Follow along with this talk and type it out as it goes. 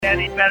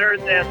Any better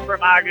than this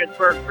from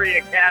Ogdensburg Free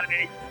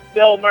Academy.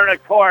 Bill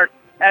Murnicourt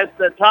has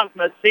the tough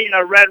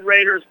Massena Red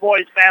Raiders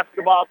boys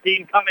basketball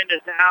team coming to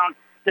town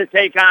to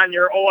take on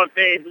your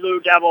OFA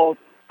Blue Devils.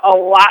 A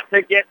lot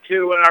to get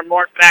to in our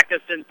Mort Backus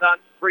and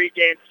Sons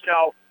pregame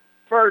show.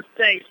 First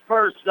things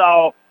first,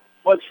 though,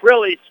 what's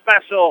really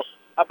special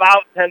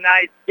about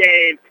tonight's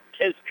game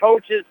is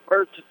coaches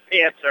versus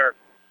cancer.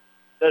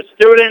 The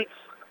students,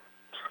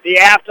 the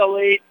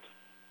athletes,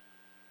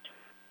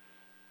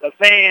 the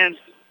fans,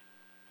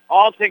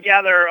 all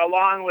together,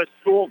 along with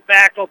school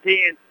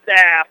faculty and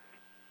staff,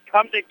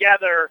 come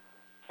together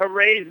to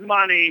raise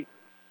money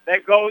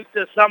that goes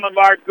to some of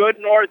our good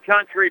North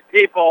Country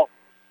people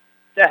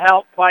to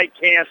help fight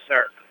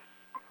cancer.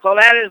 So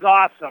that is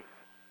awesome.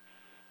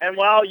 And,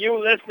 well,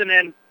 you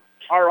listening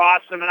are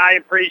awesome, and I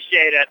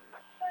appreciate it.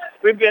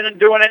 We've been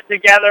doing it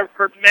together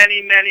for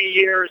many, many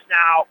years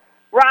now.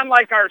 We're on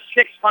like our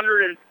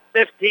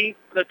 615th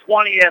to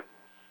 20th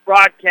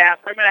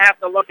broadcast. I'm going to have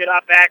to look it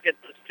up back at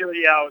the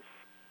studios.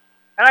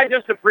 And I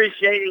just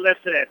appreciate you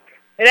listening.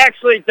 It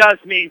actually does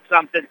mean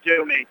something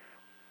to me.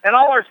 And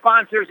all our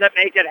sponsors that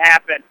make it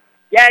happen.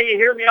 Yeah, you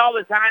hear me all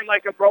the time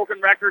like a broken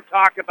record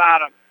talk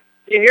about them.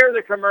 You hear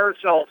the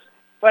commercials.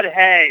 But,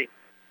 hey,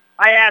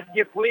 I ask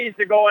you please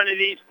to go into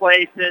these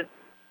places,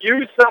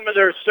 use some of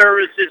their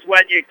services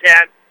when you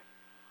can,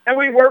 and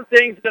we work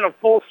things in a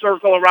full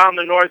circle around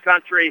the North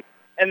Country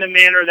in the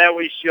manner that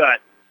we should.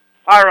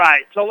 All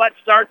right, so let's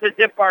start to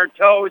dip our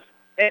toes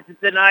into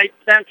tonight's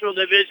Central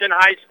Division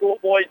High School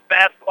boys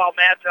basketball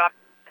matchup.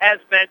 As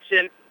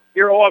mentioned,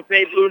 your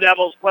OFA Blue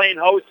Devils playing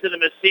host to the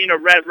Massena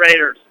Red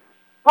Raiders.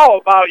 How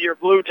about your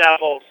Blue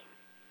Devils?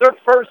 They're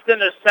first in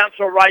the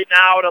Central right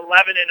now at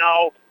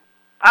 11-0.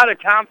 Out of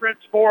conference,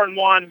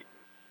 4-1,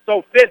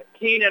 so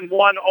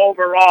 15-1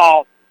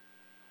 overall.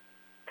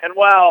 And,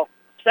 well,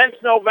 since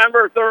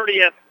November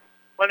 30th,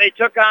 when they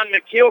took on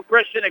McKeel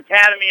Christian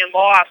Academy and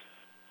lost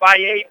by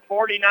 8,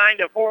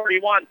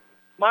 49-41.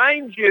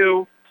 Mind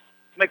you,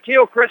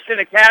 McKeel Christian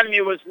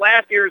Academy was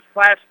last year's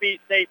Class B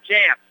state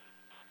champs.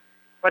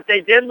 But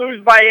they did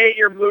lose by 8,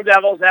 your Blue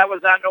Devils. That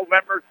was on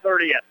November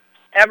 30th.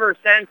 Ever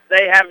since,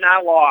 they have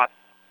not lost.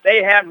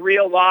 They have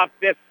reeled off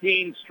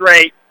 15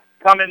 straight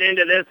coming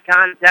into this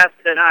contest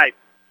tonight.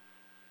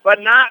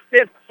 But not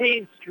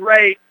 15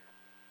 straight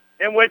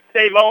in which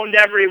they've owned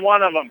every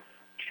one of them.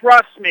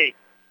 Trust me,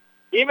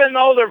 even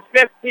though they're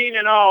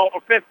 15-0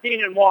 or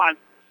 15-1,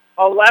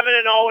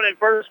 11-0 and in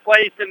first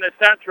place in the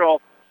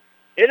Central,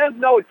 it has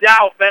no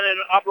doubt been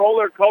a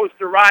roller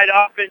coaster ride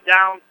up and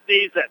down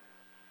season.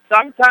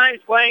 Sometimes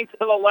playing to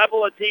the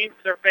level of teams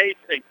they're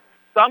facing.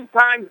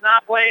 Sometimes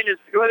not playing as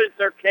good as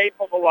they're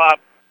capable of,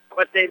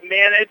 but they've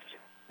managed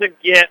to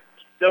get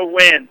the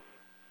win.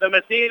 The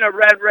Massena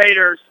Red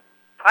Raiders,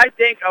 I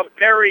think a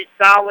very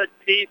solid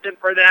season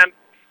for them.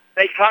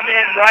 They come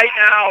in right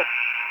now,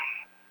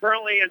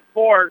 currently in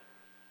fourth,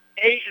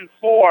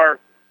 8-4,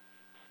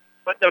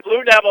 but the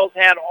Blue Devils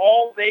had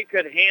all they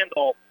could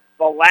handle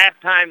the last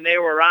time they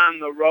were on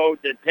the road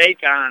to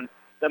take on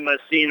the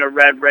Massena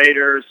Red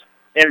Raiders.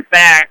 In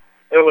fact,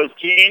 it was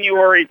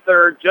January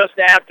 3rd, just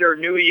after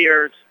New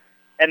Year's,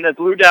 and the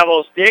Blue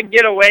Devils did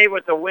get away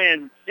with the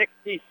win,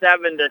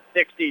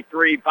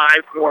 67-63 by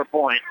 4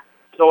 points.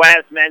 So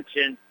as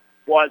mentioned,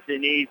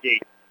 wasn't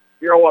easy.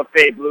 Your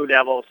OFA Blue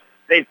Devils,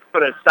 they've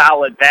put a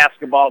solid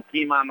basketball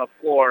team on the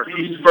floor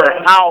for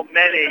how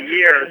many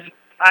years?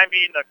 I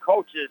mean, the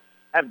coaches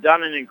have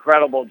done an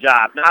incredible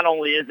job. Not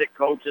only is it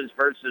coaches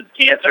versus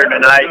cancer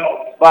tonight,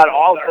 but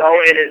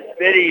also it is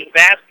Biddy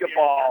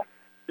basketball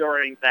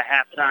during the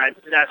halftime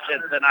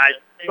session tonight.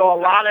 So a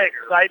lot of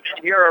excitement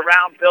here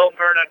around Bill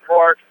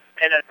Murnicourt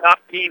and a tough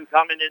team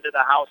coming into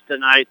the house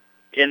tonight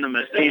in the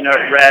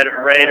Massena Red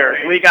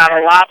Raiders. We got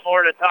a lot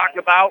more to talk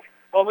about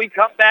when we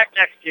come back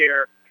next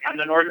year on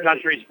the North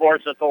Country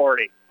Sports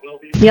Authority.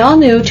 The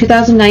all-new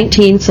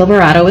 2019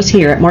 Silverado is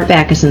here at Mort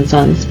Backus &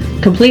 Sons.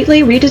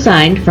 Completely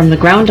redesigned from the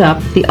ground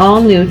up, the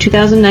all-new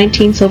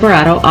 2019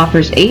 Silverado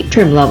offers 8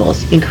 trim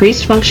levels,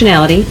 increased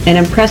functionality, an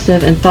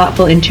impressive and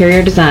thoughtful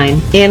interior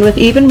design. And with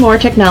even more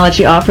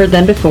technology offered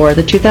than before,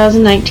 the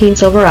 2019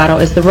 Silverado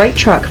is the right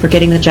truck for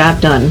getting the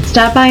job done.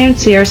 Stop by and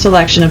see our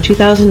selection of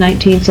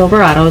 2019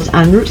 Silverados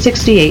on Route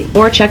 68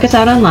 or check us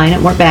out online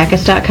at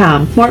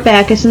mortbackus.com. Mort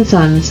Backus &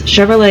 Sons,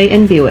 Chevrolet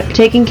and Buick,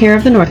 taking care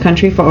of the North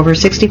Country for over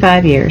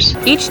 65 years.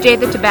 Each day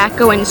the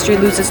tobacco industry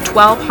loses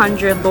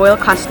 1,200 loyal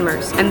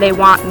customers, and they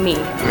want me.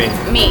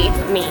 Me.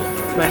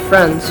 My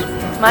friends.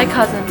 My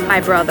cousin.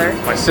 My brother.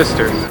 My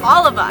sister.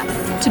 All of us.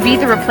 To be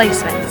the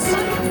replacements.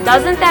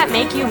 Doesn't that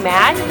make you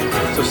mad?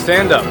 So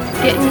stand up.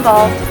 Get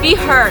involved. Be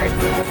heard.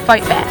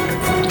 Fight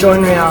back.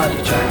 Join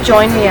Reality Check.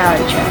 Join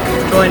Reality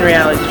Check. Join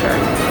Reality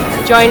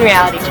Check. Join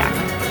Reality Check.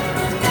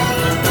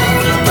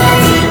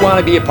 want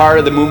to be a part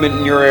of the movement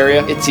in your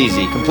area? It's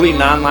easy. Complete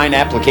an online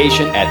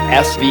application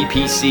at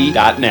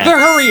svpc.net. The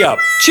hurry up!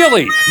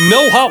 Chilly!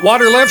 No hot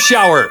water left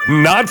shower!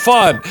 Not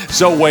fun!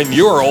 So when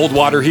your old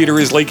water heater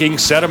is leaking,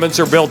 sediments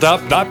are built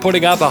up, not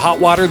putting out the hot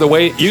water the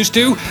way it used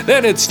to,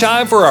 then it's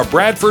time for a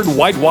Bradford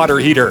white water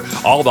heater.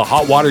 All the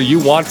hot water you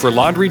want for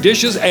laundry,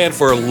 dishes, and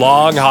for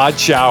long hot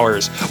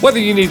showers. Whether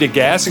you need a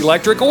gas,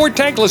 electric, or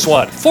tankless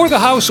one, for the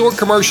house or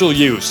commercial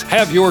use,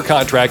 have your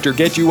contractor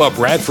get you a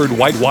Bradford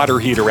white water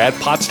heater at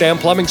Potsdam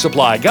Plumbing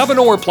Supply,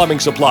 Governor Plumbing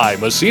Supply,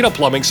 Massena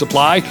Plumbing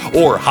Supply,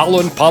 or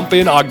Howland Pump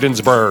in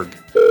Ogdensburg.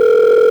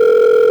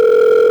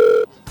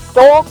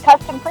 Stoles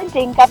Custom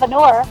Printing,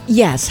 Governor.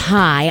 Yes,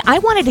 hi. I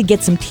wanted to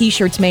get some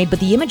t-shirts made, but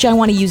the image I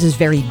want to use is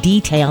very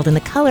detailed and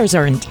the colors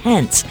are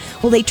intense.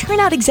 Will they turn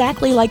out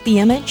exactly like the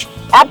image?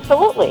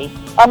 Absolutely.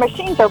 Our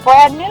machines are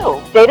brand new,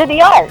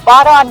 state-of-the-art,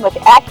 spot on with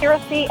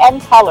accuracy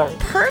and colors.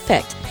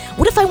 Perfect.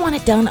 What if I want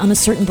it done on a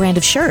certain brand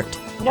of shirt?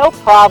 No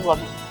problem.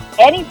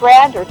 Any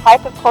brand or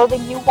type of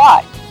clothing you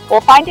want.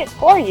 We'll find it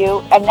for you,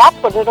 and that's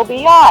what it'll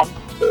be on.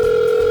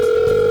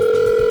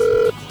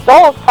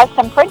 Stoles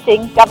Custom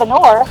Printing,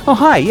 Governor. Oh,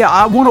 hi. Yeah,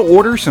 I want to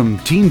order some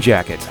team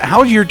jackets.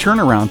 How's your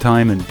turnaround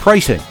time and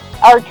pricing?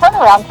 Our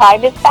turnaround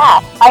time is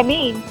fast. I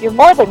mean, you're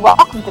more than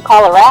welcome to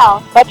call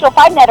around, but you'll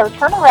find that our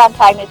turnaround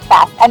time is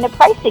fast and the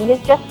pricing is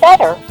just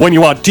better. When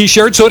you want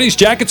t-shirts, hoodies,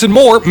 jackets, and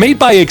more made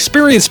by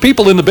experienced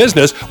people in the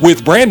business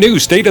with brand new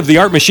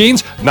state-of-the-art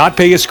machines, not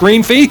pay a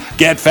screen fee,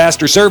 get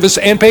faster service,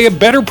 and pay a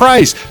better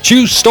price,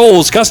 choose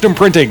Stoles Custom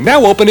Printing,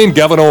 now open in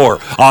Governor.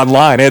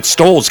 Online at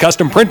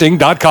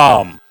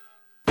stolescustomprinting.com.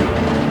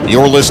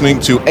 You're listening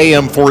to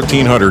AM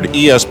 1400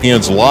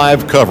 ESPN's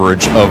live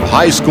coverage of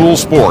high school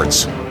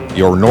sports.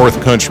 Your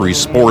North Country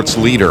sports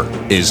leader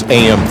is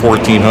AM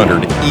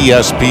 1400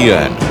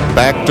 ESPN.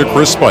 Back to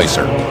Chris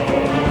Spicer.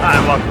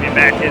 I welcome you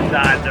back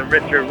inside the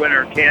Richard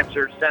Winter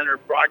Cancer Center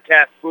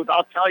broadcast booth.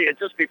 I'll tell you,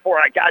 just before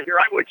I got here,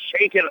 I was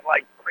shaking it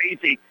like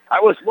crazy. I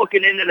was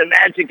looking into the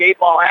Magic 8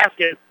 Ball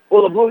asking,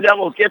 will the Blue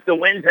Devils get the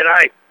win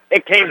tonight?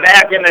 It came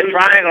back in the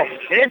triangle,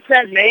 and it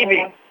said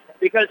maybe,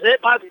 because it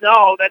must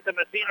know that the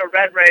Massena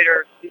Red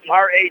Raiders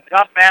are a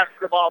tough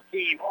basketball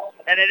team,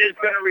 and it is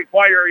going to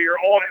require your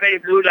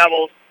OFA Blue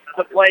Devils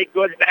to play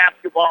good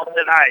basketball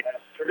tonight.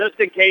 Just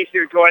in case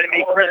you're joining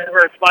me,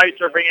 Christopher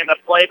Spicer bringing the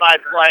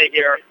play-by-play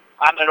here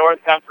on the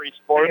North Country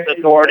Sports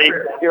Authority.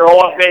 Your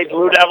OFA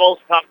Blue Devils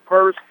come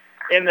first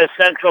in the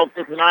Central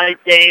tonight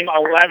game,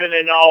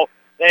 11-0.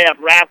 They have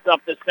wrapped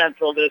up the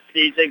Central this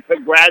season.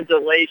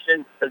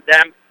 Congratulations to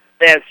them.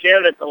 They have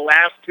shared it the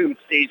last two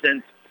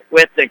seasons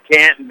with the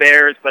Canton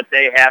Bears, but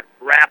they have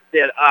wrapped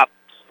it up.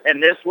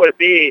 And this would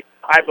be,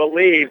 I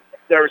believe,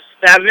 their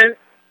seventh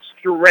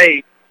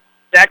straight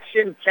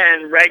Section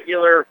 10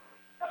 regular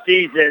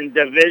season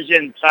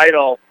division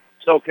title.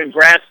 So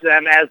congrats to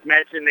them. As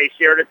mentioned, they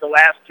shared it the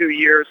last 2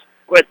 years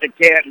with the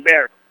Canton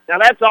Bears. Now,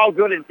 that's all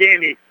good and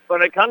dandy.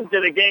 When it comes to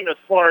the game of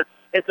sports,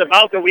 it's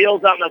about the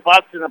wheels on the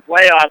bus in the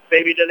playoffs,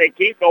 baby. Do they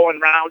keep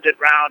going round and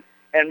round?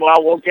 And,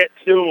 well, we'll get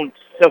soon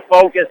to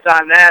focus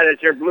on that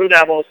as your Blue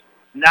Devils,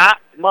 not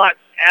much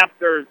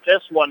after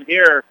this one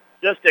here,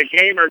 just a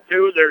game or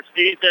two, their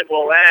season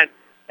will end,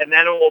 and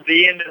then it will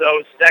be into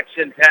those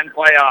Section 10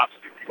 playoffs.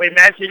 We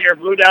mentioned your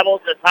Blue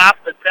Devils atop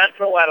the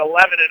Central at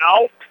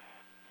 11-0.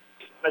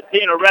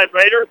 Massena Red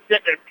Raiders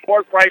sitting in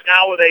fourth right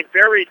now with a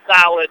very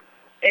solid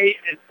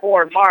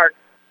 8-4 mark.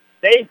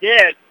 They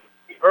did,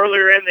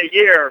 earlier in the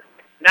year,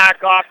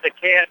 knock off the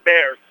Canton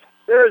Bears.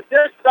 There's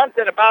just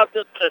something about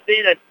this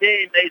Massena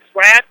team. They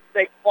scratch,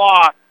 they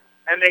claw,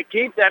 and they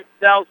keep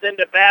themselves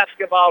into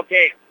basketball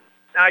games.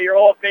 Now, your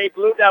OFA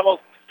Blue Devils,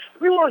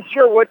 we weren't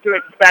sure what to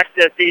expect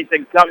this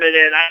season coming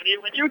in. I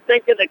mean, when you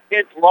think of the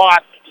kids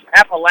lost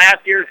half of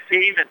last year's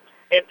team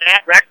and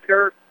Matt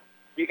Rector,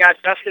 you got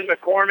Justin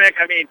McCormick,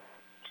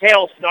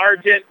 Cale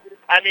Sargent,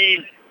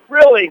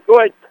 really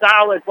good,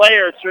 solid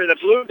players for the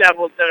Blue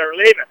Devils that are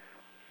leaving.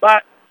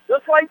 But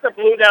just like the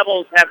Blue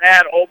Devils have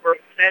had over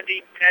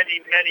many,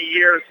 many, many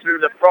years through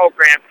the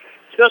program,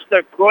 just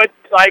a good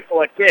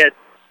cycle of kids,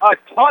 a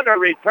ton of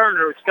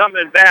returners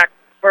coming back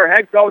for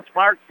head coach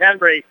Mark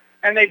Henry,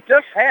 and they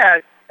just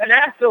had an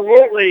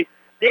absolutely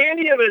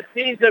dandy of a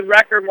season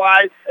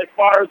record-wise as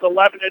far as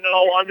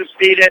 11-0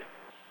 undefeated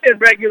in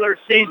regular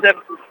season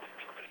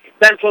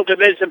Central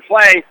Division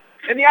play,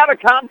 and the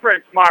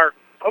out-of-conference mark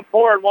of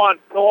 4-1,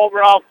 so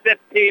overall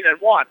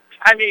 15-1.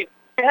 They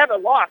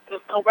haven't lost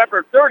since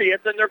November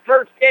 30th in their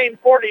first game,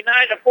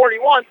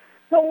 49-41,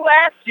 to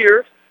last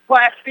year's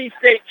Class B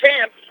state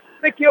champs,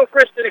 McKeel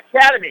Christian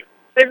Academy.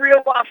 They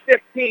reeled off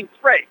 15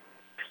 straight.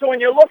 So when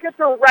you look at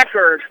the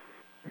record,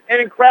 an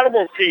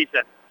incredible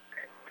season.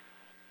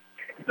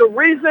 The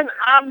reason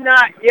I'm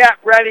not yet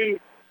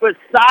ready,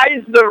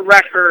 besides the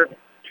record,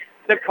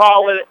 to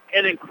call it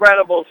an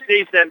incredible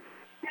season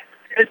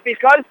is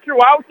because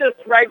throughout this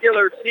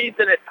regular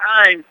season at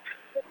times,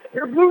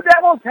 your Blue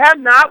Devils have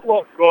not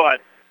looked good.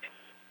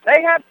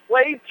 They have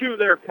played to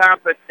their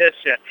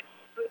competition,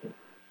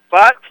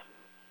 but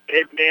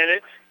they've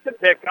managed to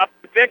pick up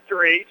the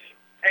victories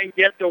and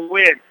get the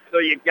win. So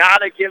you got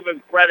to give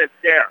them credit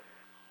there.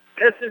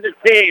 This is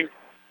a team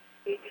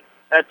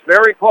that's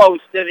very close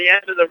to the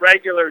end of the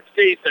regular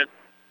season.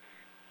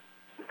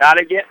 Got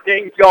to get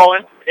things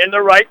going in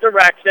the right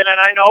direction. And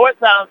I know it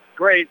sounds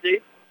crazy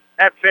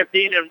at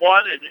 15-1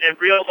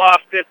 and reel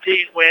off 15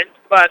 wins,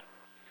 but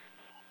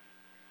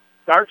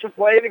start to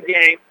play the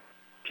game.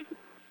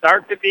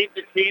 Start to beat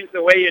the teams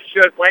the way you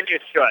should when you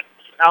should.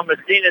 Now,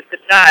 Massena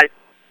tonight,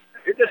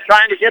 you're just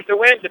trying to get the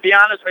win, to be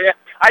honest with you.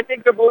 I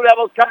think the Blue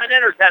Devils coming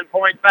in are 10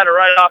 points better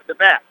right off the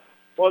bat.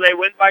 Will they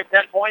win by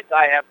 10 points?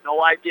 I have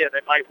no idea.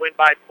 They might win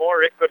by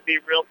 4. It could be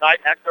real tight.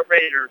 Heck, the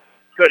Raiders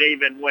could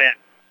even win.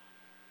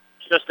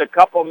 Just a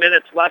couple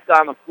minutes left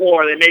on the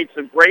floor. They made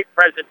some great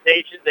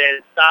presentations. They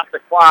had stopped the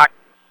clock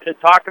to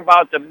talk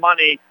about the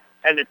money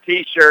and the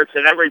T-shirts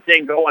and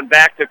everything going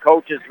back to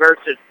Coaches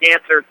versus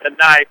Cancer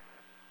tonight.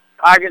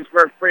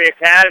 Ogdensburg Free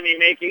Academy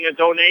making a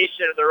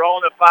donation of their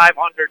own of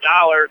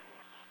 $500.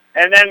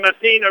 And then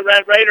Massena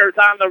Red Raiders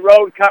on the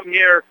road come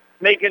here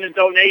making a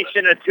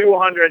donation of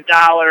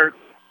 $200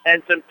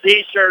 and some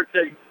T-shirts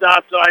and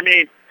stuff. So, I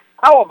mean,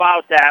 how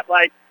about that?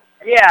 Like,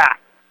 yeah,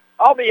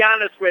 I'll be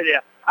honest with you.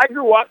 I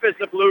grew up as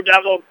a Blue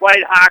Devil and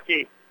played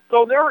hockey.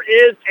 So there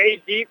is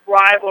a deep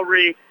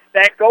rivalry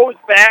that goes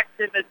back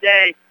to the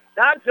day,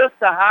 not just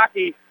to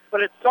hockey,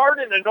 but it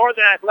started in the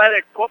Northern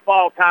Athletic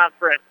Football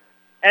Conference.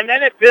 And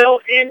then it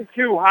built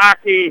into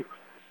hockey,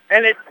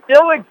 and it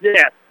still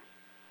exists.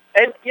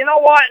 And you know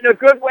what? In a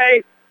good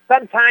way,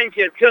 sometimes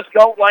you just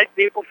don't like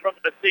people from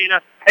Massena,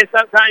 and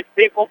sometimes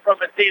people from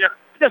Massena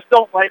just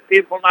don't like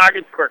people from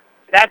Ogdensburg.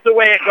 That's the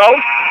way it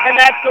goes, and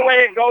that's the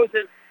way it goes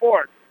in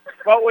sports.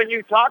 But when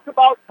you talk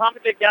about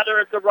coming together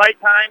at the right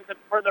times and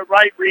for the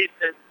right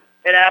reasons,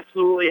 it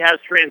absolutely has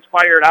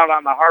transpired out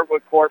on the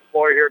hardwood court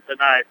floor here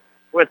tonight,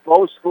 with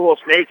both schools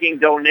making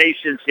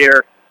donations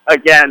here,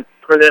 again,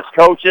 for this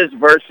Coaches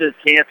versus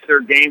Cancer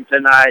game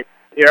tonight.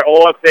 Your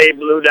OFA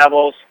Blue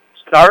Devils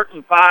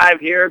starting 5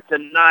 here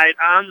tonight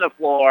on the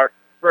floor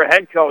for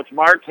head coach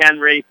Mark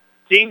Henry,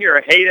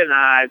 senior Hayden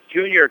Ives,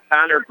 junior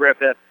Connor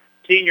Griffith,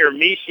 senior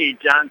Mishi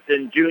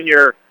Johnson,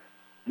 junior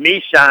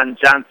Mishan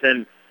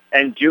Johnson,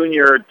 and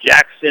junior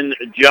Jackson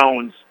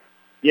Jones.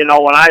 You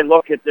know, when I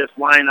look at this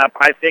lineup,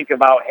 I think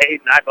about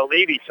Hayden. I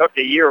believe he took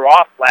a year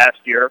off last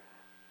year.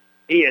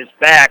 He is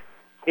back.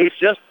 He's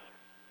just,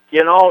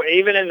 you know,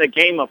 even in the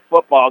game of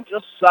football,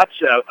 just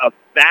such a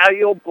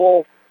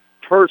valuable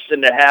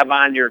person to have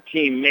on your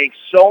team. Makes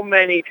so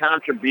many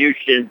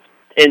contributions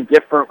in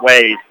different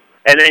ways.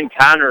 And then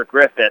Connor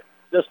Griffith,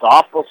 just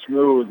awful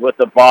smooth with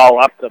the ball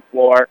up the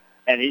floor,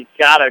 and he's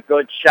got a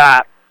good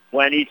shot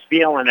when he's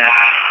feeling it,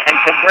 and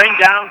can bring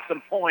down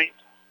some points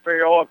for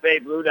your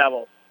OFA Blue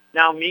Devils.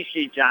 Now,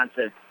 Mishi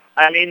Johnson,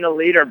 I mean the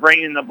leader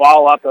bringing the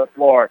ball up the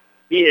floor.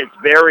 He is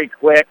very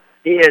quick.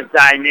 He is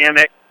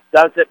dynamic,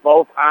 does it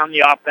both on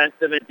the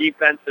offensive and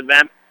defensive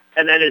end.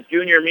 And then his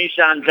junior,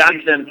 Mishan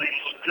Johnson,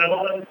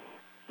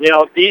 you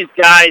know, these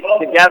guys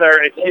together,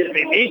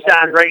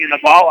 Mishan bringing the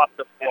ball up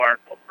the floor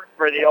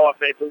for the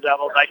OFA Blue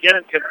Devils. I get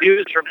them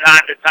confused from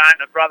time to time,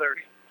 the brothers,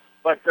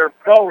 but they're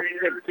both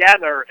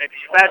together,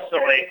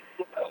 especially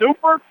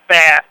super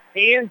fast,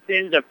 hands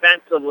in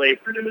defensively,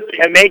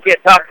 and make it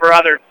tough for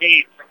other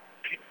teams.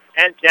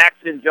 And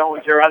Jackson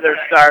Jones, your other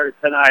starter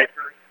tonight,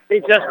 he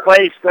just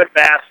plays good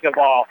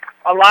basketball.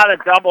 A lot of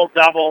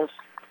double-doubles.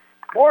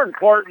 More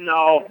important,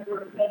 though,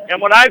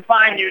 and what I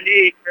find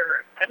unique,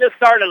 and this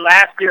started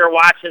last year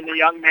watching the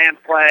young man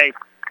play,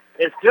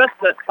 is just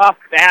the tough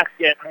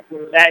basket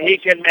that he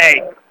can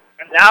make.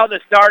 Now the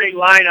starting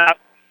lineup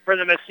for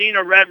the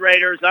Massena Red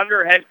Raiders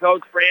under head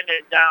coach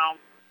Brandon Downs,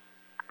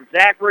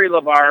 Zachary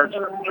Labarge,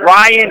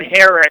 Ryan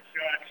Harris,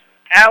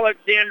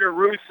 Alexander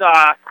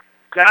Rusaw,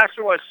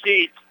 Joshua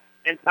Sheets,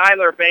 and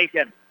Tyler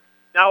Bacon.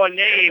 Now a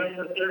name,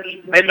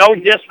 and no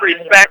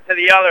disrespect to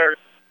the others,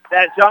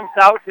 that jumps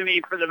out to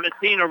me for the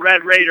Massena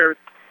Red Raiders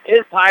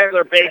is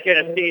Tyler Bacon,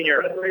 a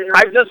senior.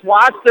 I've just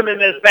watched him in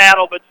this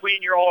battle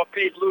between your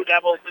OFA Blue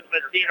Devils and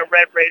Massena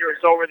Red Raiders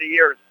over the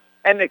years.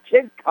 And the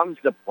kid comes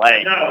to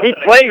play. He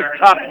plays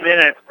tough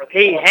minutes.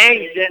 He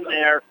hangs in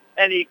there,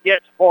 and he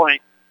gets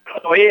points.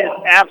 So he is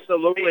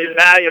absolutely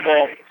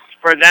valuable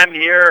for them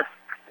here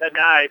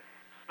tonight.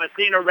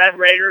 Massena Red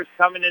Raiders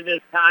coming in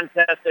this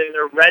contest in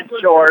their red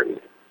shorts,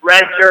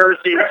 red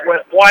jerseys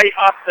with white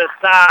up the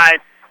side,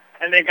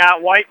 and they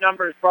got white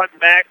numbers front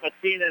and back,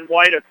 Massena and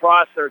white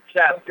across their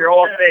chest. Your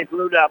OFA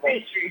Blue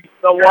Devils.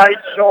 The white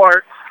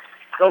shorts,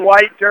 the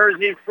white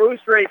jersey, blue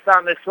streaks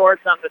on the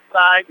shorts on the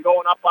side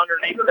going up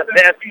underneath the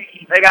pit.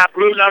 They got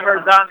blue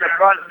numbers on the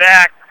front and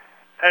back,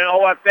 and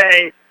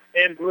OFA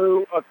in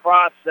blue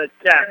across the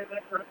chest.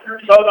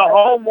 So the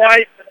home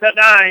white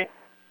tonight,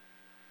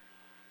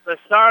 the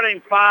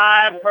starting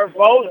 5 for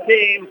both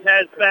teams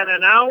has been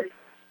announced.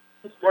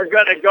 We're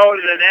going to go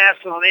to the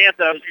national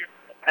anthem,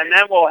 and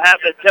then we'll have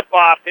the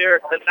tip-off here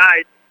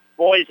tonight.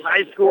 Boys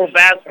high school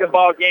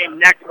basketball game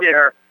next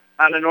year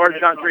on the North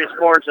Country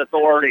Sports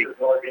Authority.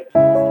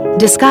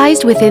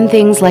 Disguised within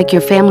things like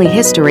your family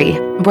history,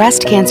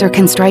 breast cancer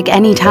can strike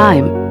any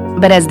time.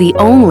 But as the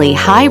only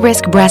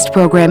high-risk breast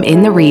program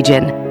in the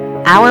region,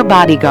 our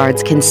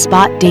bodyguards can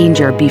spot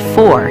danger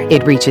before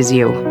it reaches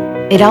you.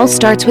 It all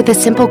starts with a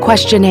simple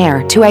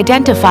questionnaire to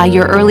identify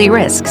your early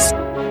risks.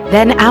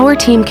 Then our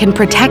team can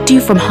protect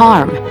you from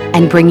harm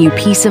and bring you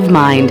peace of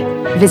mind.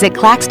 Visit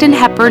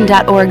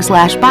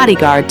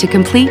claxtonhepburn.org/bodyguard to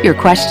complete your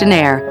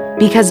questionnaire,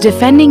 because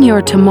defending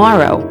your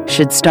tomorrow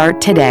should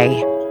start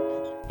today.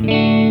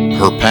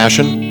 Her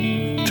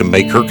passion? To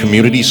make her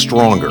community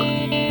stronger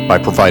by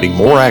providing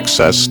more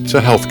access to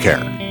health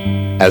care.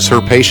 As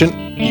her patient,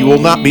 you will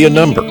not be a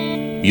number.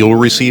 You'll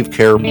receive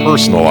care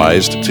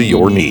personalized to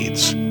your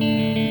needs.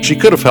 She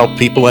could have helped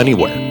people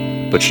anywhere,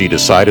 but she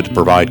decided to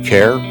provide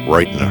care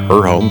right in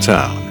her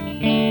hometown.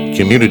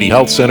 Community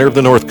Health Center of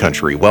the North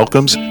Country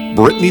welcomes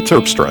Brittany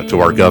Terpstra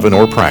to our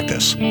Governor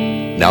practice.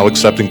 Now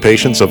accepting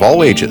patients of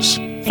all ages.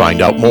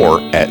 Find out more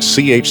at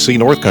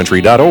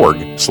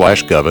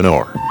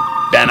chcnorthcountry.org/governor.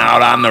 Been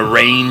out on the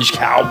range,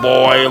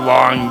 cowboy,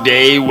 long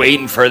day,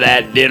 waiting for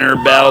that dinner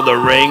bell to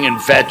ring and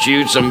fetch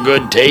you some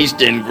good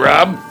tasting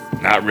grub?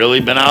 Not really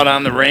been out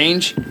on the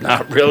range?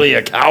 Not really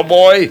a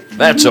cowboy?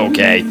 That's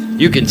okay.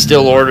 You can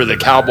still order the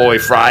cowboy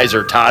fries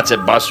or tots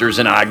at Buster's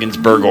in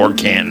Ogdensburg or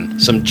Canton.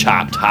 Some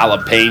chopped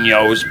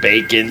jalapenos,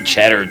 bacon,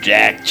 cheddar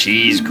jack,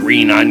 cheese,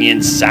 green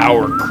onions,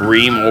 sour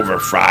cream over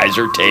fries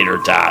or tater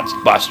tots.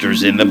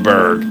 Buster's in the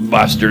Burg,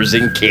 Buster's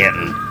in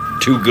Canton.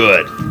 Too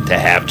good to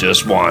have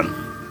just one.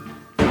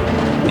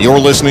 You're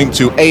listening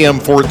to AM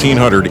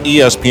 1400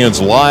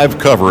 ESPN's live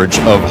coverage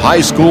of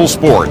high school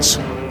sports.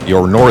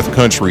 Your North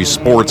Country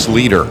sports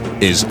leader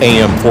is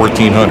AM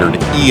 1400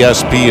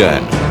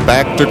 ESPN.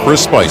 Back to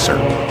Chris Spicer.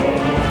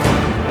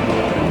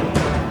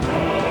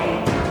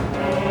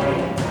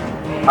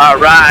 All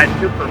right,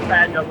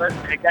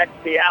 superfabulistic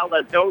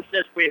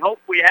expialidocious. We hope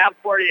we have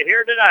for you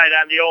here tonight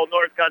on the Old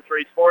North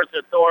Country Sports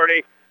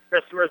Authority.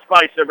 Christopher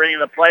Spicer bringing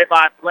the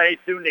play-by-play.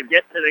 Soon to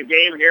get to the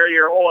game here.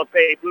 Your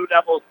OFA Blue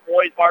Devils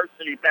boys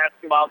varsity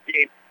basketball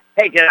team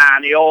taking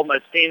on the old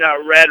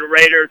Massena Red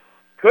Raiders.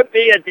 Could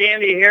be a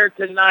dandy here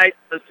tonight.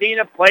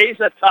 Massena plays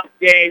a tough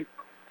game.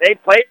 They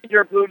played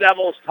your Blue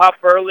Devils tough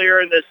earlier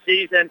in the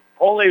season,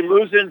 only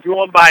losing to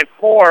them by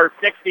 4,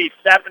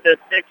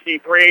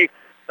 67-63.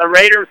 The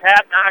Raiders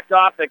have knocked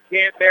off the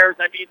Camp Bears.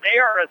 I mean, they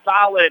are a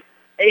solid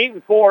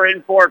 8-4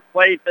 in fourth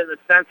place in the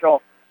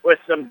Central, with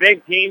some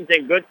big teams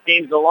and good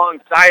teams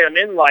alongside them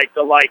in like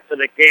the likes of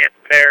the Camp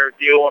Bears,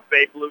 the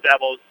OFA Blue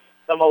Devils,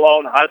 the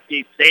Malone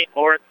Huskies, St.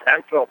 Lawrence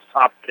Central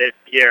tough this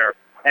year.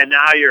 And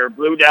now your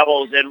Blue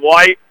Devils in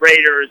white,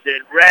 Raiders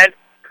in red,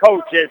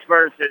 coaches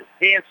versus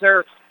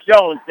Cancer.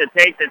 Jones to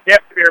take the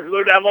tip for your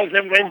Blue Devils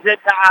and wins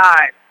it to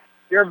I.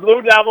 Your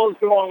Blue Devils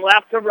going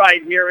left to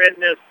right here in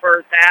this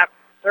first half.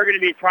 They're going to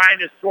be trying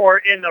to score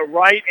in the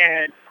right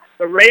end.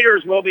 The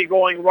Raiders will be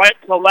going right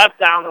to left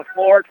down the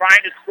floor,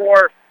 trying to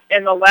score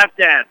in the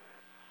left end.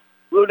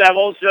 Blue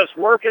Devils just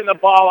working the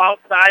ball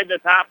outside the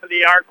top of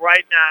the arc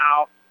right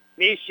now.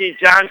 Mishi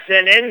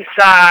Johnson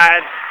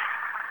inside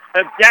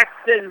of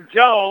Dexton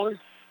Jones.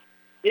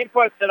 He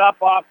puts it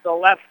up off the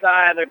left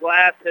side of the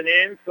glass and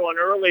in, so an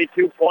early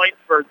 2 points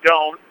for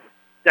Jones.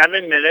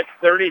 7 minutes,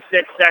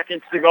 36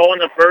 seconds to go in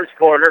the first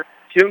quarter.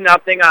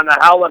 2-0 on the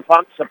Howland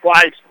Pump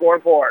Supply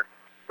scoreboard.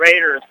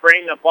 Raiders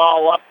bring the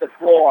ball up the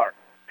floor.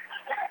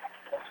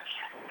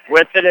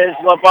 With it is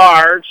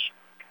LaBarge.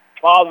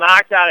 Ball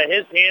knocked out of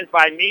his hands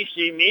by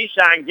Mishi.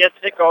 Mishon gets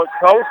it, goes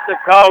coast to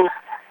coast,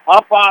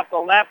 up off the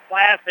left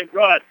glass and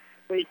good.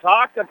 We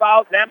talked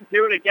about them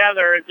two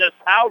together and just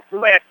how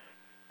quick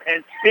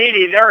and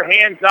speedy their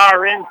hands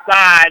are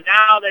inside.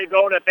 Now they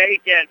go to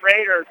Bacon.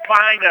 Raiders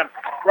find them.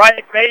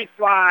 Right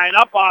baseline,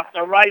 up off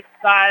the right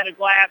side of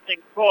glass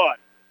and good.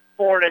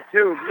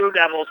 4-2. Blue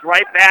Devils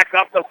right back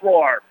up the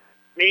floor.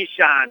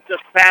 Mishon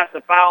just past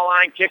the foul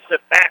line, kicks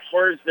it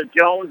backwards to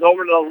Jones,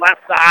 over to the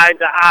left side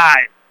to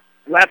I.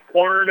 Left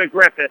corner to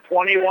Griffith.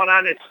 21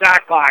 on his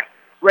shot clock.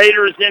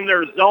 Raiders in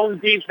their zone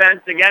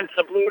defense against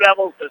the Blue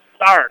Devils to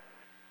start.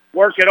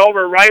 Work it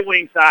over right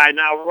wing side.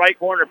 Now right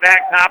corner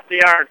back top of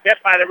the arc.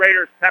 Hit by the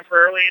Raiders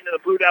temporarily into the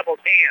Blue Devils'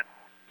 hands.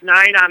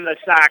 9 on the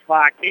shot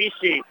clock.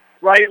 Nishi,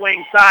 right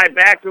wing side,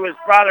 back to his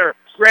brother.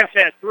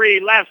 Griffith, 3,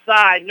 left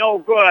side, no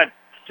good.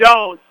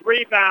 Jones,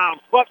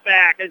 rebound, put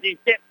back as he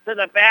tips to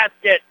the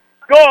basket.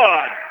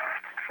 Good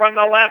from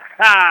the left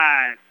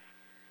side.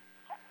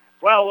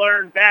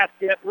 Well-earned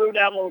basket. Blue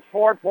Devils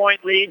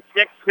 4-point lead,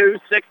 6-2,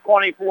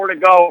 6:24 to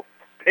go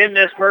in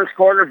this first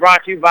quarter,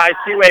 brought to you by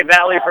Seaway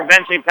Valley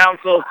Prevention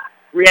Council's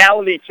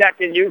Reality Check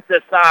and Youth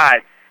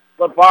Aside.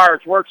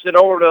 LaBarge works it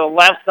over to the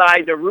left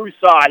side to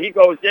Roussaw. He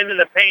goes into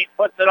the paint,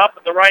 puts it up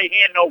with the right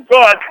hand, no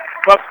good,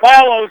 but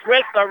follows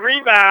with the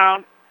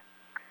rebound.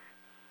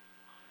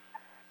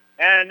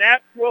 And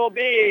that will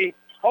be,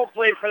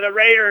 hopefully for the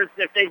Raiders,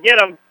 if they get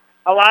them,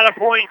 a lot of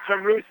points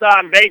from Roussaw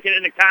and Bacon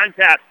in the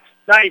contest.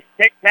 Nice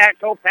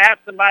tic-tac-toe pass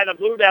by the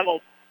Blue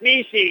Devils.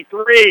 Nishi,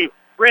 3,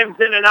 rims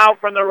in and out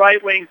from the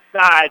right wing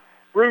side.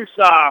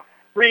 Roussaw,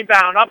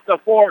 rebound up the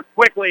floor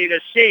quickly to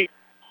Sheets.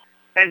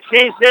 And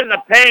Sheets in the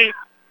paint.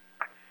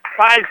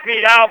 5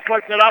 feet out,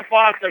 puts it up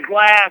off the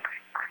glass.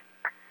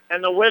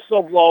 and the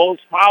whistle blows.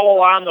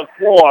 Foul on the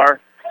floor.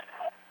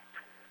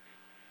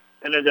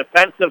 And a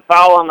defensive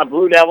foul on the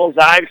Blue Devils.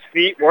 Ives'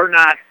 feet were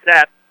not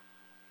set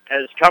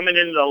as coming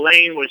into the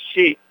lane was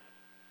Sheet.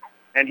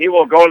 And he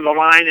will go to the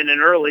line in an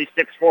early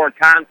 6-4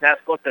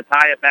 contest. Look to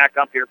tie it back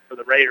up here for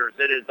the Raiders.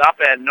 It is up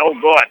and no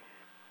good.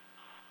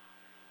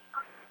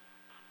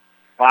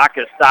 Clock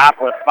is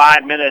stopped with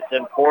 5 minutes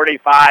and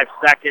 45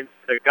 seconds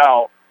to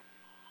go.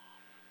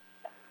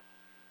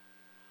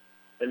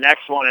 The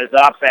next one is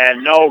up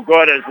and no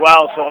good as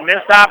well. So a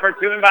missed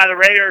opportunity by the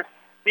Raiders.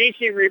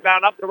 Nishi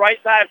rebound up the right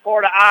side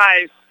floor to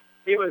Ives.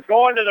 He was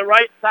going to the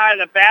right side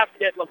of the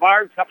basket.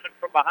 LeVarge coming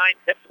from behind,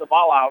 tips the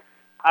ball out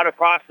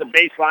across the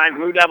baseline.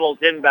 Blue Devils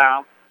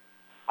inbound.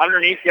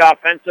 Underneath the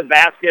offensive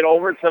basket,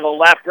 over to the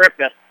left,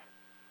 Griffith.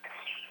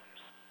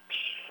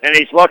 And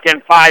he's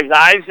looking, finds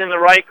Ives in the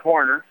right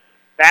corner.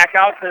 Back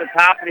out to the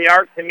top of the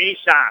arc to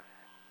Mishon.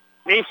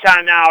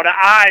 Mishon now to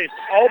Ives,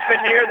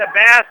 open near the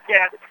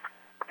basket.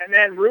 And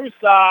then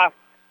Rusaw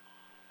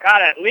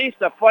got at least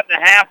a foot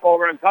and a half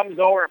over and comes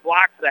over and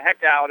blocks the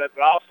heck out of it,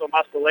 but also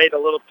must have laid a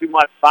little too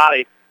much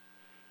body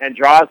and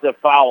draws the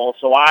foul.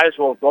 So Ives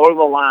will go to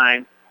the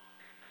line.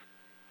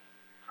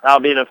 That'll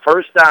be the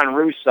first on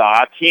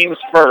Rusaw, team's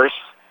first.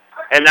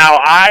 And now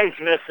Ives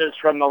misses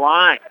from the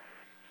line.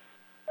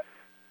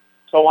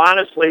 So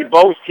honestly,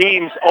 both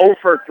teams 0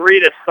 for 3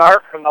 to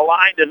start from the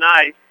line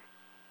tonight.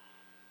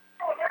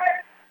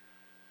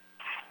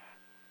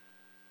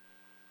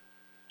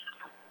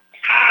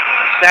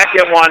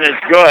 Second one is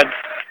good.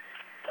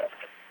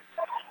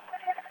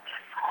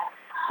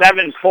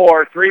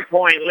 7-4,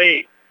 3-point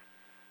lead.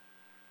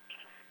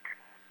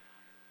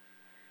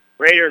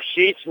 Raiders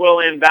Sheets will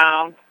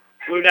inbound.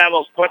 Blue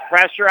Devils put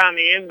pressure on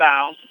the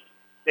inbound.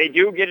 They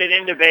do get it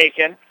into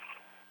Bacon.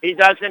 He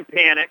doesn't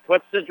panic,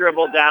 puts the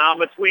dribble down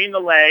between the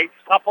legs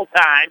a couple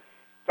times,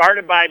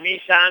 guarded by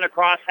Mishon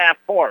across half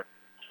court.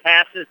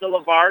 Passes to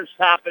LeVarge,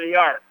 top of the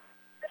arc.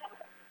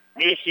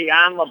 Nishi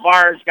on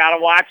LeVarge, got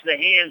to watch the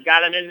hands,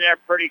 got him in there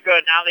pretty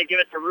good. Now they give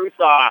it to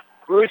Rusaw.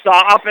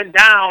 Rusaw up and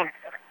down.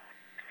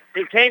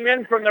 He came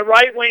in from the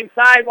right wing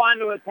side,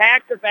 wanted to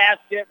attack the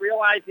basket,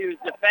 realized he was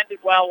defended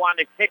well,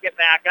 wanted to kick it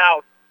back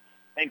out,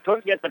 and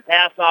couldn't get the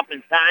pass up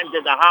in time,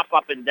 did the hop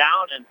up and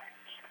down, and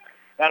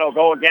that'll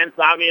go against,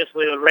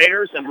 obviously, the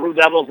Raiders, and Blue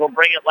Devils will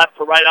bring it left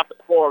to right up the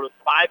floor with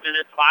 5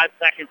 minutes, 5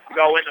 seconds to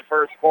go in the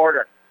first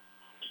quarter.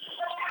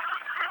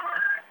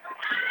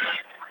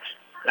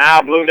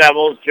 Now Blue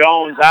Devils,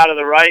 Jones out of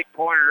the right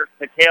corner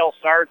to Cale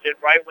Sargent,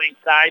 right wing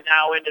side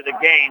now into the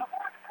game.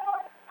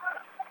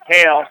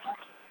 Cale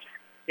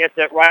gets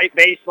it right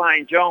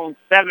baseline. Jones,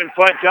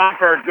 7-foot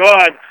jumper,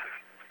 good.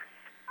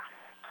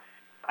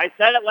 I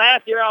said it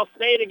last year, I'll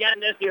say it again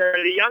this year.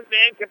 The young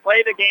man can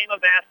play the game of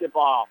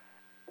basketball.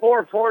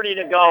 4:40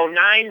 to go,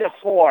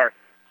 9-4.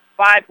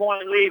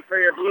 5-point lead for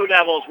your Blue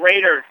Devils.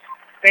 Raiders,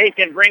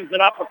 Bacon brings it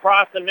up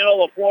across the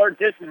middle of the floor,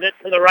 dishes it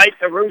to the right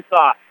to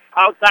Rusaw.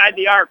 Outside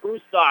the arc,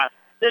 Rusaw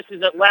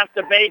dishes it left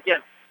to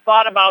Bacon.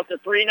 Thought about the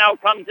three, now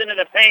comes into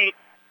the paint.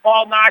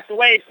 Ball knocked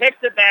away, picks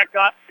it back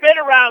up. Spin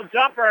around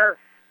jumper.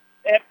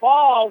 It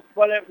falls,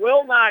 but it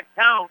will not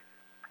count.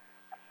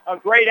 A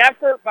great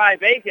effort by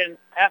Bacon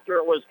after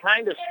it was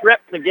kind of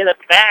stripped to get it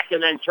back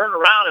and then turn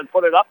around and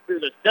put it up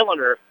through the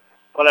cylinder.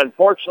 But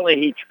unfortunately,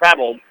 he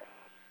traveled.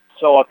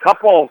 So a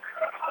couple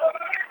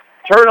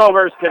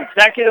turnovers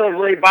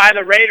consecutively by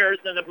the Raiders,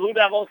 and the Blue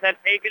Devils have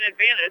taken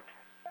advantage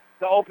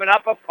to open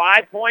up a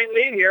 5-point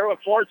lead here with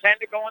 4:10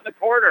 to go in the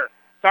quarter.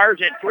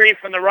 Sargent, three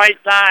from the right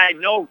side,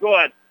 no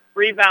good.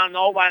 Rebound,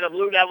 though, by the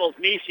Blue Devils.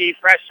 Nishi,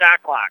 fresh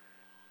shot clock.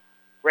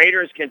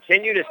 Raiders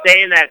continue to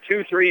stay in that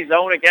 2-3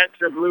 zone against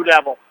their Blue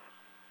Devils.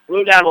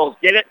 Blue Devils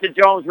get it to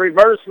Jones.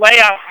 Reverse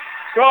layup.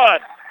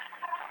 Good.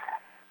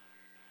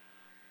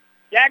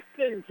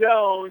 Jackson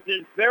Jones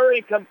is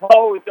very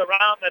composed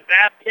around the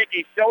basket.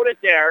 He showed it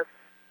there.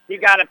 He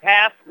got a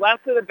pass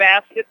left of the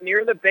basket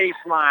near the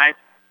baseline.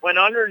 Went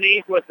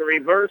underneath with the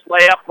reverse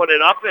layup, put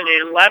it up and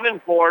in.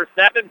 11-4,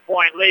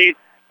 7-point lead.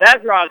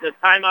 That draws a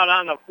timeout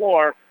on the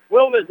floor.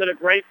 We'll visit a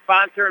great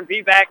sponsor and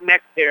be back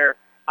next here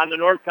on the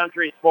North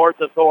Country Sports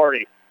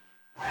Authority.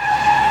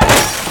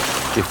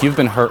 If you've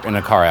been hurt in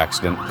a car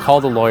accident, call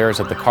the lawyers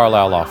at the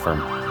Carlisle Law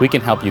Firm. We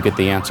can help you get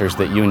the answers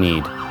that you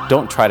need.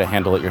 Don't try to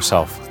handle it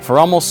yourself. For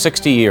almost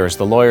 60 years,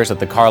 the lawyers at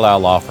the Carlisle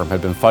Law Firm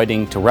have been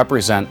fighting to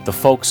represent the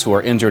folks who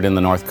are injured in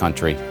the North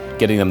Country,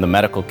 getting them the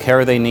medical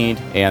care they need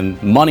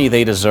and money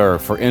they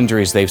deserve for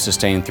injuries they've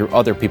sustained through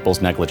other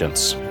people's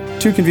negligence.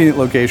 Two convenient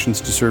locations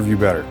to serve you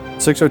better: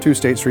 602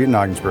 State Street in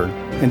Ogdensburg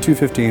and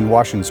 215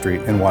 Washington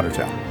Street in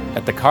Watertown.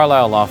 At the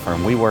Carlisle Law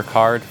Firm, we work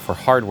hard for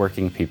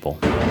hardworking people.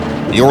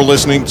 You're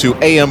listening to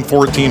AM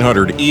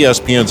 1400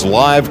 ESPN's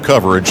live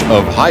coverage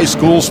of high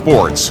school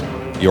sports.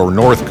 Your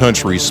North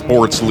Country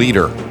sports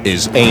leader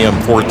is AM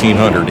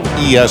 1400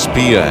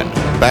 ESPN.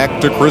 Back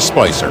to Chris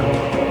Spicer.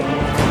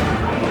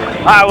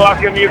 I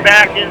welcome you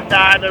back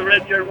inside the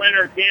Richard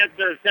Winter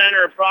Cancer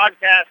Center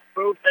broadcast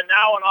booth. And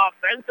now an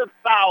offensive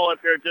foul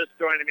if you're just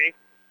joining me.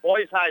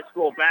 Boys High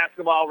School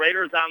basketball.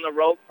 Raiders on the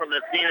rope from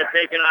Massena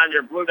taking on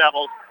your Blue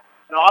Devils.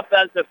 An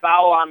offensive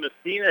foul on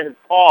Massena has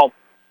called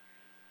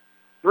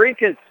 3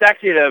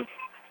 consecutive,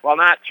 well,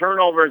 not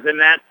turnovers in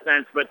that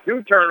sense, but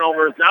 2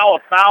 turnovers, now a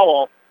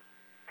foul.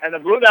 And the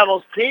Blue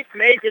Devils keep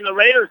making the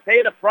Raiders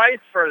pay the price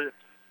for this.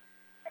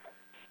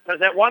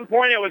 Because at one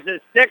point it was a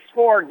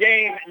 6-4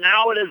 game, and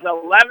now it is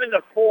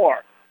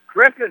 11-4.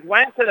 Griffith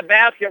went to the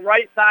basket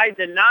right side,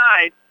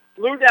 denied.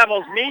 Blue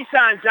Devils,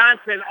 Mishon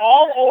Johnson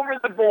all over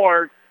the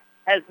board,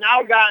 has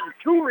now gotten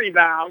 2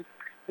 rebounds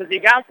because he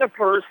got the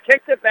first,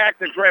 kicked it back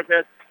to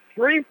Griffith.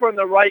 3 from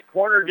the right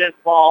corner this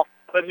ball,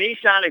 but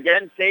Mishon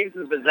again saves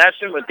the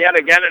possession with yet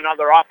again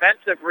another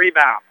offensive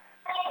rebound.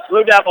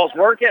 Blue Devils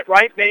work it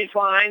right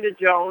baseline to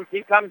Jones.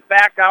 He comes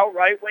back out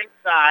right wing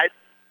side.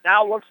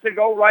 Now looks to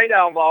go right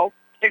elbow.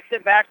 Kicks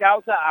it back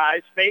out to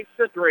Eyes. Fakes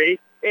the 3.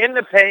 In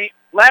the paint.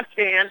 Left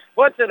hand.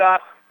 Puts it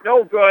up.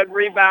 No good.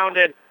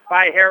 Rebounded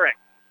by Herrick.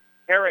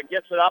 Herrick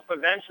gets it up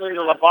eventually to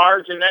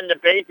LaBarge and then to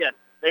Bacon.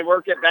 They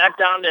work it back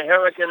down to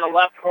Herrick in the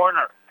left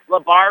corner.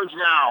 LaBarge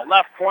now.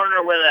 Left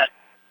corner with it.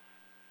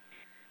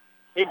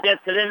 He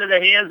gets it into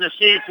the hands of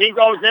Sheets. He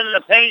goes into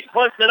the paint.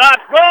 Puts it up.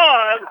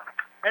 Good.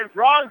 And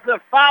draws the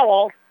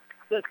foul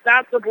to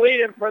stop the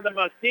bleeding for the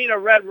Massena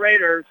Red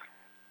Raiders.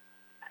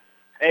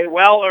 A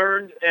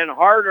well-earned and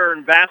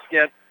hard-earned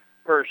basket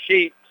for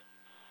Sheets.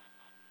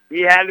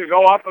 He had to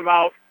go up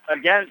about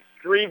against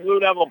 3 Blue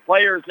Devil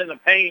players in the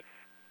paint.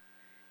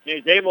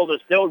 He's able to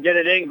still get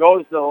it in,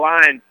 goes to the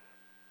line.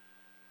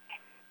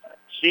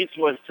 Sheets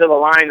was to the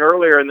line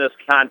earlier in this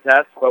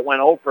contest, but went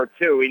 0 for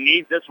 2. He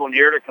needs this one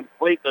here to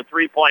complete the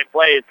 3-point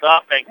play. It's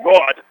up and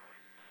good.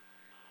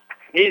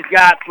 He's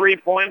got 3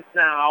 points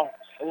now,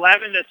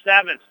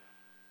 11-7.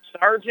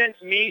 Sargent,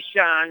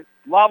 Mishon,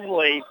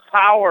 Lovely,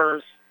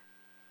 Powers,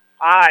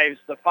 Ives,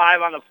 the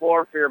 5 on the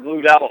floor for your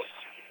Blue Devils.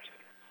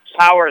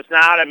 Powers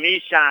now to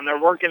Mishon. They're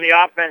working the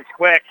offense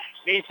quick.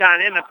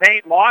 Mishon in the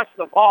paint, lost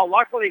the ball.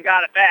 Luckily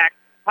got it back.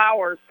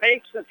 Powers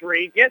fakes the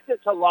 3, gets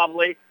it to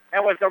Lovely,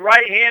 and with the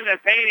right hand in the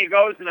paint, he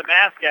goes to the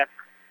basket.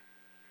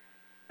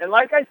 And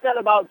like I said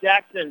about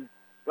Jackson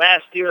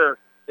last year,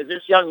 is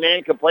this young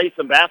man could play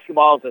some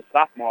basketball as a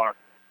sophomore.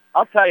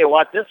 I'll tell you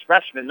what, this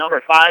freshman,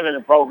 number 5 in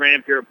the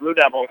program here at Blue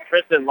Devils,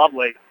 Tristan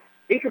Lovely,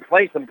 he could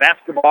play some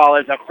basketball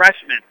as a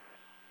freshman.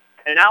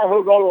 And now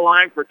he'll go to the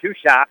line for 2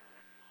 shots.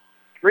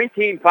 3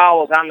 team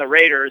fouls on the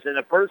Raiders, and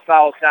the first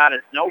foul shot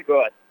is no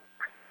good.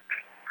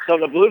 So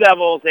the Blue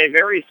Devils, a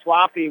very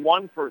sloppy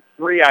 1 for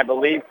 3, I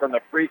believe, from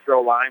the free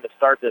throw line to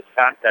start this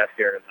contest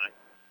here tonight.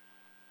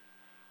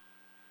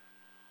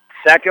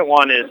 Second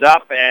one is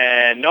up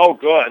and no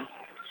good.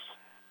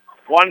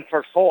 1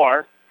 for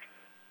 4.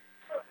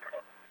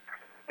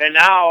 And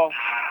now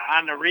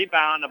on the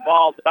rebound, the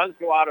ball does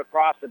go out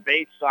across the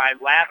baseline.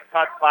 Last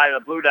touch by the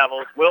Blue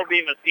Devils will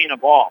be Massena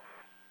ball.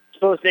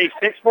 So it's a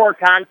 6-4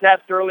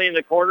 contest early in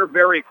the quarter,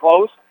 very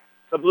close.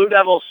 The Blue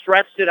Devils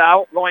stretched it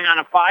out, going on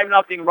a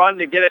 5-0 run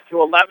to get it to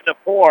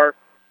 11-4.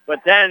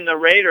 But then the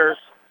Raiders,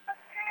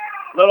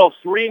 little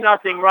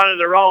 3-0 run of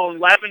their own,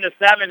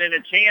 11-7, and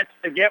a chance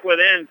to get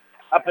within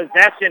a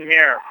possession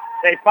here.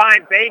 They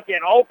find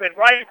Bacon open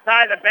right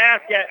side of the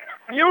basket.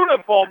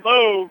 Beautiful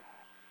move.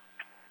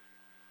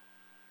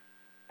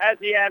 As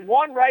he had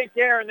one right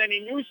there, and then he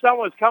knew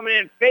someone was coming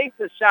in, faked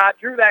the shot,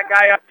 drew that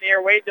guy up in the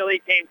air, waited till he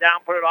came down,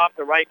 put it off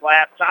the right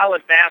glass.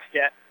 Solid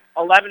basket.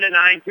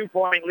 11-9,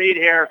 2-point lead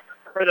here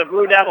for the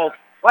Blue Devils.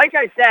 Like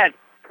I said,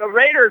 the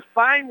Raiders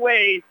find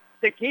ways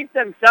to keep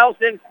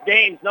themselves in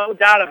games, no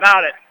doubt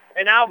about it.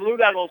 And now Blue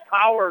Devils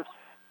Powers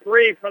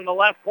 3 from the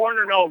left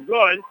corner, no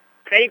good.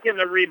 Faking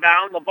the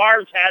rebound.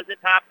 LaBarge has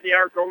it, top of the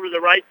arc over the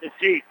right to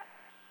Sheets.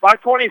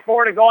 About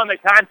 24 to go in the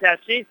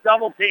contest. Sheets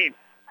double team.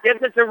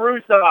 Gets it to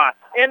Rousseau.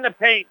 In the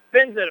paint.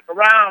 Spins it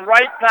around.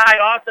 Right side.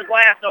 Off the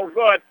glass. No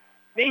good.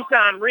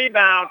 Nissan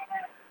rebound.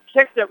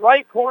 Kicks it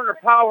right corner.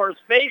 Powers.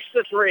 Fakes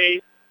the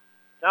 3.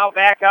 Now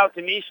back out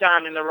to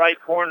Nishan in the right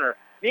corner.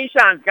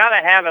 Nishan's got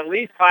to have at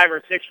least 5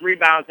 or 6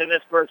 rebounds in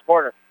this first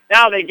quarter.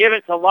 Now they give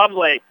it to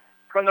Lovely.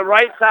 From the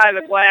right side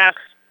of the glass.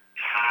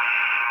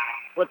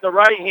 With the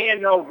right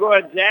hand, no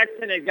good.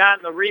 Jackson had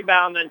gotten the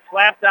rebound, then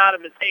slapped out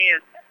of his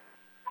hand.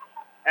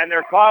 And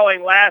they're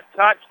calling last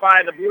touch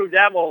by the Blue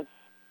Devils.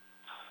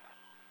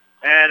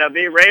 And it'll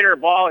be Raider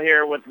ball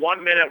here with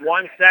 1 minute,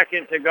 1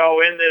 second to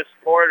go in this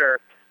quarter.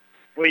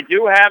 We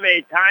do have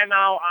a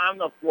timeout on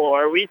the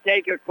floor. We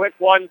take a quick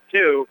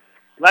 1-2.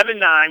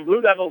 11-9,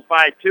 Blue Devils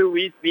by 2.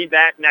 We'll be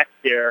back next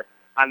year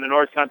on the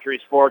North Country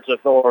Sports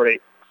Authority.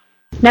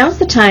 Now's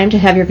the time to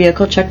have your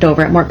vehicle checked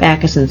over at Mort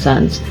Backus &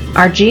 Sons.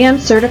 Our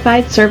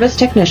GM-certified service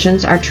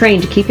technicians are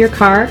trained to keep your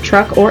car,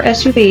 truck, or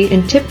SUV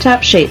in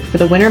tip-top shape for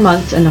the winter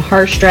months and the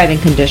harsh driving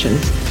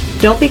conditions.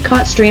 Don't be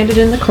caught stranded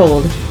in the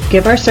cold.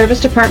 Give our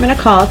service department a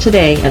call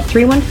today at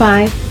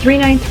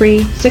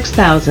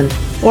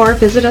 315-393-6000 or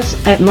visit us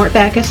at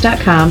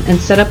mortbackus.com and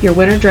set up your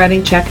winter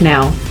driving check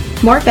now.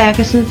 Mort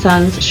Backus &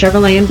 Sons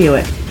Chevrolet and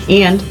Buick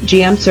and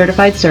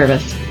GM-certified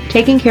service,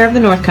 taking care of the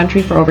North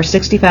Country for over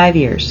 65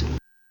 years.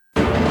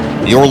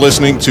 You're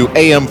listening to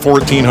AM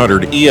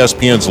 1400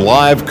 ESPN's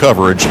live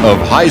coverage of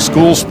high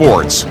school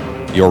sports.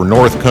 Your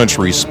North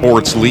Country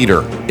sports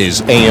leader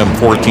is AM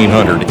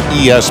 1400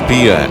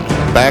 ESPN.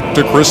 Back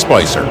to Chris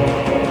Spicer.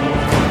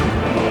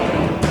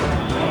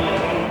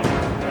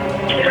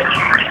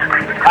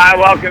 I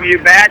welcome you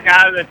back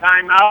out of the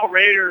timeout.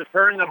 Raiders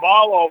turn the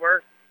ball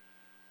over.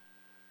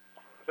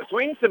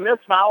 Between some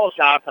missed foul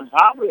shots and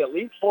probably at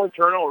least 4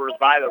 turnovers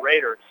by the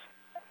Raiders.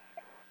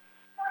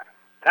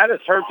 That has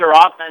hurt their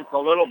offense a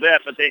little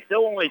bit, but they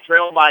still only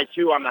trail by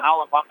 2 on the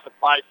Howland Pump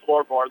Supply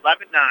scoreboard.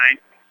 11-9.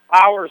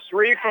 Powers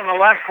 3 from the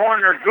left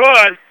corner.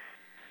 Good.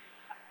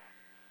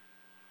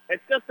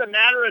 It's just a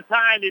matter of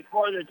time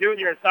before the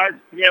junior starts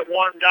to get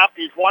warmed up.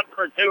 He's 1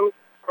 for 2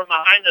 from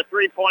behind the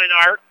three-point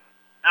arc.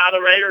 Now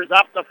the Raiders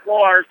up the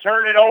floor.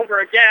 Turn it over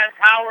again.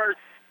 Powers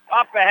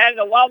up ahead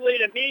to Lovely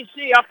to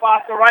Mishi. Up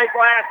off the right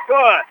glass.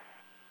 Good.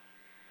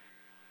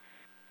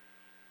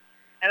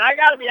 And I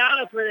got to be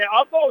honest with you,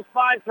 of those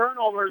 5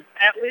 turnovers,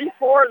 at least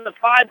 4 of the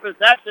 5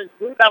 possessions,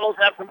 Blue Devils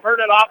have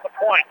converted off the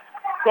point.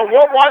 So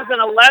what was an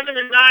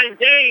 11-9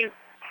 game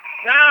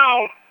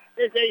now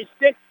is a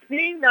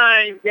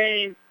 16-9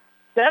 game,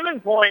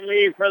 7-point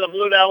lead for the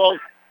Blue Devils,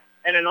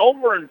 and an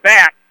over and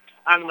back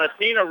on the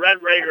Massena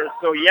Red Raiders.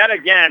 So yet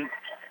again,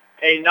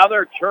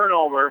 another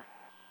turnover.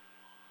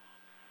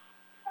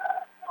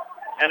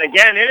 And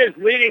again, it is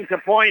leading to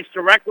points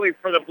directly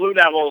for the Blue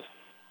Devils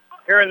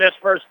here in this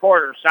first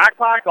quarter. Shot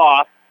clock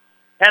off,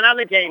 10 on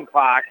the game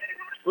clock.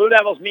 Blue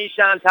Devils,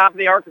 Misha on top of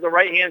the arc with the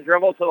right-hand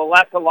dribble to the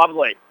left to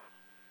Lovely.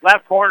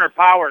 Left corner,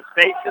 Powers,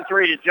 fakes the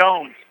 3 to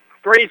Jones.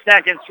 3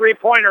 seconds,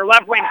 three-pointer,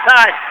 left wing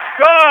side.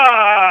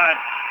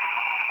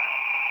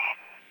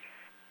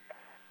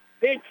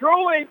 Good! He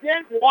truly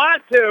didn't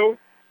want to.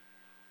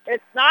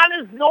 It's not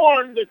his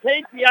norm to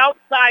take the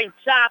outside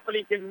shot, but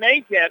he can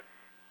make it.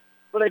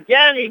 But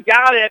again, he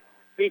got it.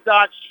 He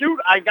thought, shoot,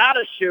 I got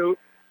to shoot.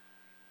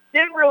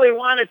 Didn't really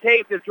want to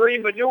take the 3,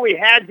 but knew he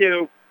had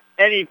to,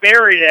 and he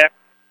buried it.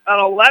 An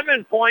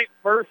 11-point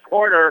first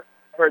quarter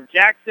for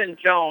Jackson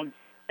Jones,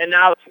 and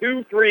now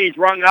 2 threes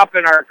rung up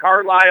in our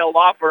Carlisle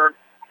Law Firm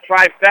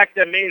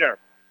trifecta meter.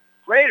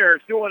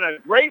 Raiders doing a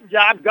great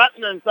job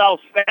gutting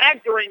themselves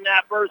back during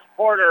that first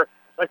quarter,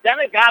 but then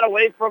it got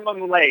away from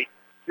them late.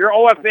 Your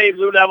OFA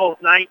Blue Devils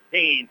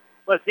 19,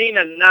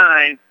 Massena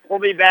 9. We'll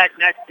be back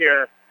next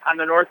year on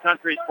the North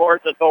Country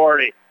Sports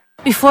Authority.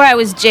 Before I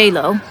was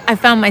J-Lo, I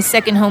found my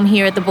second home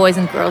here at the Boys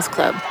and Girls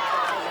Club.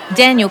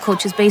 Daniel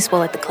coaches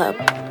baseball at the club.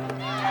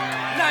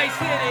 Nice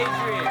hit,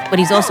 Adrian. But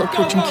he's also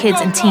coaching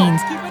kids and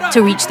teens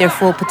to reach their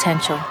full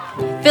potential.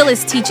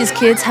 Phyllis teaches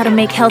kids how to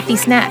make healthy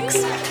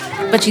snacks,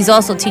 but she's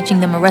also teaching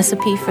them a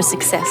recipe for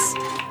success.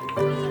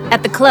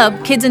 At the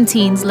club, kids and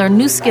teens learn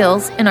new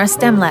skills in our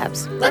STEM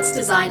labs. Let's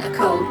design a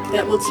code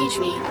that will teach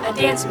me a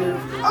dance move.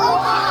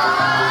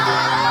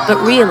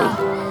 But really,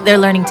 they're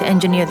learning to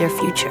engineer their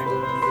future.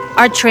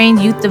 Our trained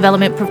youth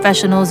development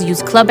professionals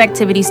use club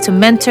activities to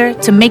mentor,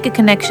 to make a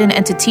connection,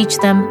 and to teach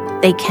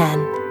them they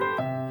can.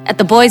 At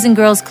the Boys and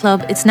Girls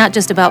Club, it's not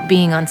just about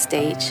being on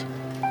stage.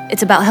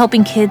 It's about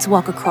helping kids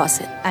walk across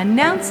it.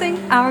 Announcing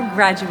our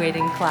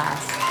graduating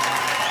class.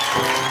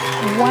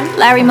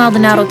 Larry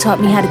Maldonado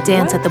taught me how to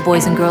dance at the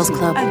Boys and Girls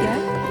Club.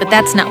 But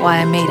that's not why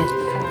I made it.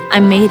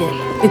 I made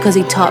it because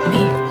he taught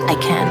me I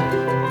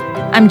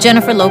can. I'm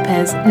Jennifer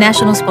Lopez,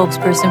 National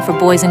Spokesperson for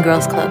Boys and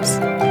Girls Clubs.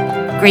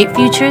 Great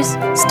futures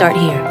start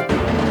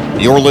here.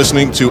 You're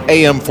listening to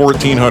AM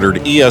 1400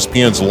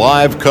 ESPN's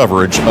live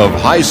coverage of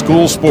high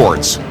school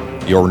sports.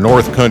 Your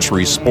North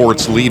Country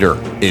sports leader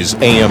is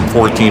AM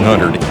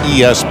 1400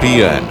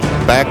 ESPN.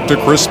 Back to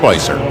Chris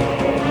Spicer.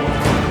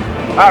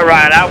 All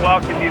right, I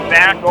welcome you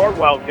back or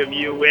welcome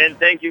you in.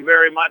 Thank you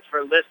very much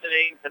for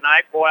listening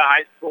tonight. Boys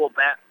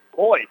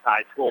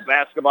high school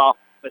basketball,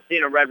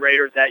 Massena Red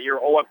Raiders at your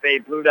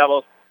OFA Blue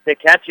Devils. To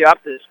catch you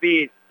up to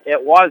speed,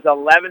 it was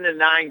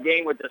 11-9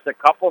 game with just a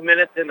couple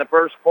minutes in the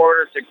first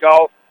quarter to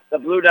go. The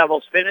Blue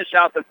Devils finish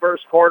out the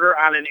first quarter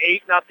on an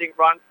 8-0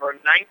 run for a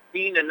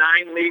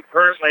 19-9 lead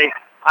currently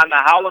on the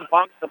Howland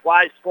Pump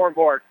Supply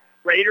scoreboard.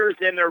 Raiders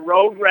in their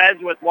road reds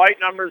with white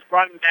numbers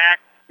front and back.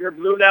 Your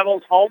Blue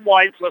Devils home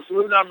whites with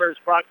blue numbers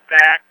front and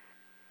back.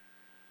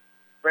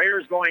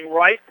 Raiders going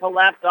right to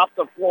left up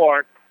the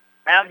floor.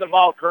 Have the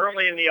ball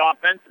currently in the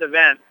offensive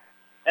end.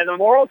 And the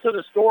moral to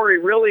the story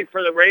really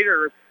for the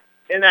Raiders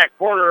in that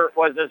quarter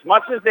was as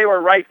much as they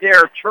were right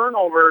there,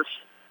 turnovers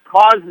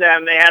caused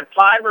them. They had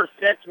 5 or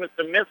 6 with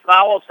the missed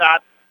foul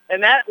shots,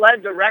 and that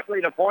led directly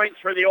to points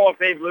for the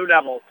OFA Blue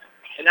Devils.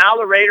 And now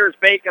the Raiders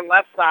baking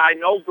left side,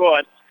 no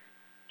good.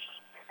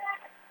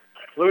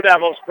 Blue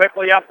Devils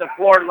quickly up the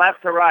floor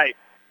left to right.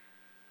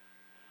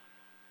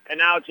 And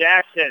now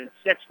Jackson,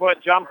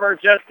 6-foot jumper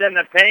just in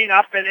the paint,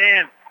 up and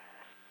in.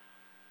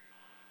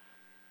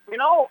 You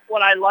know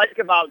what I like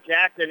about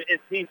Jackson is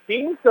he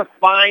seems to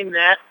find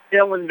that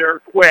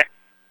cylinder quick.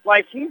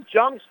 Like he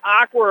jumps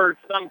awkward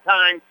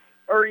sometimes,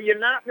 or he's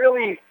not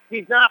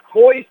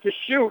poised to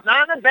shoot.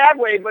 Not in a bad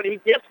way, but he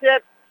gets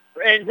it,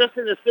 and just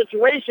in the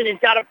situation, he's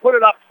got to put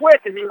it up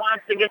quick as he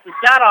wants to get the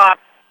shot off.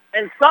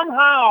 And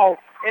somehow,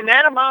 in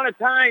that amount of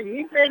time,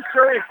 he makes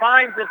sure he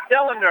finds the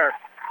cylinder.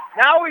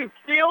 Now he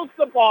steals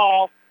the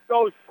ball,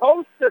 goes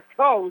coast to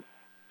coast,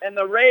 and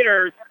the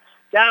Raiders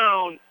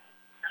down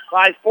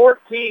by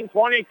 14,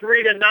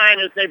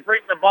 23-9 as they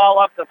bring the ball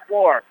up the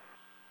floor.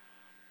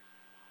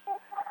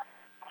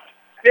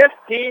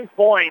 15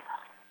 points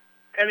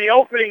in the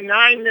opening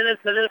 9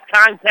 minutes of this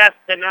contest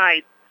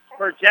tonight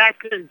for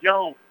Jackson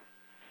Jones.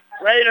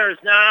 Raiders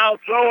now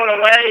throw it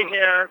away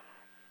here.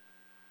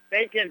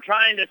 Bacon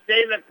trying to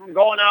save it from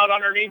going out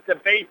underneath the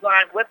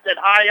baseline, whipped it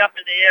high up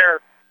in the air,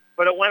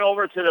 but it went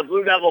over to the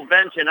Blue Devil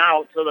bench and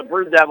out, so the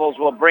Blue Devils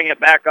will bring it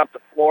back up the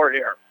floor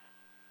here.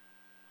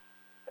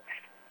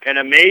 An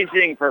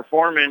amazing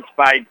performance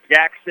by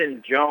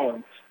Jackson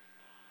Jones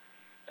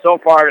so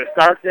far to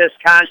start this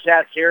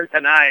contest here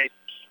tonight.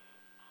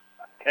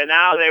 And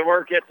now they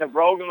work it to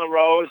Brogan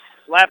LaRose,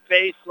 left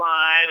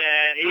baseline,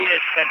 and he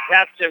is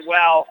contested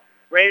well.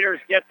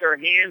 Raiders get their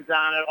hands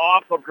on it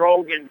off of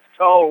Brogan's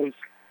toes,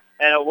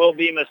 and it will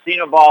be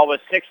Massena ball with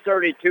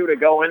 6:32 to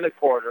go in the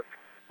quarter.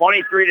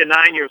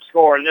 23-9 your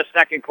score in this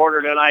second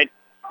quarter tonight,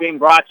 being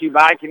brought to you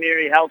by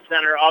Community Health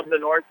Center of the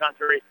North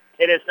Country.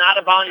 It is not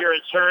about your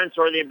insurance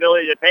or the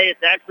ability to pay.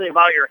 It's actually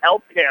about your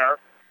health care.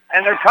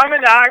 And they're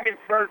coming to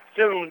Ogdensburg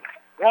soon,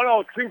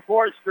 102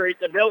 4th Street.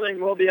 The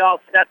building will be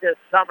all set this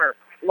summer.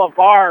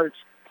 LaVarge,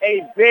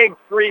 a big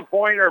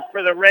three-pointer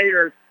for the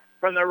Raiders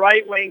from the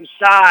right wing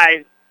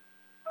side.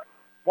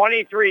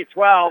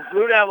 23-12.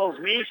 Blue Devils,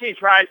 Mishi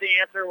tries to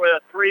answer with a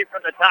three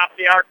from the top of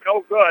the arc.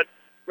 No good.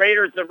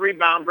 Raiders the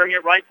rebound, bring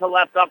it right to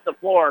left up the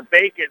floor.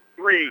 Bacon,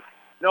 three.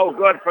 No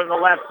good from the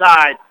left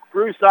side.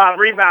 Russo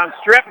rebound,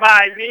 stripped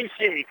by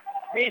Mishi.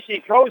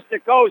 Mishi coast to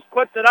coast,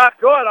 puts it up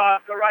good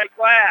off the right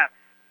glass.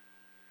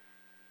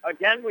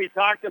 Again, we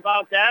talked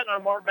about that in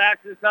our More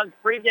Backs and Sons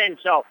pregame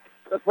show.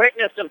 The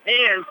quickness of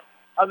hands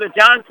of the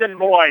Johnson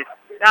boys.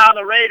 Now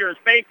the Raiders,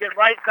 Bacon,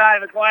 right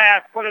side of the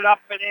glass, put it up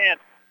and in.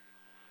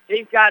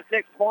 He's got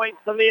 6 points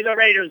to lead the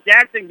Raiders.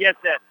 Jackson gets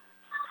it.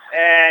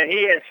 And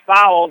he is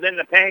fouled in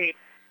the paint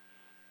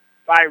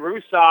by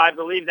Russo. I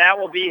believe that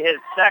will be his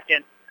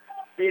second.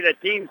 Be the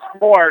team's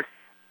fourth.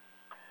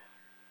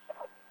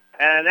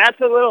 And that's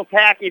a little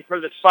tacky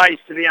for the Spice,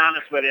 to be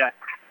honest with you.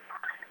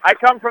 I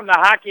come from the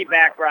hockey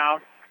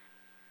background.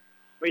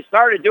 We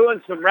started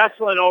doing some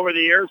wrestling over the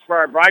years for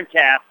our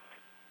broadcast.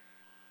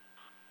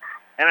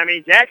 And, I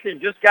mean, Jackson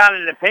just got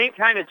into the paint,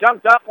 kind of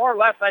jumped up more or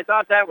less. I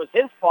thought that was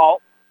his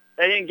fault.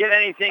 They didn't get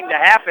anything to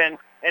happen.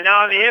 And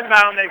now on the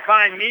inbound, they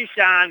find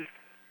Mishon.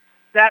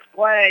 Set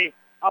play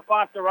up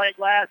off the right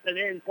glass and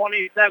in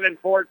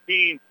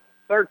 27-14,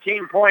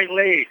 13-point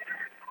lead.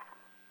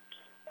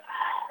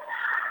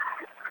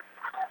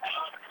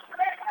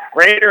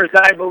 Raiders,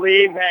 I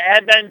believe,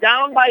 had been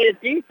down by a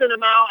decent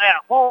amount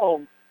at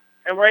home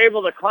and were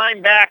able to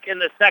climb back in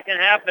the second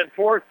half and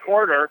fourth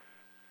quarter.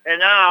 And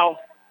now,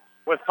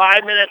 with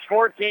 5 minutes,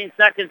 14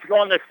 seconds to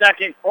go in the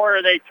second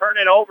quarter, they turn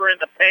it over in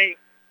the paint.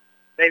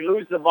 They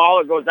lose the ball.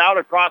 It goes out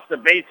across the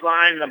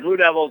baseline. The Blue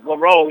Devils,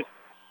 LaRose,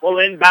 will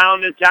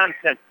inbound to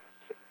Johnson.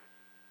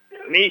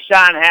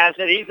 Mishon has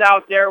it. He's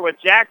out there with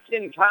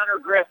Jackson, Connor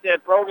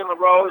Griffith, Brogan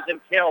LaRose, and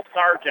Cale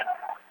Sargent.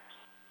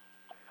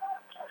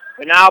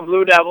 And now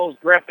Blue Devils,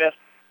 Griffith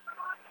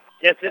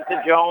gets it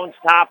to Jones,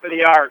 top of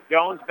the arc.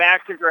 Jones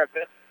back to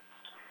Griffith.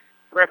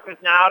 Griffith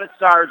now to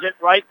Sargent,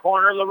 right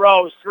corner,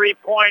 LaRose,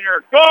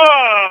 three-pointer,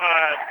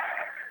 good!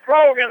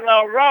 Brogan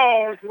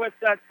LaRose with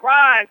the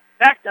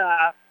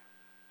trifecta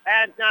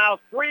adds now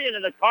three into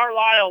the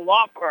Carlisle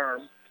Law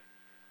Firm.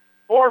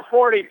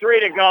 4:43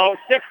 to go,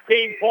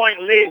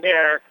 16-point lead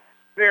here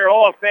for your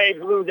OFA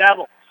Blue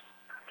Devils.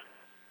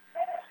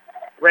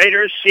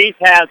 Raiders, Sheath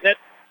has it.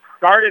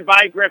 Guarded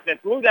by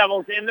Griffith. Blue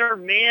Devils in their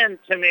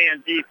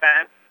man-to-man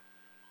defense.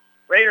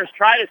 Raiders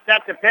try to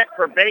set the pick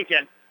for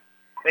Bacon.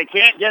 They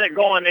can't get it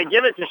going. They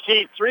give it to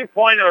Sheath.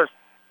 Three-pointer,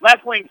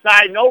 left wing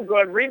side, no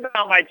good.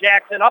 Rebound by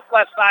Jackson, up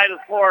left side of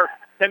the floor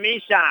to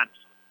Mishon.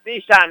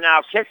 Mishon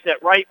now kicks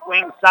it right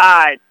wing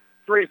side.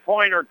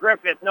 Three-pointer,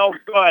 Griffith, no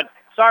good.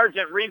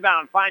 Sargent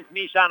rebound, finds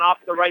Mishon off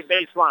the right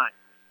baseline.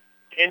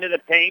 Into the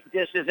paint,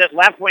 dishes it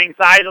left wing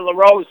side of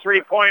LaRose.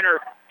 Three-pointer,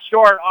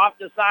 short, off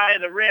the side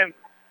of the rim.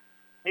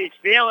 He's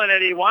feeling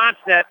it. He wants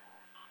it.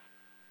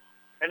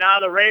 And now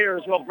the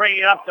Raiders will bring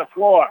it up the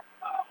floor.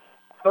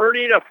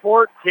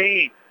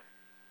 30-14.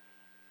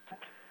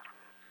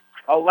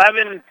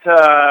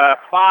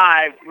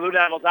 11-5. Blue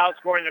Devils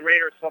outscoring the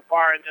Raiders so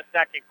far in the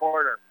second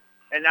quarter.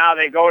 And now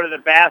they go to the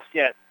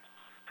basket.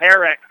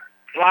 Herrick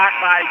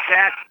blocked by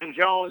Jackson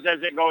Jones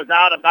as it goes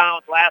out of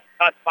bounds. Last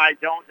touch by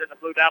Jones and the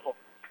Blue Devils.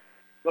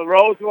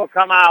 LaRose will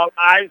come out.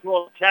 Ives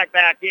will check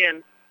back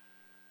in.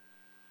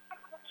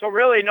 So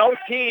really no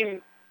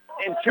team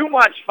in too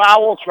much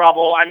foul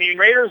trouble. I mean,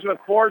 Raiders with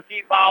 4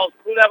 team fouls,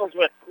 Blue Devils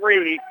with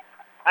 3.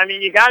 I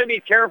mean, you got to be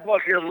careful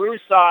if you're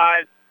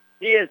Russo.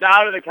 He is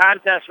out of the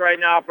contest right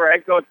now for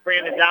head coach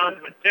Brandon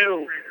Downs with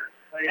 2.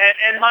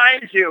 And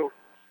mind you,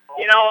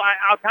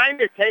 I'll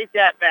kind of take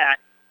that back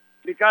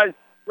because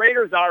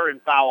Raiders are in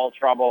foul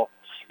trouble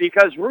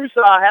because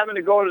Russo having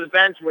to go to the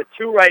bench with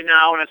 2 right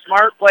now and a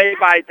smart play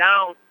by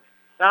Downs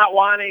not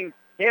wanting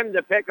him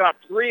to pick up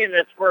 3 in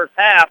this first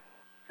half.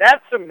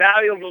 That's some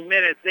valuable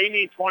minutes. They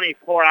need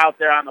 24 out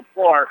there on the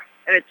floor,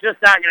 and it's just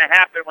not going to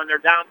happen when they're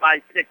down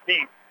by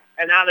 16.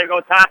 And now they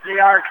go top of the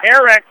arc.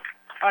 Herrick,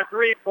 a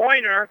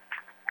three-pointer.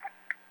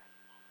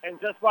 And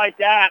just like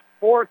that,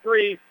 4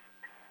 threes,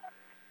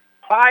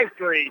 5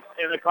 threes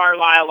in the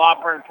Carlisle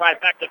Law Firm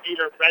trifecta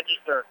meter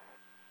register.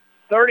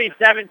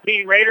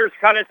 30-17, Raiders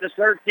cut it to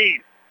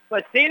 13.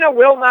 Massena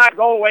will not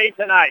go away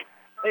tonight.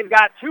 They've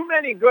got too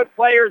many good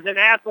players and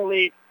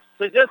athletes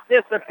to just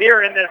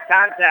disappear in this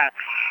contest.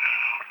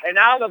 And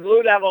now the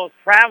Blue Devils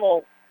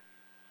travel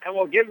and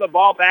will give the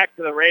ball back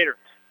to the Raiders.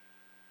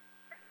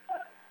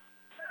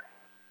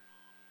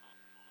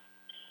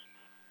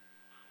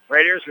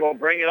 Raiders will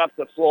bring it up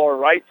the floor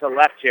right to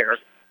left here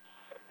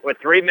with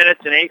 3 minutes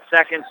and 8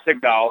 seconds to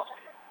go.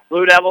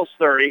 Blue Devils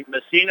 30,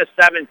 Massena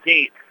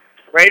 17.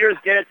 Raiders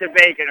get it to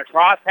Bacon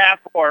across half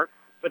court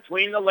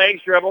between the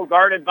legs dribble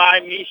guarded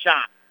by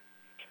Michon.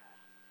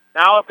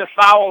 Now at the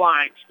foul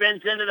line,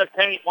 spins into the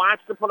paint,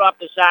 wants to put up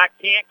the shot,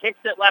 can't, kicks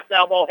it left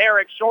elbow.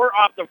 Herrick short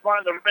off the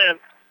front of the rim,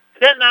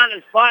 sitting on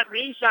his butt.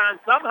 Michon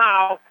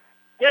somehow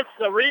gets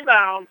the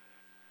rebound,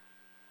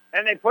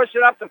 and they push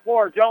it up the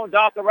floor. Jones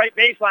off the right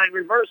baseline,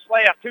 reverse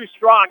layup, too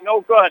strong, no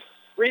good.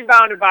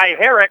 Rebounded by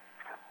Herrick,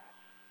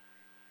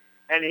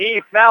 and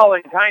he fell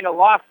and kind of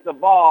lost the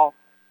ball,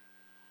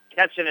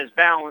 catching his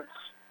balance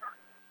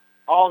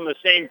all in the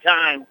same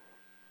time.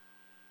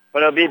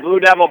 But it'll be Blue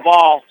Devil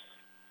ball.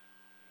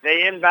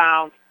 They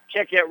inbound,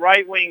 kick it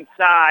right wing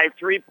side,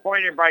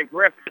 three-pointer by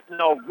Griffith,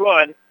 no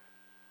good.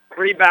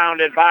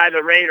 Rebounded by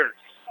the Raiders.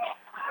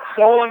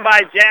 Stolen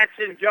by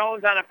Jackson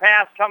Jones on a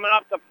pass coming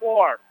up the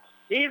floor.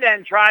 He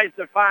then tries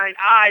to find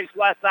Ives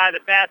left side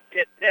of the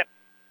basket, tipped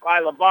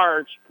by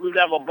LaBarge. Blue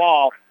Devil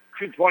ball,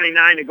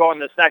 2:29 to go in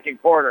the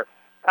second quarter.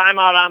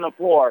 Timeout on the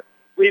floor.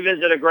 We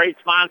visit a great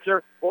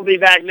sponsor. We'll be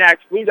back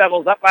next. Blue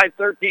Devils up by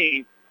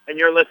 13, and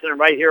you're listening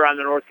right here on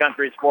the North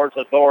Country Sports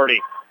Authority.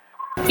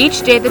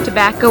 Each day the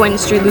tobacco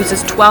industry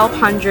loses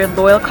 1,200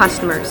 loyal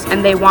customers,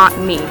 and they want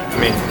me.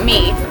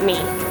 Me.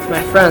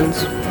 My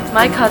friends.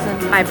 My cousin.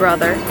 My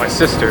brother. My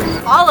sister.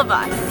 All of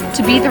us.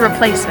 To be the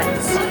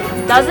replacements.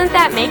 Doesn't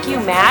that make you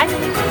mad?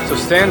 So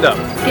stand up.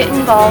 Get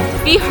involved.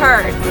 Be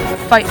heard.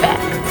 Fight back.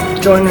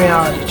 Join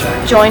Reality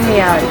Check. Join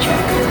Reality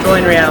Check.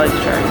 Join Reality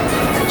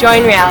Check.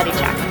 Join Reality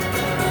Check.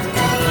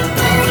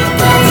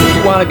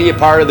 You want to be a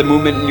part of the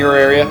movement in your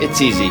area?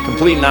 It's easy.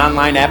 Complete an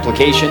online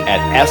application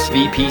at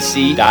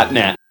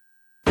svpc.net.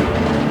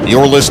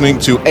 You're listening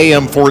to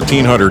AM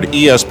 1400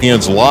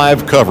 ESPN's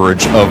live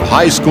coverage of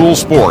high school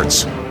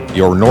sports.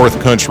 Your North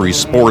Country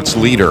sports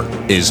leader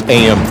is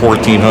AM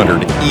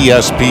 1400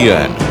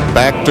 ESPN.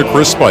 Back to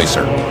Chris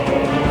Spicer.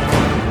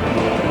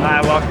 I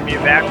welcome you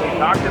back. We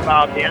talked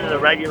about the end of the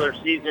regular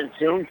season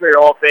soon for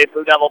your OFA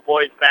Blue Devil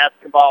boys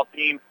basketball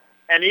team.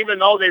 And even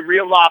though they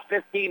reeled off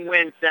 15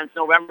 wins since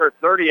November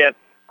 30th,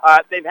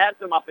 they've had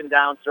some up and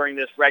downs during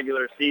this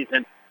regular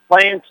season.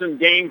 Playing some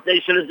games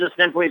they should have just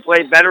simply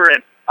played better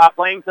in.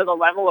 Playing to the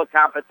level of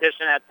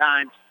competition at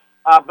times.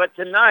 But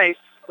tonight,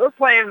 they're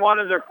playing one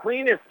of their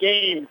cleanest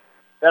games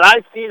that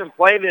I've seen them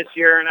play this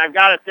year. And I've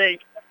got to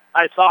think,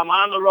 I saw them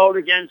on the road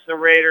against the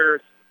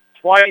Raiders,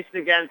 twice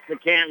against the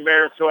Canton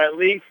Bears, so at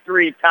least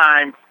 3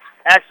 times.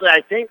 Actually,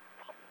 I think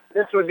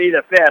this would be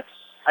the 5th.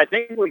 I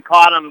think we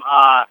caught them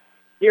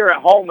here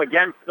at home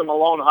against the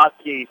Malone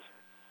Huskies.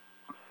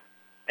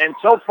 And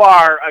so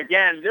far,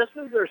 again, this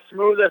is their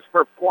smoothest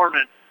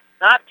performance.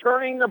 Not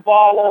turning the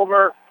ball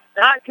over,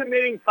 not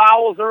committing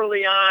fouls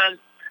early on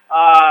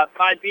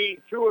by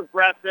being too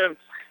aggressive.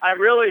 I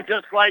really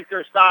just like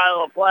their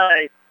style of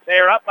play. They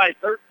are up by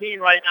 13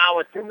 right now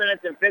with 2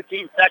 minutes and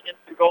 15 seconds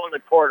to go in the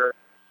quarter.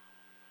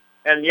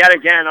 And yet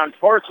again,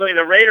 unfortunately,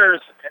 the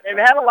Raiders, they've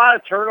had a lot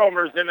of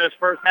turnovers in this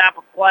first half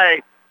of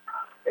play.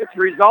 It's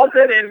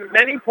resulted in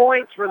many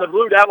points for the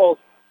Blue Devils.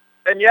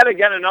 And yet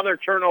again, another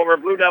turnover.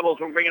 Blue Devils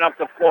will bring it up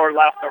the floor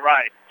left to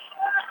right.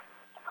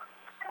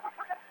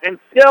 And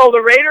still,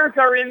 the Raiders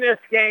are in this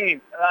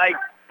game. Like,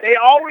 they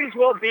always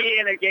will be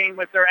in a game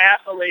with their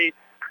athletes.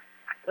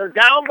 They're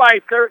down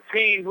by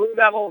 13. Blue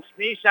Devils,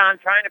 Michon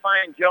trying to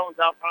find Jones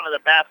out front of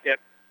the basket.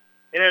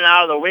 In and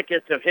out of the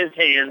wickets of his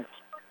hands.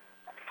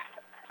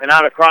 And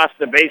out across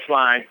the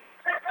baseline.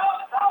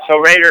 So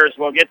Raiders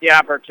will get the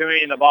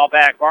opportunity and the ball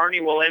back.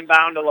 Barney will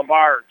inbound to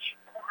LaBarge.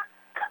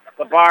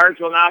 LaBarge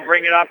will now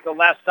bring it up the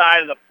left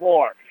side of the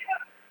floor.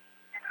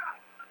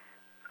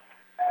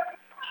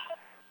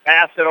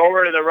 Pass it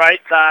over to the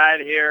right side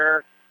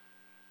here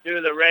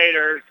to the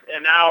Raiders.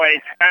 And now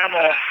a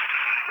travel.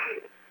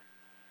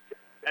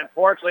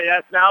 Unfortunately,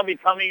 that's now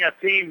becoming a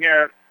theme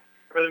here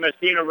for the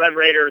Massena Red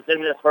Raiders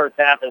in this first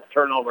half as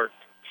turnovers.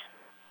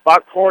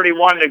 Buck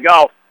 41 to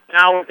go.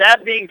 Now, with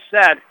that being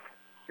said,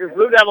 your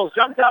Blue Devils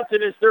jumped out to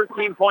this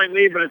 13-point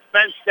lead, but it's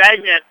been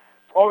stagnant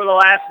over the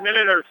last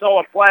minute or so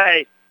of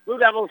play. Blue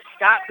Devils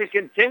got to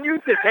continue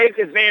to take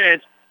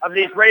advantage of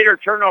these Raider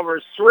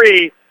turnovers.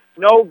 3,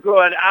 no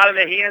good, out of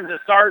the hands of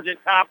Sargent,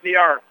 top of the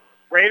arc.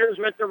 Raiders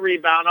with the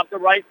rebound up the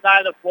right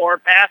side of the floor,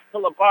 pass to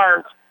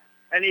LaBarge,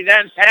 and he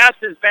then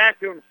passes back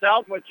to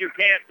himself, which you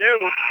can't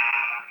do.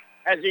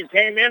 as he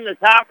came in the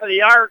top of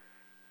the arc,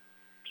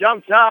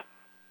 jumped up,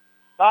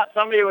 thought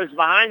somebody was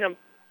behind him,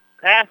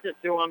 passed it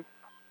to him,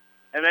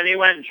 and then he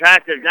went and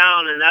tracked it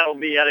down, and that'll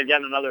be yet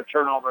again another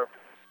turnover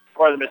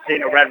for the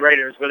Massena Red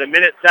Raiders with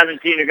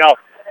 1:17 to go.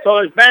 So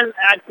there's been,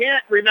 I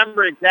can't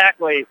remember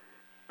exactly,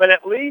 but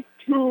at least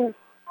 2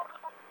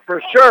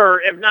 for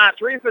sure, if not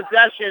 3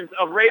 possessions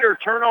of Raider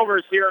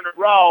turnovers here in a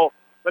row,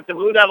 but the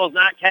Blue Devils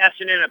not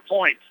cashing in at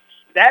points.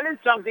 That is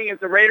something, if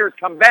the Raiders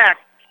come back,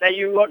 that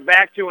you look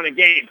back to in a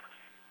game.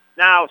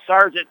 Now,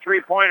 Sargent,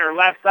 three-pointer,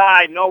 left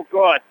side, no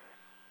good.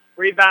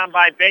 Rebound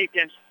by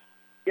Bacon.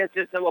 Gets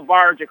it to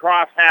Labarge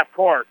across half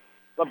court.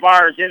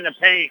 Labarge in the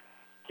paint.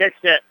 Kicks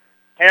it.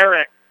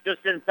 Herrick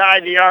just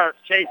inside the arc.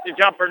 Chase the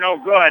jumper, no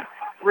good.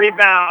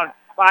 Rebound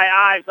by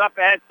Ives. Up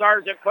ahead,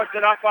 Sargent puts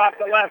it up off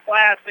the left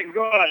glass and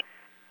good.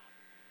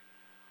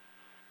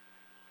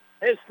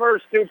 His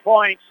first 2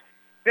 points.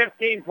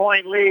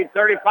 15-point lead.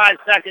 35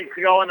 seconds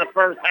to go in the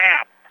first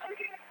half.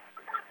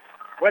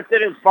 With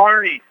it is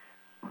Barney.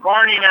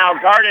 Barney now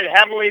guarded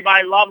heavily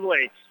by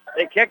Lovely.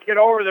 They kicked it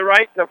over the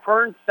right to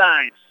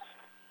Fernstein.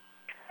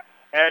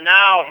 And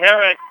now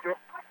Herrick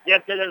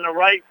gets it in the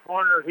right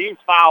corner. He's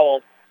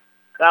fouled.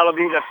 That'll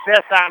be the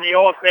 5th on the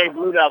OFA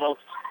Blue Devils.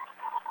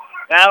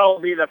 That'll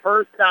be the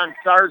first on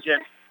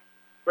Sargent.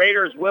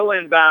 Raiders will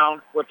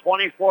inbound with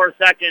 24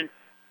 seconds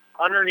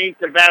underneath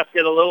the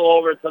basket, a little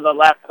over to the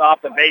left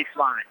off the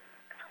baseline.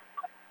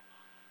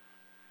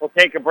 We'll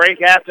take a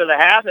break after the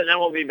half, and then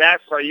we'll be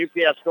back for our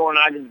UPS Store in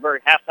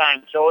Ogdensburg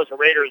halftime show as the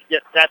Raiders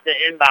get set to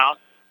inbound.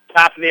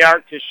 Top of the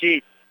arc to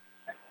Sheets.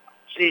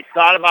 Sheets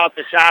thought about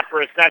the shot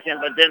for a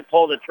second, but didn't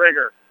pull the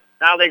trigger.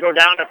 Now they go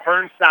down to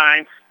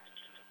Fernstein.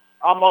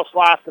 Almost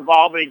lost the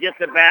ball, but he gets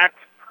it back.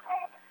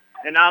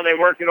 And now they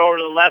work it over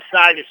to the left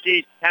side to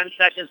Sheets. 10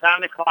 seconds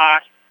on the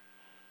clock.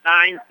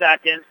 9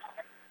 seconds.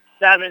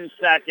 7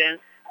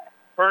 seconds.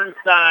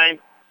 Fernstein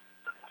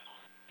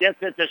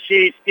gets it to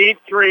Sheets. Deep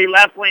three,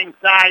 left wing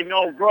side,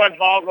 no good.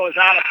 Ball goes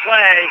out of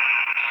play.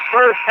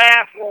 First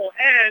half will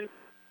end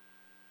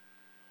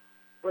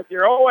with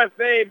your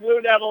OFA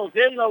Blue Devils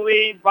in the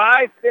lead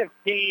by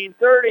 15,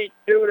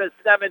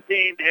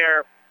 32-17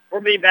 here.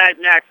 We'll be back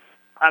next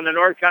on the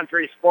North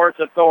Country Sports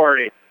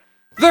Authority.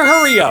 The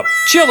Hurry Up,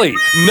 chilly,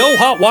 no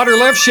hot water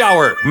left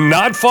shower,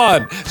 not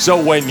fun.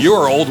 So when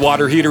your old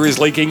water heater is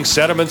leaking,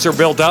 sediments are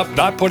built up,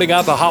 not putting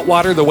out the hot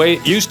water the way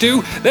it used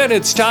to, then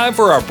it's time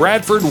for a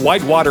Bradford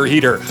white water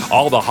heater.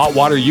 All the hot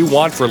water you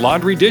want for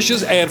laundry,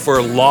 dishes, and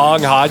for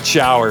long hot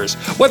showers.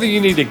 Whether you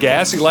need a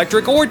gas,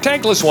 electric, or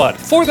tankless one,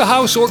 for the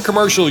house or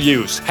commercial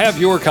use, have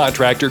your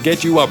contractor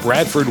get you a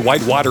Bradford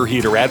white water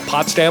heater at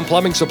Potsdam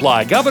Plumbing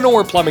Supply,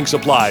 Governor Plumbing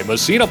Supply,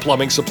 Massena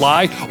Plumbing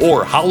Supply,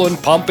 or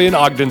Howland Pump in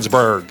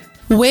Ogdensburg.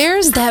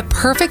 Where's that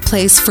perfect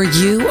place for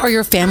you or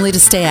your family to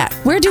stay at?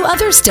 Where do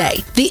others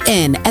stay? The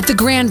Inn at the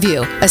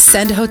Grandview,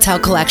 Ascend Hotel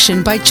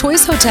Collection by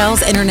Choice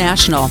Hotels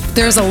International.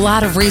 There's a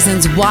lot of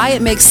reasons why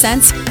it makes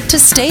sense to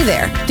stay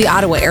there. The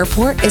Ottawa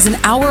Airport is an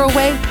hour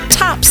away,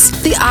 tops.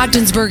 The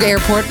Ogdensburg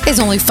Airport is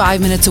only 5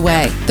 minutes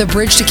away. The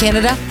Bridge to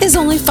Canada is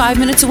only 5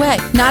 minutes away.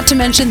 Not to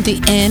mention the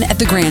Inn at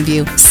the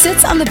Grandview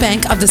sits on the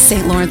bank of the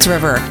St. Lawrence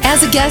River.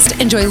 As a guest,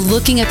 enjoy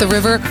looking at the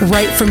river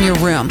right from your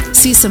room.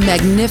 See some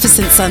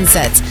magnificent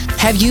sunsets.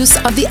 Have use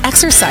of the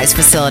exercise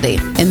facility.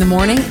 In the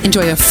morning,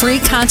 enjoy a free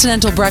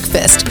continental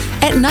breakfast.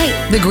 At night,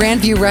 the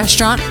Grandview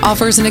Restaurant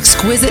offers an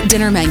exquisite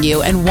dinner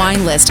menu and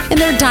wine list in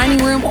their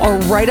dining room or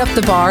right up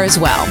the bar as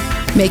well.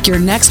 Make your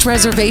next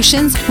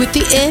reservations with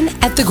the Inn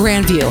at the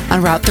Grandview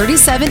on Route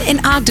 37 in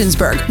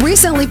Ogdensburg.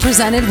 Recently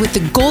presented with the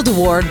Gold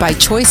Award by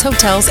Choice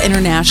Hotels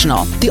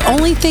International. The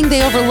only thing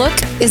they overlook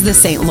is the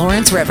St.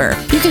 Lawrence River.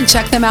 You can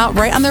check them out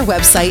right on their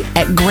website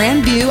at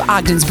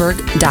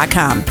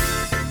grandviewogdensburg.com.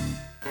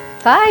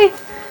 Bye.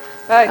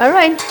 Bye. All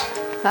right.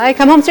 Bye.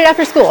 Come home straight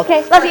after school.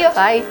 Okay. Love you.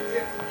 Bye.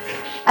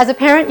 As a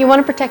parent, you want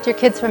to protect your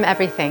kids from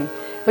everything,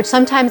 which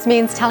sometimes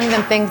means telling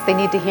them things they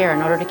need to hear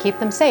in order to keep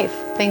them safe.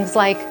 Things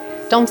like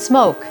don't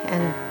smoke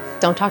and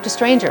don't talk to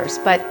strangers.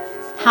 But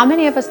how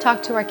many of us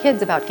talk to our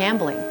kids about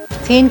gambling?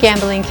 Teen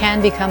gambling can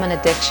become an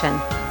addiction,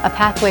 a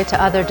pathway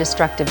to other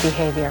destructive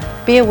behavior.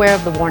 Be aware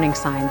of the warning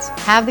signs.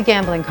 Have the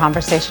gambling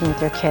conversation with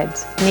your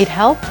kids. Need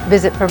help?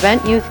 Visit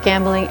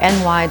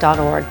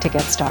PreventYouthGamblingNY.org to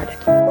get started.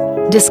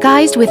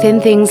 Disguised within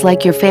things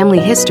like your family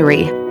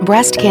history,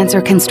 breast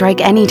cancer can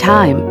strike any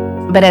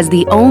time. But as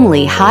the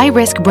only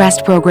high-risk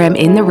breast program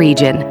in the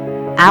region,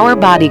 our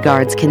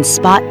bodyguards can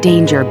spot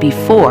danger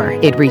before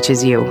it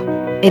reaches you.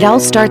 It all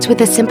starts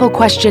with a simple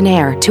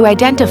questionnaire to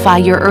identify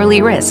your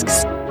early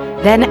risks.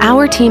 Then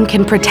our team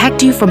can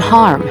protect you from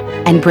harm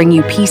and bring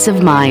you peace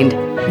of mind.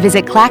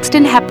 Visit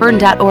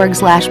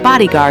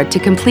claxtonhepburn.org/bodyguard to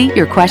complete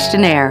your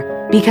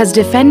questionnaire, because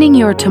defending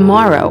your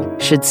tomorrow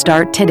should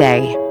start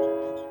today.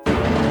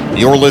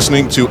 You're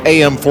listening to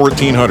AM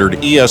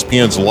 1400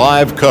 ESPN's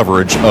live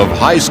coverage of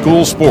high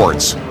school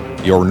sports.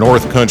 Your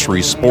North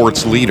Country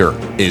sports leader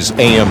is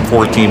AM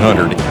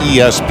 1400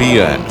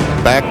 ESPN.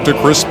 Back to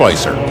Chris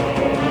Spicer.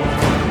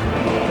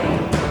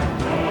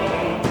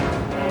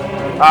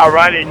 All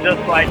righty,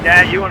 just like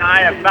that, you and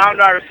I have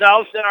found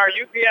ourselves in our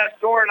UPS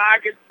store in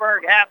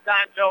Ogdensburg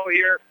halftime show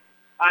here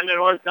on the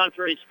North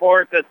Country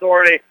Sports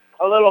Authority.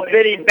 A little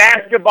bitty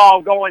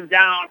basketball going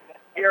down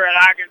here at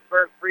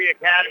Ogdensburg Free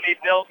Academy,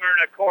 Bill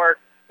Myrna Court.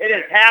 It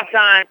is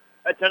halftime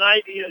of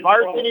tonight's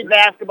varsity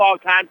basketball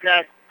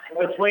contest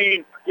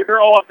between your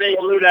OFA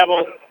Blue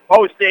Devils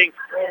hosting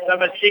the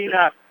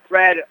Massena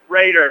Red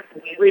Raiders.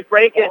 We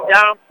break it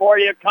down for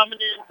you. Coming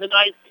in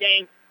tonight's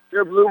game,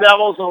 your Blue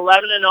Devils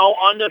 11-0,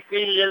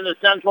 undefeated in the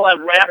Central,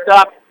 have wrapped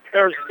up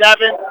their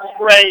 7th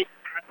straight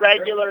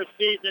regular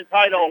season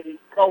title.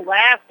 The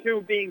last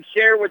 2 being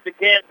shared with the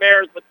Canton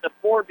Bears, but the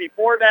 4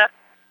 before that,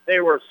 they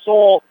were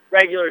sole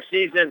regular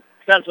season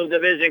Central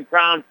Division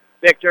crown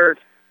victors.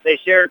 They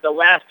shared the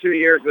last 2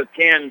 years with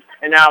Canton,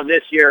 and now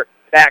this year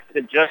back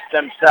to just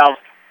themselves.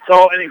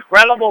 So an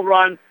incredible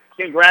run.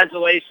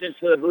 Congratulations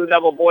to the Blue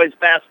Devil boys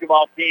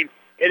basketball team.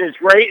 It is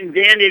great and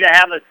dandy to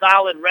have a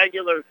solid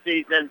regular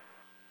season,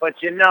 but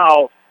you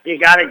know you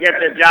got to get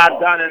the job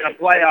done in the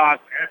playoffs.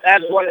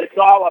 That's what it's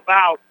all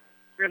about.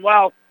 And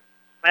well,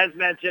 as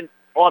mentioned,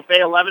 OFA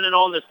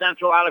 11-0 in the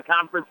Central, out of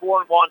conference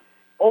 4-1.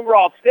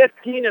 Overall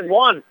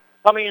 15-1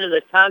 coming into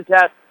this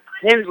contest.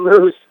 Didn't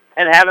lose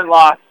and haven't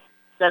lost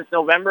since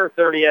November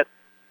 30th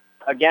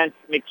against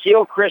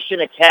McKeel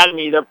Christian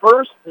Academy, the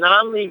first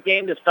non-league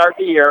game to start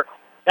the year.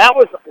 That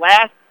was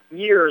last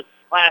year's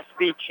Class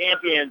B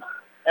champions.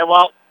 And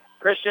well,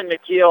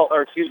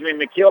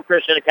 McKeel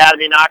Christian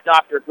Academy knocked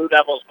off your Blue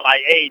Devils by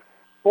 8,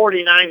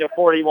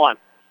 49-41.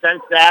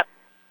 Since that,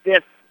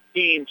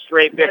 15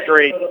 straight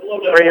victories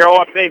for your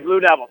OFA Blue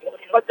Devils.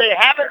 But they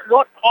haven't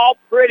looked all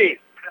pretty.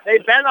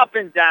 They've been up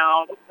and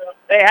down.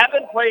 They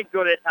haven't played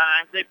good at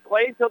times. They've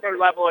played to their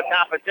level of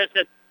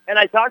competition. And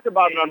I talked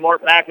about it on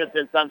Mort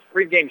Mackinson's son's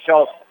pregame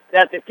show,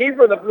 that the key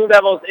for the Blue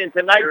Devils in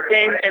tonight's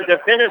game and to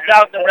finish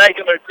out the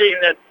regular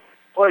season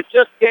was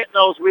just getting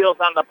those wheels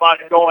on the bus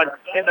going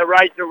in the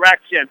right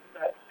direction.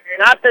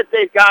 Not that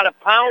they've got to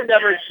pound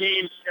every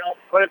team,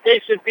 but if they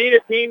should beat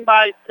a team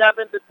by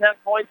 7 to 10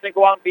 points, then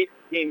go out and beat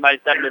the team by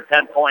 7 to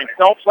 10 points.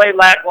 Don't play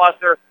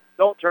lackluster.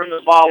 Don't turn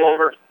the ball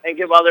over and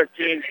give other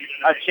teams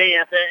a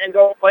chance and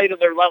go play to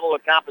their level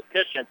of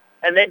competition.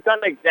 And they've done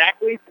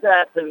exactly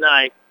that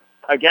tonight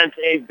against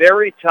a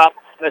very tough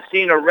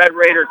Massena Red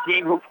Raider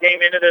team who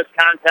came into this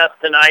contest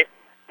tonight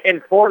in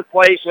 4th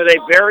place with a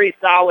very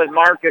solid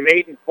mark of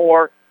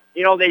 8-4.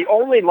 You know, they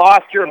only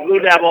lost your Blue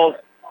Devils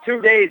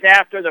 2 days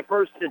after the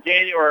 1st of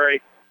January.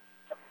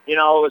 You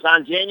know, it was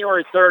on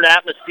January 3rd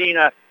at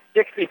Massena,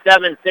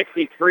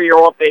 67-63.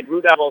 Your OFA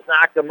Blue Devils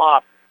knocked them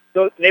off.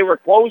 So they were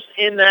close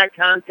in that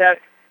contest.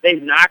 They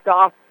knocked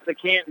off the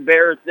Canton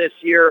Bears this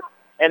year.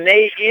 And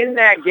they, in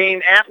that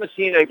game at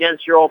Massena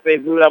against your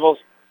OFA Blue Devils,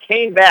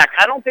 came back.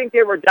 I don't think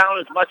they were down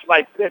as much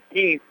by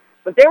 15,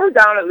 but they were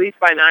down at least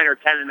by 9 or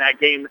 10 in that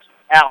game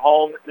at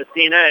home,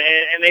 Massena,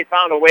 and they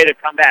found a way to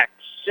come back.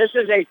 This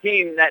is a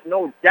team that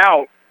no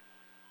doubt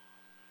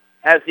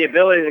has the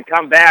ability to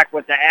come back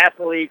with the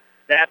athletes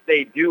that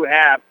they do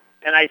have.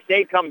 And I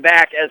say come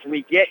back as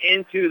we get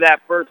into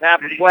that first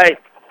half of play.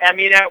 I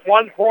mean, at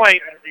one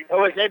point, it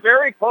was a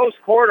very close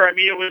quarter. I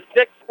mean, it was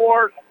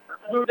 6-4.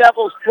 Blue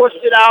Devils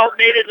pushed it out,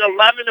 made it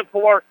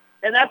 11-4.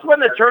 And that's when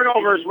the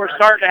turnovers were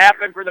starting to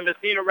happen for the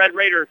Massena Red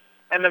Raiders.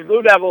 And the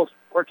Blue Devils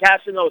were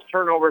catching those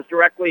turnovers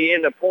directly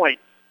into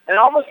points. And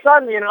all of a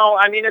sudden, you know,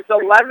 I mean, it's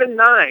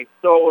 11-9.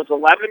 So it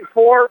was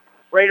 11-4.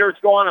 Raiders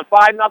go on a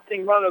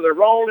 5-0 run of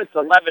their own. It's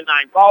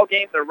 11-9 ball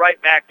game. They're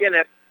right back in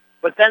it.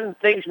 But then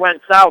things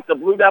went south. The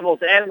Blue Devils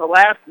end the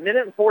last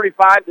minute and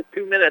 45 to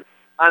 2 minutes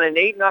on an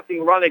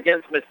 8-0 run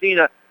against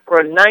Massena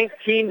for a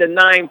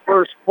 19-9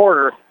 first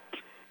quarter.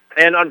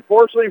 And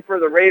unfortunately for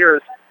the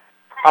Raiders,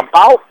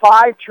 about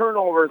 5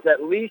 turnovers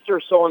at least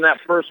or so in that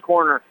first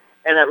quarter,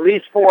 and at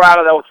least 4 out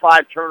of those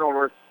 5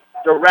 turnovers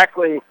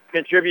directly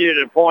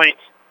contributed to points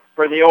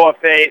for the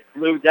OFA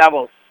Blue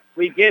Devils.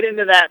 We get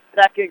into that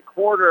second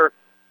quarter,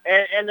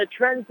 and the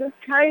trends just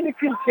kind of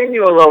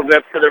continue a little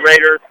bit for the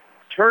Raiders,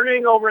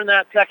 turning over in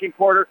that second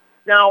quarter.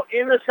 Now,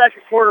 in the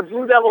second quarter,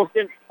 Blue Devils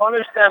didn't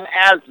punish them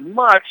as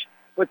much,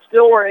 but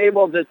still were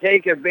able to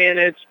take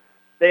advantage.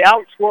 They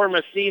outscored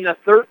Massena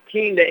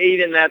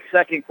 13-8 in that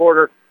second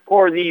quarter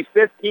for the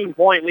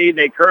 15-point lead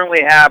they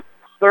currently have,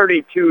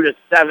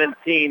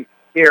 32-17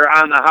 here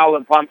on the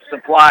Howland Pump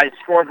Supply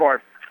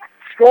scoreboard.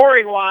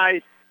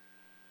 Scoring-wise,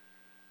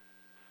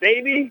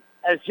 baby,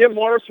 as Jim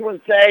Morrison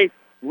would say,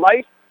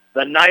 light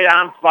the night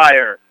on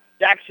fire.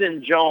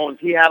 Jackson Jones,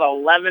 he had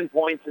 11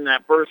 points in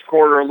that first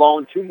quarter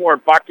alone, 2 more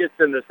buckets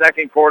in the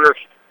second quarter,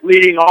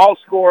 leading all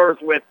scorers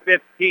with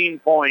 15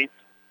 points.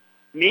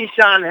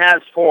 Mishon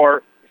has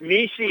 4.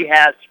 Mishi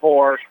has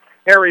 4.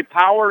 Harry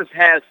Powers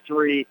has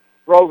 3.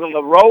 Brogan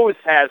LaRose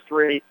has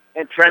 3.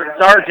 And Trent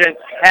Sargent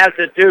has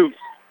a deuce.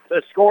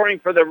 The scoring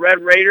for the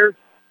Red Raiders,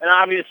 and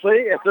obviously,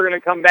 if they're going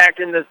to come back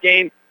in this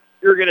game,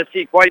 you're going to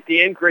see quite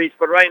the increase.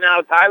 But right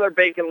now, Tyler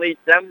Bacon leads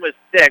them with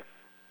 6.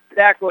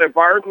 Zach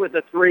LeBard with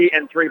a 3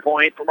 and 3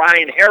 points.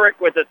 Ryan Herrick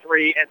with a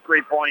 3 and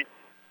 3 points.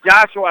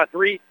 Joshua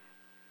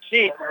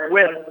Sheets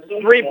with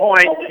 3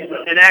 points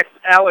and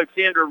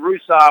Alexander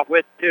Rusaw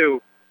with 2.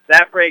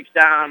 That breaks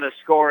down the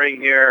scoring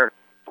here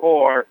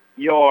for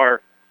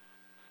your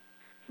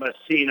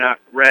Massena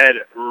Red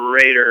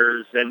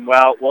Raiders. And,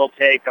 well, we'll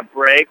take a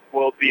break.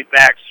 We'll be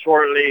back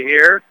shortly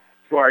here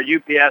to our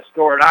UPS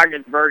store in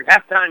Ogdensburg.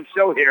 Halftime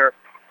show here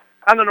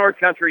on the North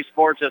Country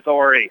Sports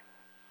Authority.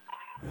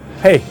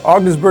 Hey,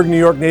 Ogdensburg, New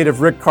York native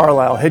Rick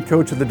Carlisle, head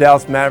coach of the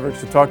Dallas Mavericks,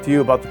 to talk to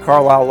you about the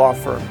Carlisle Law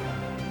Firm,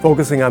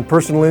 focusing on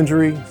personal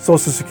injury,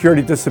 Social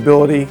Security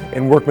disability,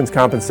 and workman's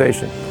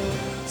compensation.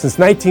 Since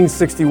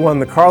 1961,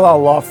 the Carlisle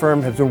Law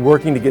Firm has been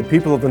working to get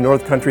people of the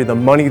North Country the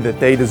money that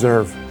they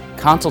deserve.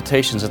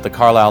 Consultations at the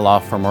Carlisle Law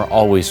Firm are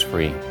always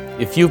free.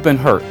 If you've been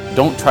hurt,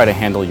 don't try to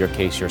handle your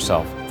case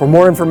yourself. For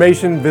more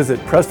information, visit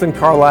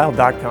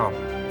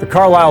PrestonCarlisle.com. The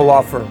Carlisle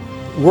Law Firm,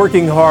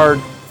 working hard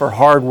for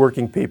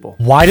hard-working people.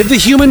 Why did the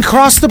human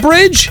cross the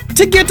bridge?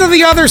 To get to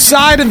the other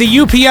side in the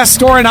UPS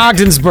store in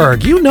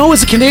Ogdensburg. You know,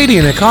 as a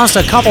Canadian, it costs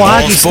a couple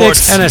hockey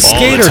sticks and a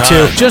skate or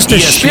two just to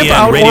ship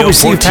out or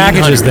receive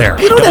packages there.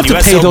 You don't have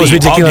to pay those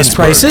ridiculous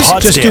prices.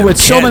 Just do what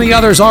so many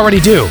others already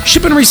do.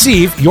 Ship and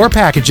receive your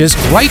packages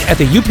right at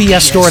the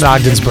UPS store in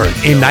Ogdensburg.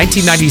 In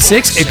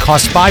 1996, it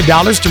cost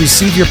 $5 to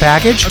receive your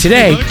package.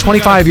 Today,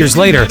 25 years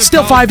later,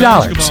 still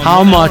 $5.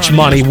 How much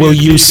money will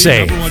you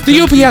save? The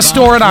UPS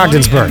store in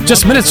Ogdensburg,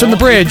 just minutes from the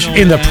bridge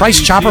in the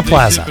Price Chopper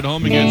Plaza.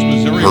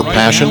 Her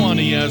passion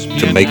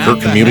to make her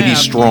community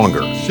stronger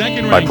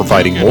by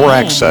providing more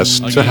access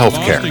to health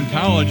care.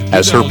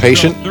 As her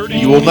patient,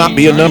 you will not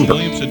be a number.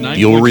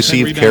 You will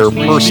receive care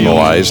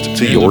personalized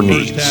to your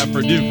needs.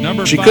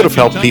 She could have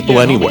helped people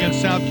anywhere,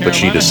 but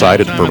she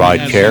decided to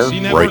provide care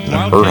right in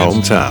her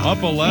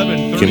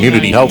hometown.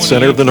 Community Health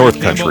Center of the North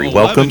Country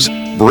welcomes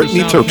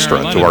Brittany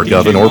Turkstra to our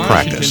Governor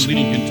practice.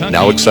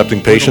 Now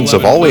accepting patients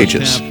of all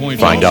ages.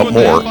 Find out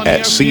more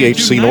at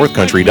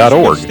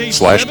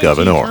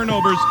chcnorthcountry.org/Governor.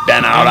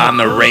 Been out on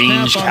the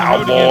range,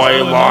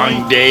 cowboy,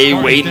 long day,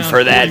 waiting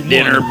for that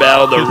dinner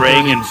bell to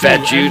ring and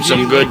fetch you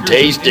some good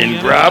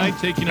tasting grub?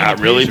 Not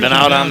really been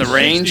out on the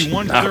range?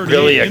 Not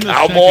really a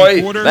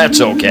cowboy?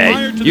 That's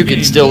okay. You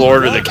can still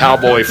order the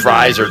cowboy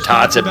fries or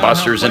tots at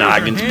Buster's in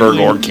Ogdensburg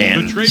or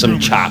Canton. Some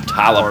chopped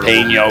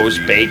jalapenos,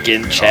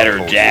 bacon, cheddar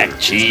jack,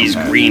 cheese,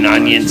 green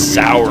onions,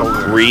 sour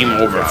cream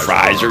over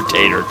fries or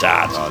tater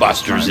tots.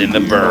 Buster's in the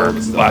Burg,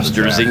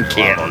 Buster's in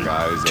Canton.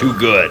 Too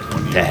good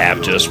to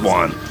have just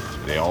one.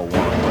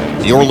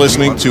 You're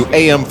listening to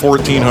AM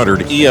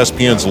 1400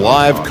 ESPN's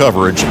live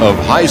coverage of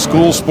high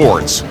school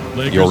sports.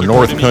 Your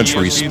North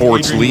Country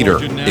sports leader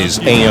is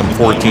AM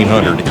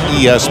 1400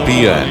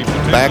 ESPN.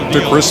 Back to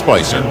Chris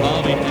Spicer.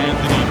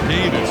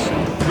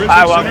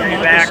 Hi, welcome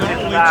you back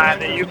inside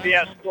the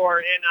UPS store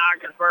in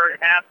Ogdensburg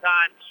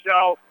halftime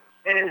show.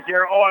 It is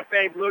your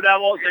OFA Blue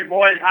Devils and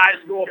boys high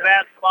school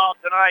basketball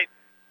tonight,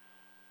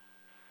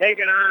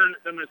 taking on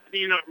the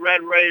Massena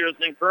Red Raiders.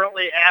 And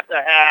currently at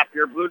the half,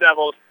 your Blue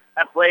Devils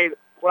have played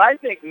what I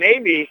think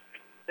maybe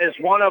is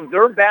one of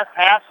their best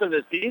halves of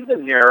the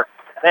season here.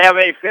 They have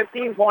a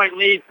 15-point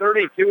lead,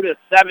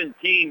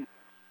 32-17.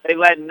 They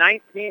led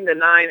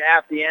 19-9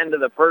 at the end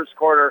of the first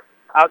quarter,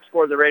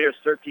 outscored the Raiders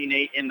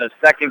 13-8 in the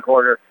second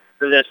quarter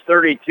for this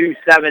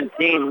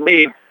 32-17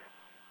 lead.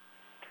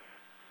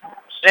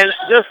 And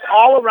just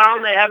all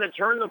around, they haven't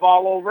turned the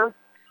ball over.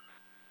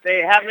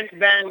 They haven't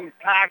been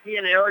cocky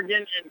and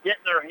arrogant and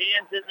getting their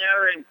hands in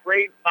there and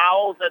create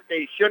fouls that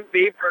they shouldn't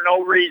be for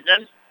no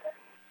reason.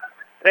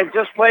 They've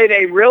just played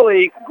a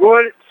really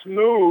good,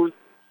 smooth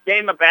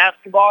game of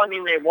basketball. I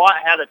mean, they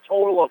had a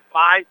total of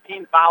 5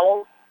 team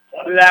fouls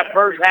through that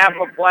first half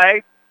of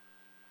play.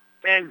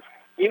 And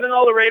even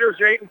though the Raiders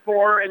are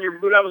 8-4 and your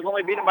Blue Devils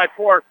only beat them by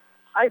 4,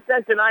 I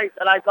said tonight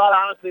that I thought,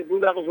 honestly, Blue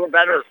Devils were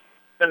better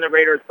than the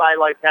Raiders by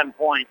like 10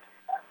 points.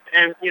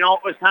 And, you know,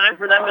 it was time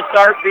for them to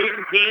start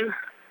beating teams,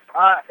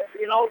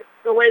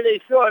 the way they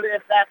should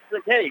if that's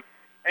the case.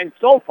 And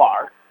so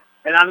far,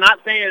 and I'm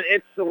not saying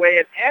it's the way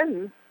it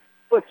ends,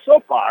 but so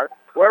far,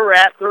 where we're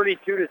at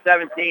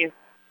 32-17,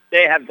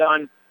 they have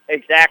done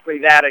exactly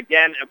that.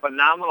 Again, a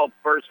phenomenal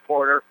first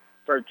quarter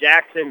for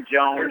Jackson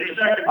Jones,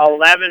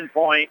 11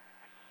 points.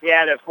 He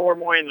had 4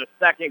 more in the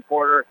second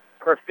quarter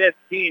for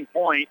 15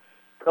 points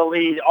to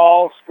lead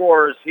all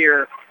scorers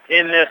here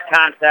in this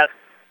contest.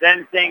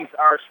 Then things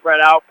are spread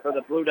out for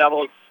the Blue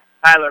Devils.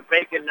 Tyler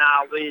Bacon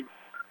now leads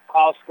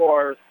all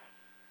scorers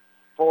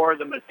for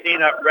the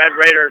Massena Red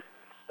Raiders.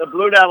 The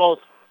Blue Devils,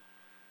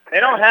 they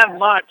don't have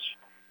much.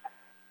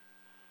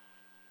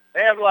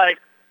 They have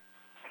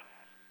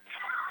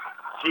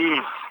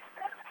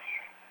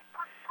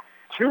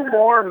 2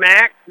 more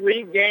max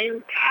league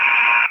games,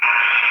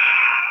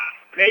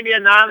 maybe a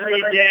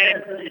non-league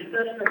game,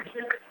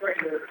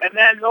 and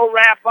then they'll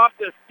wrap up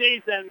the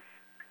season.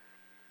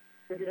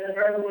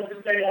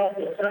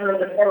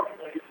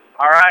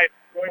 All right.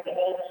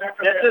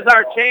 This is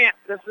our chance.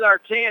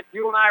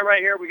 You and I right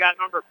here. We got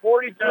number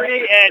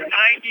 43 and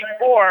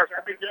 94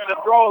 to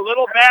throw a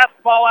little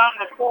basketball out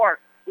on the floor.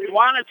 We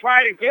want to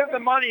try to give the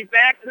money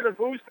back to the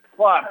Booster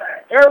Club.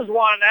 There's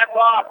one. That's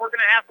off. We're going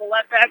to have to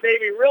let that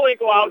baby really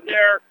go out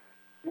there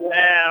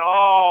And,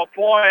 oh,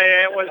 boy,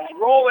 it was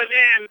rolling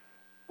in.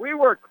 We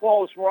were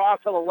close. We're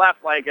off to the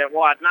left like at,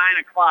 9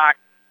 o'clock.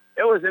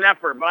 It was an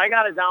effort, but I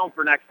got it down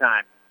for next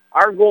time.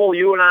 Our goal,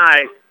 you and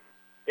I,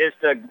 is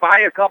to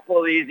buy a couple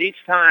of these each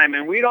time,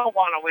 and we don't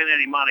want to win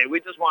any money. We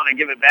just want to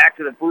give it back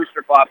to the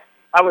Booster Club.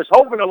 I was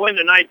hoping to win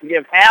tonight to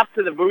give half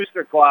to the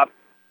Booster Club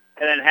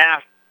and then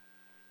half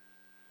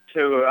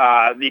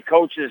to the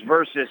Coaches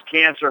versus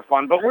Cancer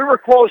Fund. But we were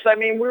close. I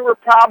mean, we were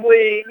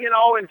probably, in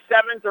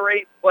 7th or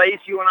 8th place,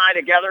 you and I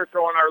together,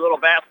 throwing our little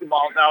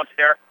basketballs out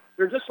there.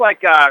 They're just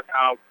like,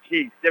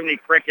 Jiminy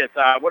Crickets.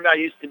 What I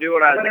used to do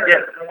when I was a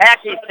kid.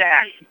 Hacky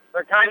sacks.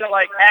 They're kind of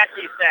like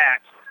hacky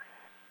sacks.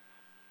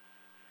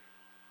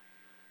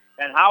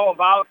 And how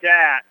about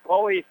that?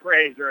 Chloe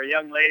Fraser, a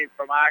young lady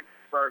from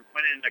Oxford,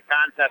 winning the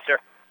contest there.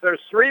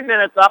 There's 3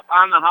 minutes up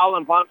on the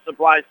Howland Pump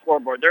Supply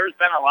scoreboard. There's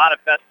been a lot of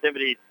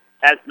festivities,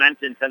 as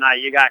mentioned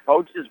tonight. You got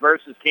Coaches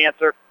versus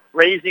Cancer,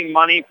 raising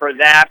money for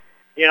that.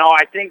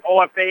 I think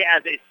OFA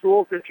as a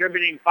school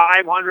contributing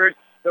 $500.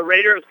 The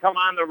Raiders come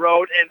on the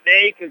road, and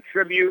they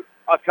contribute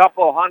a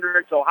couple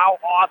hundred. So how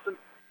awesome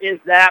is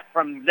that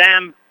from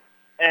them?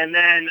 And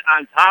then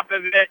on top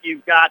of it,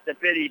 you've got the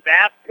Biddy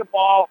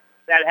basketball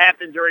that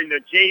happened during the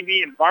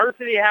JV and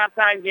varsity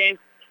halftime game.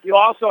 You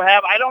also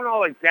have, I don't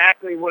know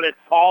exactly what it's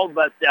called,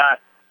 but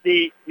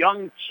the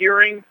young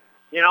cheering.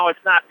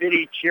 It's not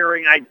Biddy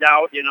cheering, I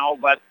doubt,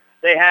 but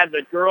they had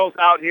the girls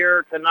out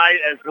here tonight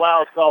as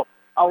well. So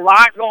a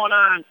lot going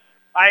on.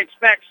 I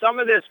expect some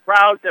of this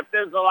crowd to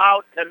fizzle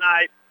out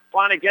tonight,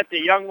 want to get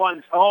the young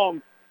ones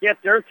home, get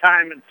their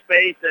time and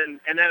space, and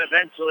then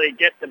eventually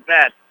get to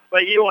bed.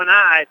 But you and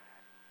I,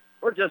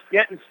 we're just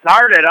getting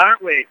started,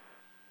 aren't we?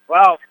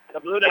 Well, the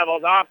Blue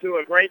Devils off to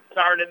a great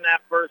start in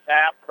that first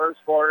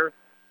quarter.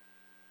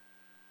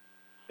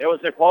 It was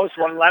a close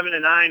one,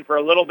 11-9 for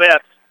a little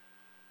bit,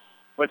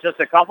 with just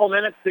a couple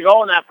minutes to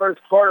go in that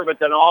first quarter. But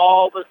then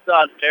all of a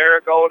sudden,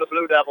 there go the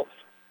Blue Devils.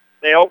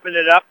 They opened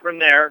it up from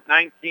there,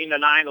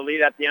 19-9, the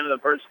lead at the end of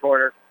the first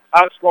quarter,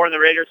 outscoring the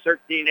Raiders 13-8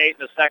 in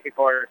the second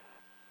quarter.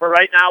 For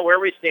right now, where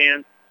we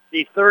stand,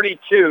 the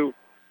 32-17,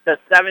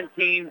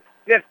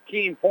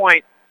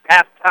 15-point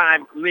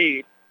halftime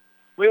lead.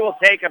 We will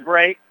take a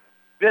break,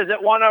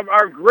 visit one of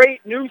our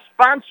great new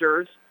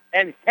sponsors,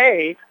 and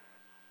hey,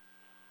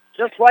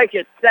 just like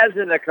it says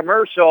in the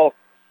commercial,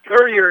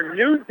 they're your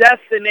new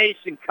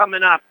destination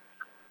coming up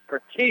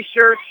for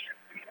T-shirts,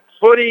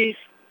 hoodies,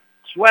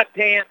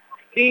 sweatpants,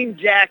 team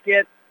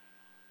jackets.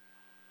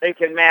 They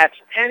can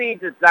match any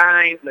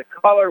design, the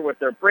color with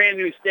their brand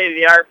new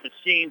state-of-the-art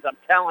machines. I'm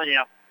telling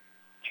you,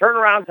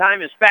 turnaround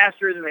time is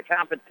faster than the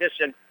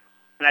competition,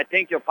 and I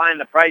think you'll find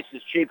the price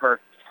is cheaper.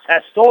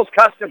 At Stoll's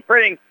Custom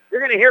Printing, you're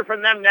going to hear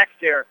from them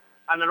next year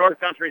on the North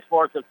Country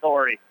Sports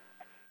Authority.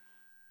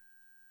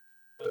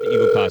 The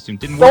Eagle costume.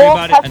 Didn't worry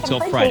about it until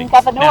Friday.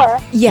 Now,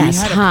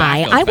 yes,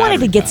 hi. I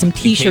wanted to get some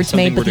T-shirts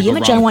made, but the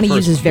image I want to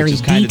use is very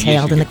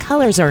detailed, and the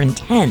colors are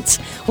intense.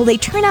 Will they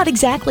turn out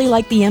exactly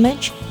like the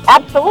image?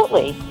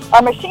 Absolutely.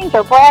 Our machines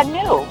are brand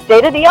new,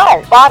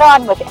 state-of-the-art, spot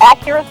on with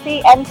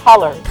accuracy and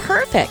colors.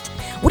 Perfect.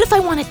 What if I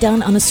want it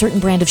done on a certain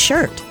brand of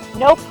shirt?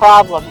 No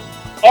problem.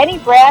 Any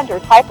brand or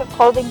type of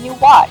clothing you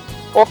want.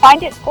 We'll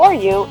find it for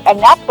you, and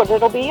that's what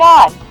it'll be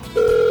on.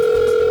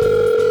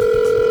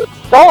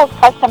 Stoll's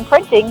Custom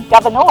Printing,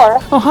 Governor.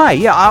 Oh, hi.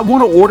 Yeah, I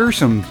want to order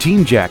some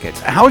team jackets.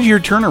 How's your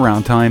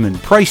turnaround time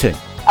and pricing?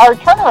 Our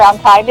turnaround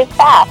time is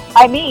fast.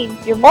 I mean,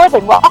 you're more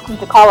than welcome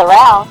to call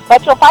around,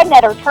 but you'll find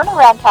that our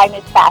turnaround time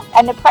is fast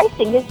and the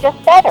pricing is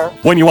just better.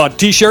 When you want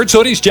T-shirts,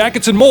 hoodies,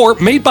 jackets, and more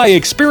made by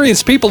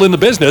experienced people in the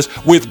business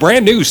with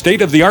brand new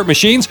state-of-the-art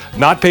machines,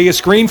 not pay a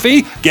screen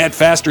fee, get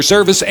faster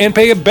service, and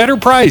pay a better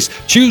price.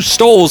 Choose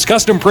Stoll's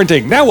Custom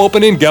Printing, now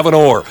open in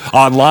Governor.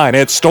 Online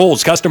at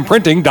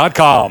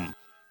stollscustomprinting.com.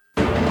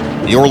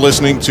 You're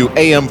listening to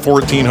AM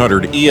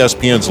 1400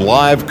 ESPN's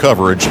live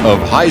coverage of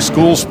high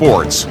school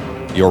sports.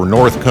 Your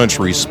North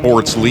Country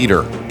sports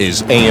leader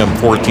is AM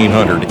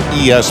 1400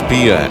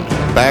 ESPN.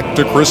 Back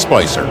to Chris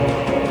Spicer.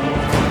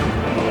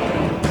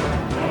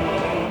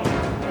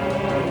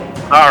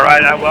 All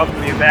right, I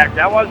welcome you back.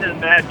 That wasn't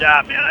a bad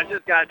job, man. I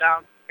just got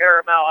down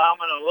caramel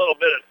almond and a little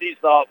bit of sea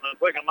salt in a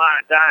quick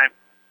amount of time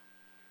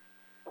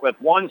with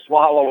one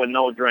swallow and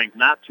no drink.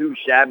 Not too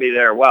shabby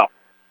there. Well,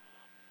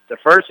 the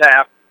first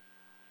half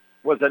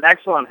was an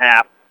excellent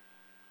half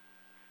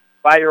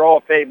by your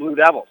OFA Blue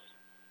Devils.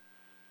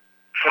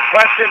 The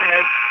question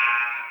is,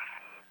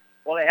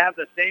 will they have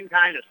the same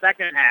kind of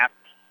second half?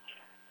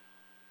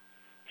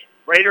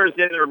 Raiders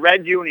in their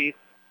red unis,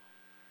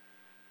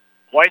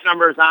 white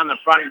numbers on the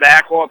front and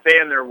back,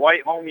 OFA in their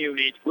white home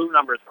unis, blue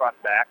numbers front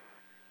and back.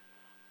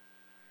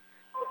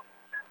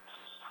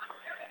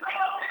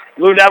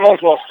 Blue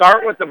Devils will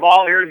start with the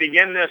ball here to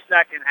begin this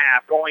second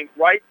half, going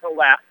right to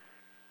left,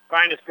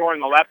 trying to score in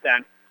the left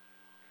end.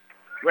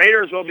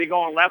 Raiders will be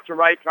going left to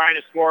right, trying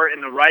to score in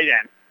the right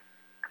end.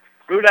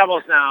 Blue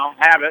Devils now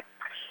have it.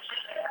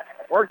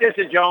 Work this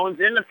to Jones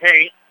in the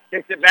paint.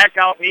 Kicks it back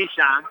out,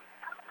 Mishon.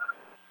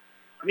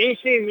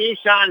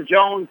 Mishon,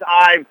 Jones,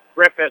 Ives,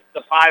 Griffith,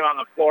 the five on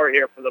the floor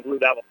here for the Blue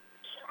Devils.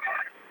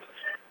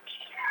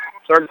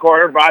 Third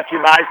quarter brought to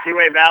you by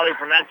Seaway Valley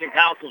Prevention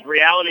Council's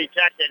Reality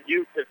Check and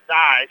Youth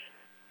Decide.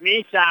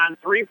 Massena,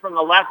 3 from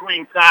the left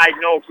wing side,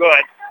 no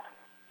good.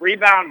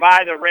 Rebound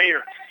by the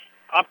Raiders.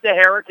 Up to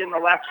Herrick in the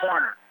left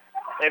corner.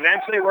 They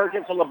eventually work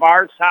it to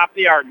Labar's top of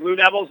the arc. Blue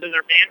Devils in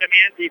their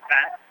man-to-man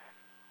defense.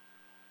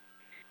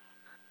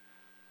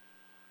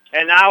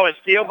 And now a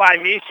steal by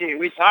Mishi.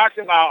 We talked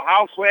about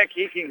how quick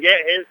he can get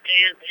his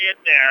hands in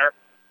there.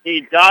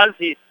 He does.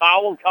 He's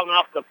fouled coming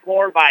off the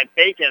floor by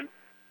Bacon.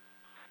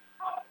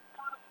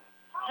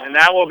 And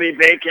that will be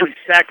Bacon's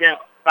second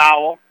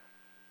foul.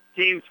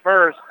 Team's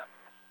first.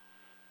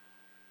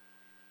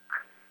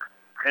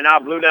 And now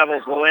Blue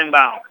Devils will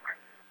inbound.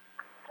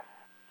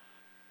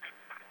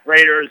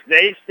 Raiders,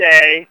 they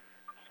stay.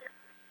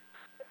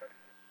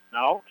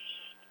 No.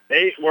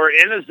 They were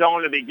in a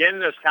zone to begin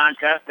this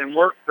contest and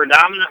worked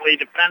predominantly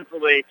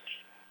defensively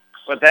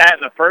with that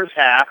in the first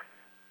half.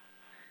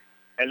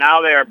 And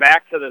now they are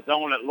back to the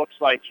zone, it looks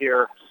like,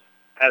 here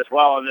as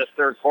well in this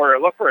third quarter.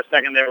 Look for a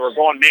second, they were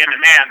going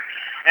man-to-man.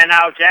 And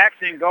now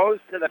Jackson goes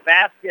to the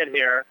basket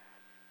here,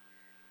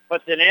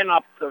 puts it in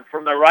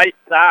from the right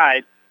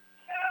side.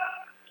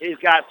 He's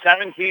got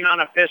 17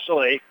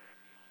 unofficially,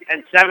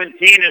 and 17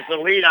 is the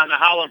lead on the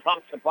Howland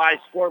Pump Supply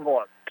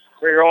scoreboard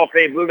for your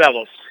OFA Blue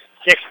Devils.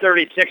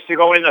 6:36 to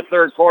go in the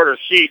third quarter.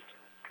 Sheets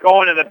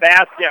going to the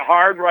basket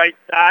hard right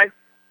side.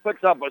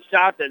 Puts up a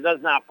shot that does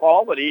not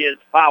fall, but he is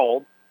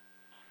fouled.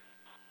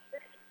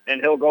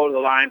 And he'll go to the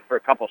line for a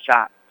couple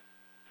shots.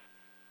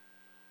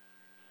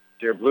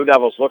 Your Blue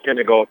Devils looking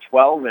to go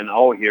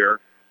 12-0 here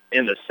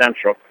in the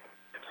Central.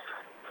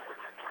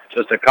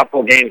 Just a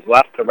couple games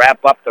left to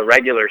wrap up the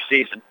regular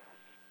season.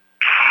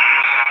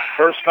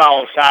 First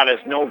foul shot is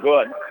no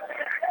good.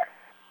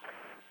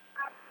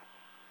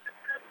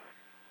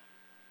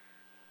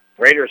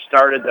 Raiders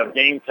started the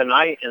game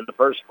tonight in the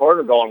first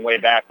quarter going way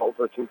back 0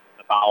 for 2 from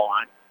the foul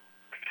line.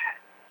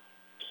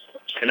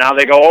 And now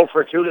they go 0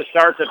 for 2 to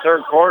start the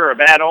third quarter. A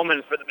bad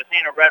omen for the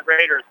Massena Red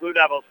Raiders. Blue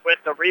Devils with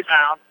the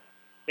rebound.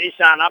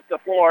 Massena up the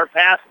floor.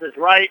 Pass is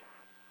right.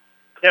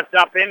 Tipped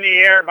up in the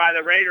air by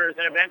the Raiders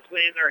and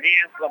eventually in their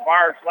hands.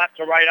 Labar's left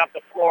to right up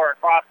the floor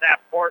across that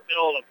court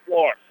middle of the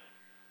floor.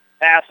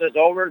 Passes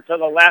over to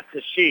the left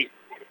to Sheets.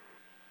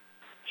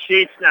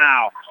 Sheets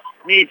now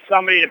needs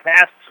somebody to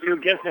pass to.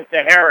 Gives it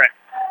to Herrick.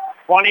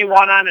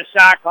 21 on the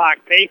shot clock.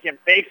 Bacon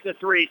fakes the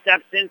 3.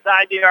 Steps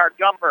inside the arc.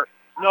 Jumper.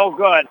 No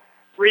good.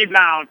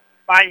 Rebound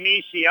by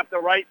Mishi up the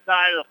right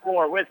side of the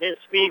floor with his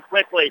speed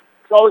quickly.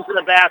 Goes to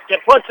the basket.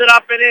 Puts it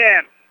up and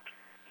in.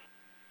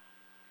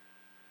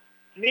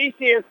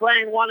 Mishi is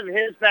playing one of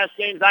his best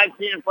games I've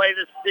seen him play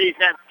this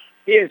season.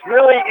 He is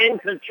really in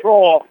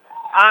control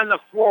on the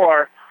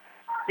floor.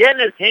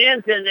 Getting his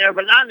hands in there,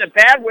 but not in a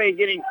bad way,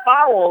 getting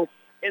fouls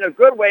in a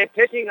good way,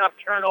 picking up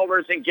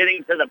turnovers and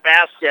getting to the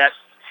basket.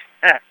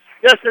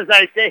 Just as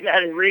I say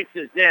that, he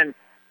reaches in,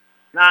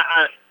 not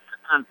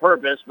on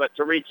purpose, but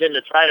to reach in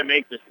to try to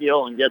make the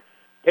steal and get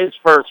his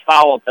first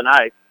foul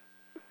tonight.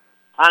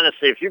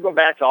 Honestly, if you go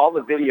back to all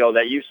the video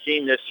that you've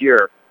seen this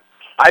year,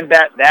 I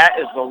bet that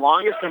is the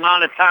longest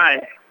amount of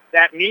time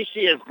that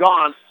Mishi has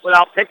gone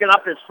without picking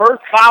up his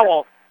first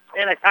foul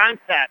in a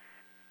contest.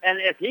 And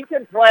if he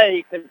can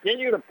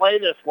continue to play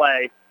this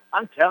way,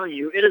 I'm telling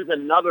you, it is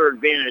another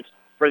advantage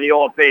for the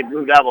OFA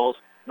Blue Devils.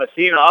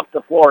 Massena up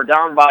the floor,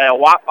 down by a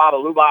wop, bop, a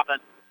loop-bop, and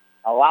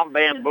a lam,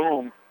 bam,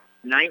 boom.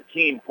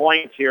 19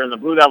 points here, and the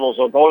Blue Devils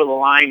will go to the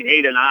line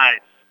 8-9.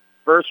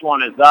 First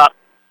one is up.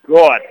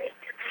 Good.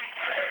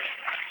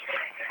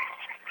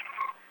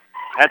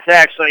 That's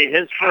actually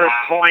his first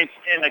points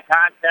in the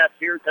contest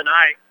here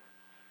tonight.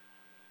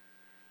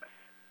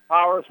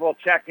 Powers will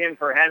check in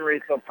for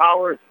Henry. So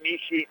Powers,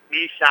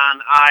 Mishon,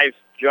 Ives,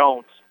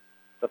 Jones,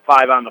 the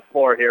 5 on the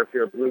floor here for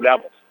your Blue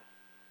Devils.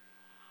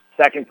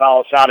 Second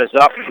foul shot is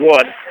up.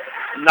 Good.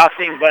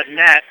 Nothing but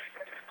net.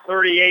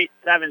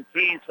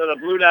 38-17. So the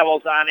Blue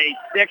Devils on a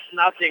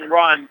 6-0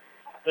 run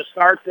to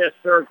start this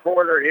third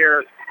quarter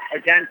here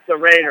against the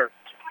Raiders.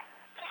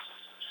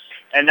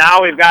 And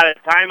now we've got a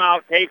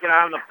timeout taken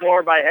on the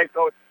floor by head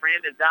coach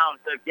Brandon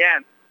Downs.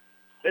 Again,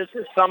 this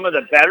is some of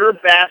the better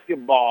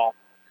basketball,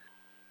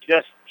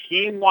 just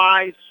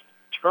team-wise,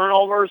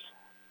 turnovers,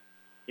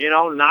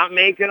 not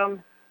making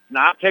them,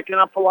 not picking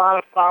up a lot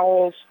of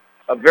fouls.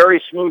 A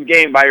very smooth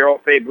game by your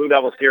OFA Blue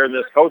Devils here in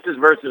this Coaches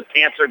versus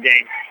Cancer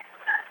game.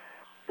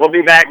 We'll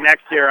be back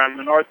next year on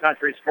the North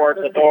Country Sports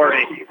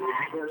Authority.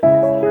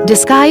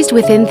 Disguised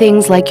within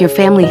things like your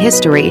family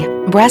history,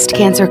 breast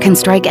cancer can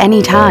strike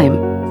any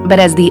time. But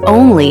as the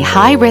only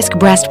high-risk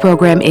breast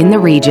program in the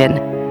region,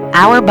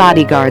 our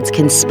bodyguards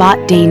can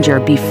spot danger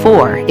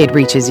before it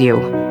reaches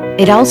you.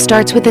 It all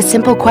starts with a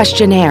simple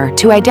questionnaire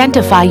to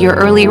identify your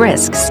early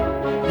risks.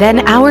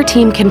 Then our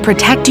team can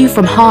protect you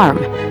from harm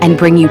and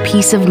bring you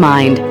peace of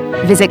mind.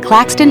 Visit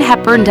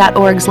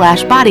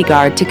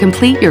claxtonhepburn.org/bodyguard to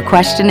complete your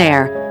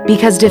questionnaire,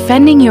 because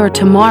defending your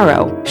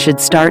tomorrow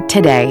should start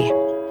today.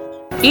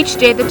 Each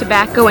day the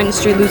tobacco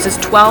industry loses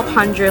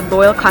 1,200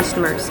 loyal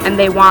customers, and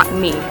they want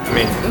me.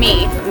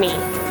 Me.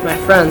 My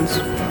friends.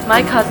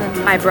 my cousin,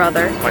 my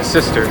brother, My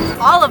sister.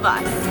 all of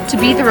us, to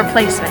be the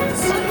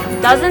replacements.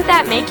 Doesn't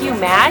that make you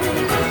mad?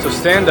 So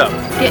stand up.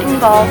 Get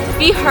involved,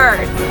 be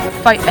heard,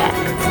 fight back.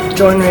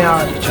 Join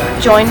reality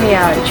check. Join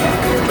reality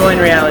check. Join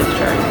reality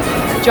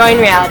check. Join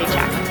reality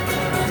check.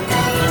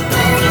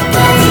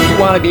 If you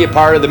want to be a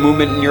part of the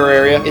movement in your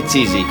area, it's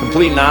easy.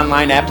 Complete an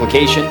online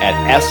application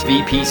at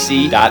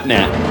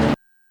svpc.net.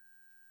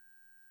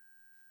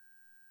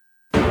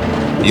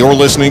 You're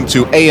listening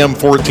to AM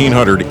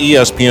 1400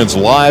 ESPN's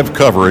live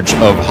coverage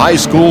of high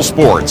school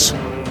sports.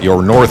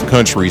 Your North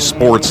Country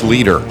sports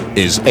leader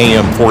is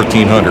AM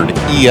 1400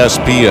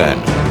 ESPN.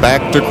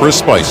 Back to Chris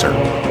Spicer.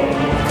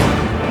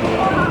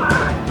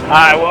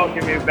 I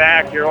welcome you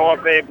back. Your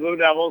OFA Blue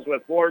Devils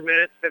with 4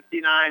 minutes,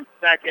 59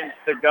 seconds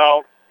to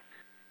go.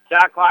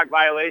 Shot clock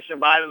violation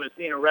by the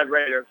Massena Red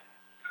Raiders.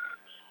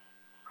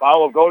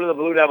 Ball will go to the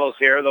Blue Devils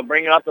here. They'll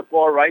bring it up the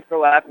floor right to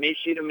left,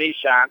 Mishi to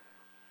Mishon.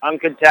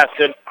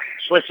 Uncontested.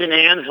 Switching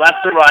hands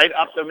left to right,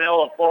 up the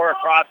middle of the floor,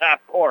 across half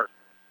court.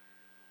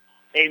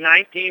 A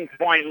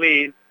 19-point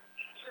lead.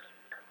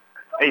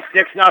 A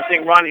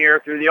 6-0 run here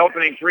through the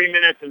opening 3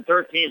 minutes and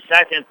 13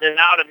 seconds. And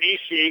now to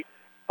Mishi.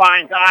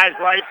 Finds eyes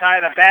right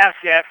side of the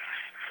basket.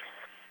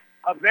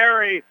 A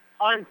very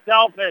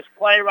unselfish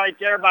play right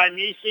there by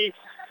Mishi.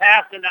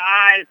 Pass into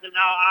Eyes, and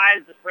now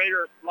Eyes, the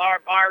Raiders,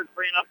 Bard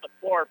bringing up the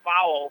floor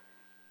foul.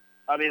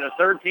 That'll be the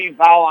 13th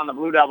foul on the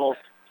Blue Devils.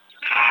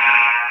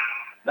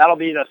 That'll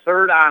be the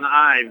third on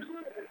Ives.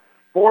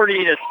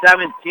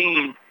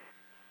 40-17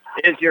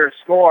 is your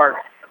score.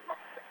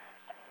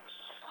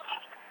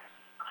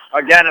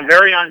 Again, a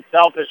very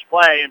unselfish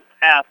play and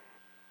pass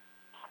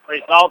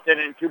resulted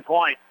in 2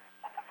 points.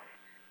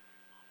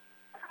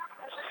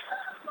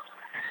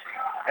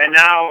 And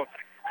now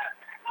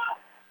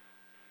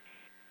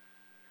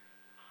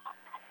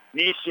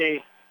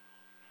Nishi,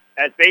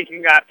 as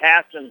Bacon got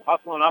past and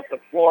hustling up the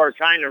floor,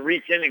 trying to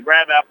reach in and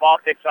grab that ball,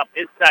 picks up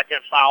his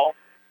second foul.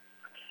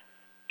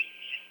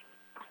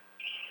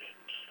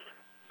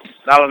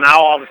 That'll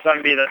now all of a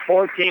sudden be the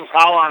 14th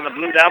foul on the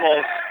Blue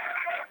Devils.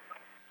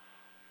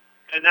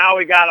 And now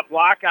we got a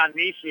block on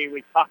Nishi.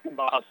 We talked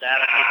about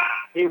that.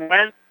 He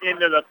went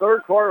into the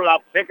third quarter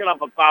without picking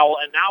up a foul,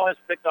 and now has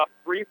picked up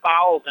 3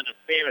 fouls in a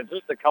span of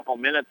just a couple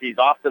minutes. He's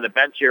off to the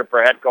bench here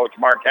for head coach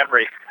Mark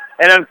Henry.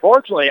 And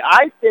unfortunately,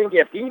 I think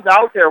if he's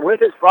out there with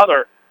his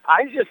brother,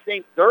 I just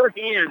think their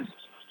hands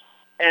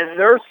and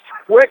their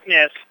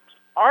quickness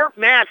aren't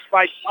matched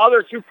by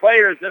other 2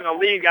 players in the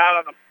league out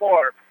on the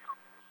floor.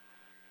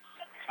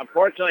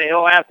 Unfortunately,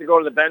 he'll have to go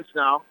to the bench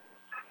now.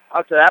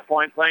 Up to that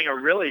point, playing a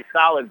really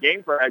solid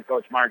game for head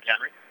coach Mark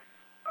Henry.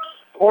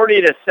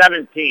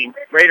 40-17.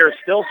 Raiders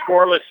still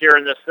scoreless here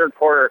in this third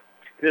quarter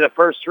through the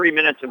first 3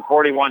 minutes and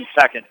 41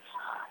 seconds.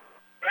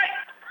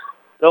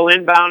 Still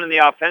inbound in the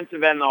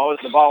offensive end, though, as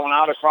the ball went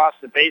out across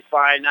the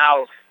baseline.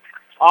 Now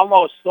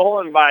almost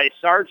stolen by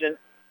Sargent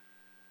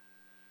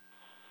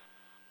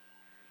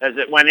as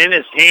it went in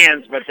his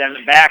hands, but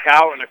then back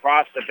out and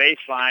across the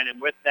baseline. And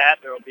with that,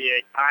 there will be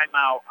a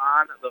timeout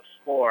on the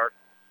floor.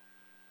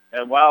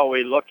 And while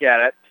we look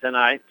at it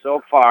tonight,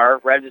 so far,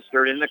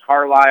 registered in the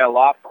Carlisle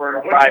Law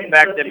Firm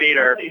trifecta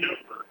meter,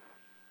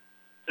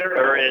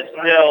 there is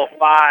still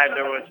 5.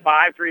 There was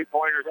 5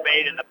 3-pointers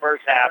made in the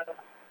first half.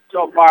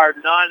 So far,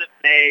 none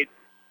made.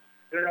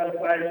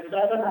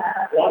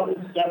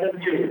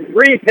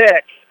 3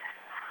 picks.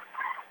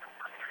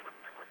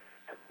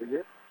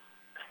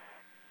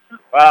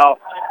 Well,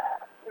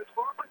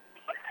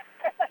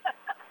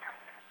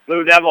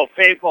 Blue Devil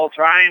faithful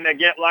trying to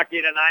get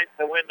lucky tonight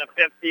to win the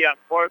 50.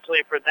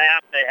 Unfortunately for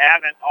them, they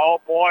haven't. Oh,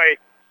 boy,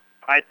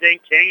 I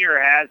think Kinger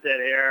has it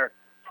here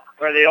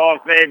for the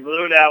OFA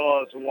Blue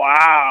Devils.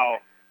 Wow.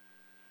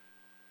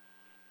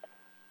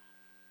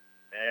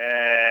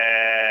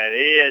 And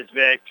he is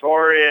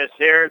victorious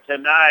here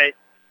tonight.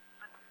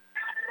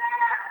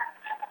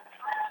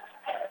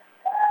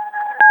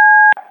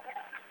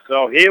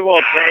 So he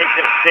will take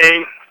a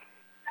seat,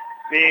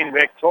 being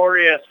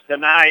victorious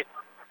tonight.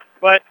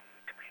 But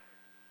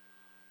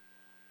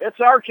it's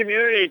our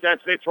community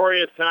that's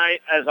victorious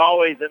tonight, as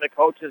always, in the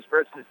Coaches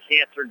versus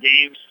Cancer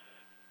games.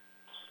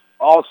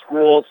 All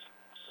schools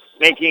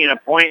making a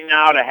point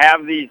now to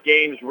have these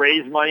games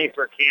raise money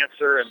for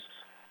cancer. And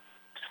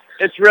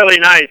it's really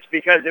nice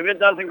because if it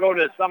doesn't go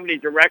to somebody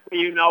directly,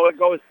 you know, it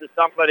goes to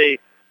somebody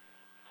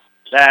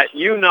that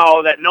you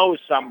know that knows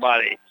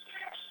somebody.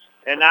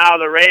 And now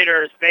the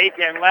Raiders,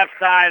 Bacon, left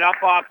side,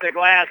 up off the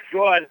glass,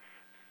 good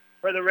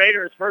for the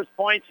Raiders. First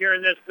points here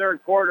in this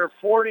third quarter,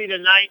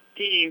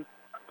 40-19.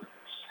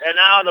 And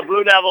now the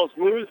Blue Devils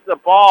lose the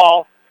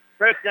ball.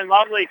 Kristen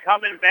Lovely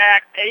coming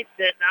back, takes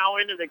it now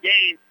into the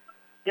game.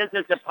 Gets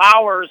it to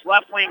Powers,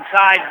 left wing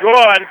side,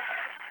 good.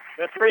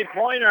 The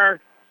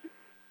three-pointer.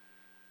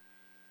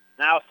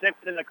 Now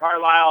 6 in the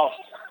Carlisle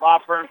Law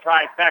Firm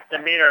trifecta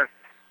meter.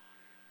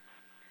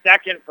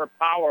 Second for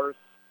Powers.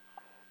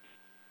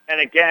 And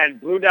again,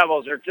 Blue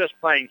Devils are just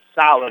playing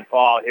solid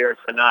ball here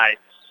tonight.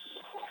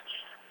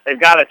 They've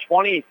got a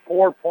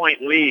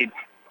 24-point lead.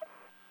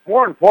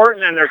 More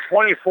important than their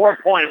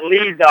 24-point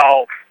lead,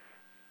 though,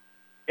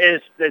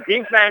 is the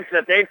defense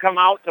that they've come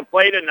out to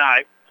play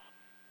tonight.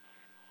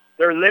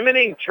 They're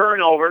limiting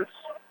turnovers,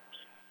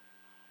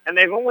 and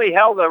they've only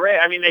held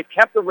they've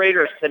kept the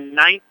Raiders to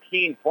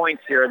 19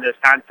 points here in this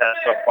contest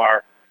so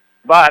far.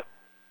 But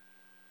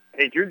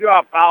they drew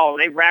a foul,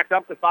 and they've racked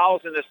up the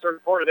fouls in this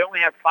third quarter. They only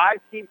have 5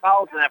 team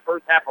fouls in that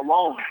first half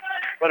alone,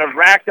 but have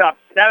racked up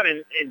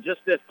 7 in just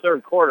this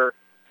third quarter,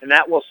 and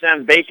that will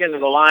send Bacon to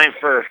the line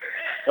for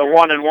the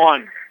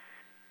 1-and-1.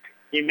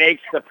 He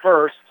makes the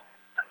first.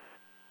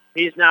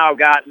 He's now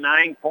got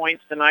 9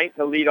 points tonight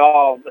to lead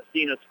all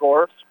Massena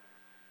scores,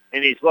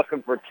 and he's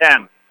looking for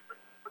 10.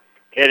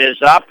 It is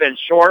up and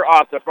short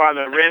off the front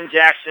of the rim.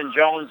 Jackson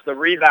Jones the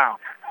rebound.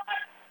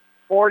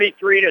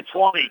 43-20.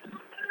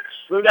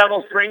 Blue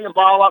Devils bring the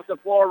ball up the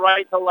floor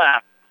right to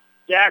left.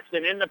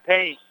 Jackson in the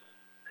paint,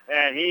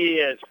 and he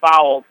is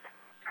fouled.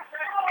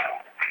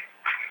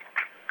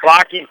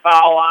 Blocking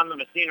foul on the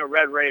Massena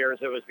Red Raiders.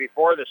 It was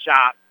before the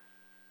shot.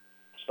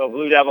 So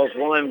Blue Devils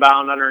will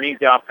inbound underneath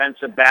the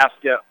offensive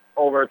basket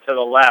over to the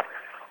left.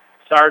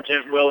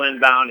 Sargent will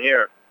inbound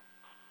here.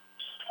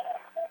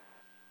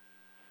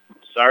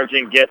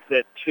 Sargent gets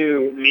it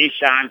to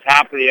Mishon,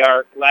 top of the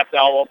arc. Left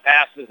elbow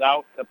passes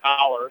out to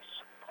Powers.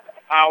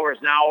 Powers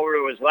now over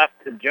to his left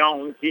to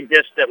Jones. He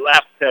dished it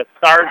left to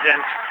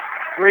Sargent.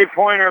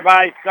 Three-pointer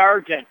by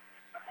Sargent.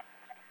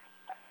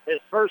 His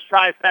first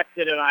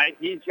trifecta tonight.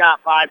 He's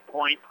got 5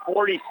 points,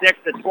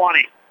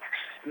 46-20.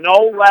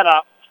 No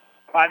let-up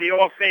by the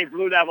OFA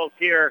Blue Devils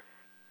here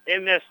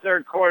in this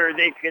third quarter.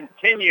 They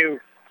continue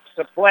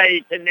to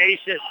play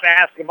tenacious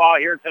basketball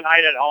here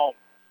tonight at home.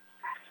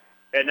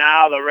 And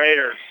now the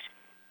Raiders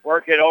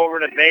work it over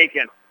to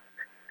Bacon.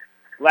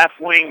 Left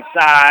wing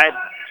side.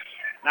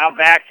 Now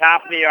back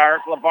top of the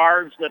arc.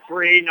 Labarge the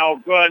three, no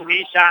good.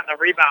 Mishon the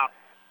rebound.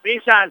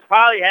 Mishon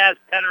probably has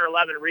 10 or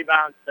 11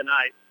 rebounds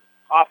tonight.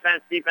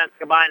 Offense, defense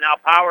combined. Now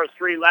Powers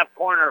three, left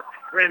corner.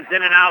 Rims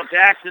in and out.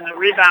 Jackson the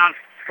rebound.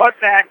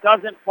 Putback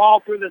doesn't fall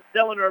through the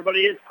cylinder, but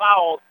he is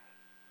fouled.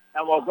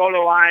 And we'll go to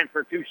the line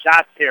for 2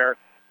 shots here.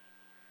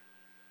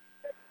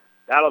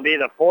 That'll be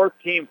the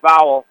 14th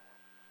foul.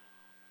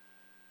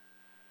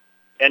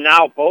 And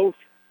now both,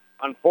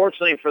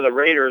 unfortunately for the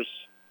Raiders,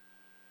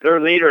 their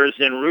leaders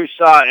in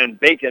Rusa and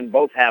Bacon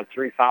both have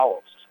 3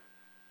 fouls.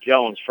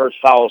 Jones, first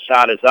foul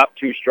shot is up,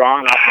 too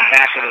strong, off the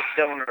back of the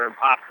cylinder and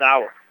pops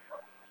out.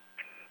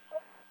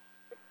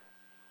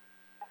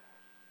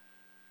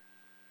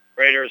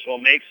 Raiders will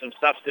make some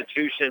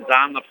substitutions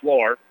on the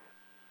floor.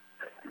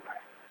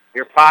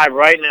 Your 5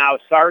 right now,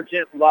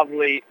 Sargent,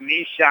 Lovely,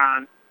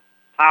 Mishon,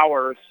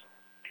 Powers,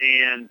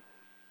 and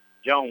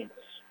Jones.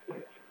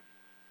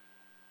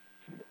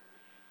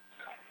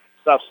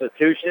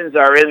 Substitutions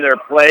are in their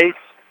place.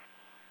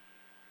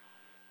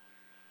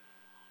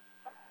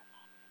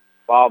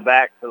 Ball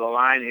back to the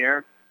line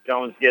here.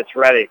 Jones gets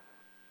ready.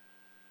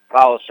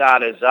 Foul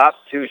shot is up,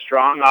 too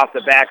strong, off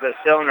the back of the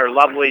cylinder.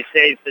 Lovely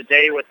saves the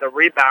day with the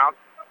rebound.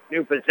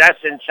 New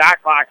possession,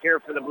 shot clock here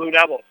for the Blue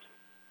Devils.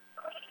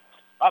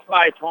 Up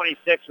by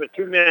 26 with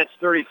 2 minutes,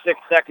 36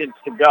 seconds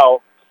to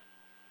go.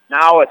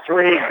 Now a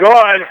three,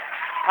 good.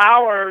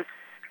 Powers.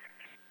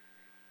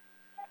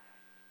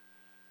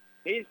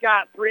 He's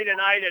got 3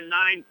 tonight and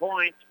 9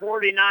 points,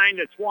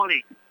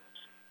 49-20.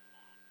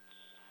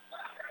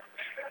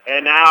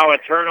 And now a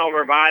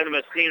turnover by the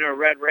Massena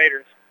Red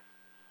Raiders.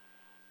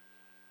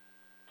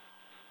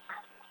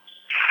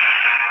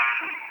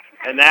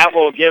 And that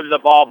will give the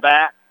ball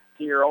back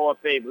to your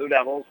OFA Blue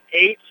Devils.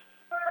 8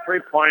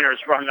 3-pointers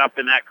sprung up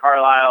in that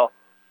Carlisle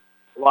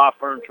Law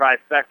Firm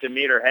trifecta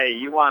meter. Hey,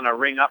 you want to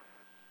ring up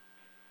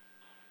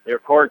your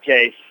court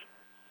case.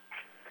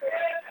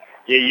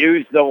 You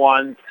use the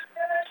ones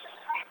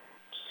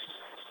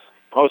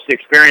most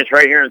experienced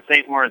right here in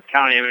St. Lawrence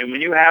County. I mean,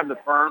 when you have the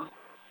firm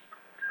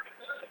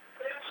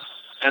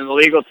and the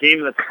legal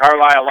team that the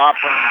Carlisle Law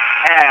Firm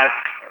has,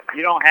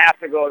 you don't have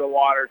to go to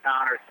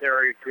Watertown or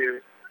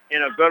Syracuse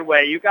in a good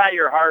way. You got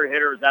your hard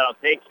hitters that'll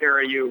take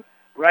care of you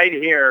right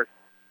here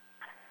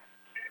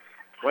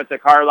with the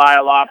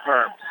Carlisle Law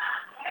Firm.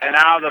 And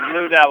now the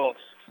Blue Devils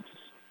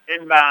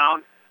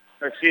inbound,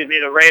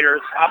 the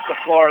Raiders up the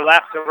floor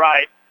left to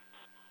right.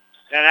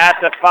 And at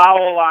the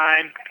foul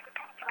line,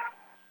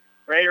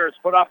 Raiders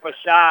put up a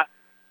shot.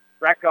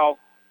 Greco,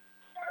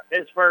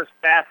 his first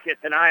basket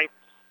tonight,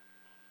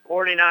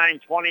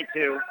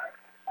 49-22.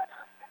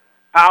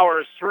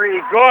 Powers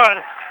three, good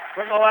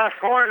from the left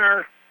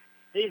corner.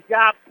 He's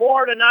got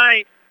 4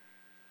 tonight.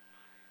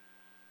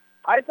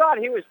 I thought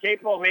he was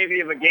capable maybe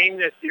of a game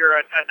this year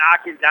at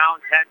knocking down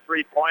 10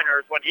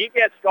 3-pointers. When he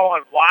gets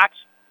going, watch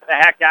the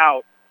heck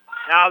out.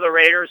 Now the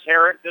Raiders,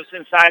 Herrick just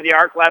inside the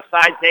arc, left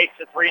side, takes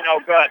the three, no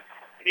good.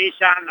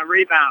 Mishon the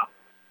rebound.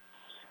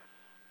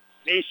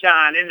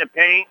 Mishon in the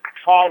paint,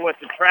 Paul with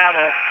the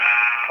travel.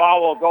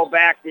 Paul will go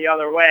back the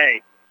other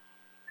way.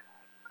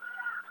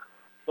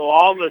 So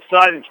all of a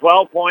sudden,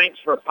 12 points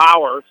for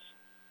Powers.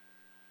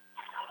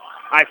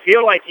 I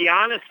feel like he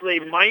honestly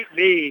might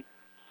be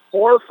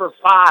 4 for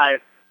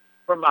 5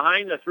 from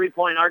behind the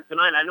 3-point arc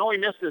tonight. I know he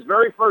missed his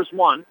very first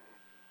one,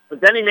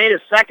 but then he made his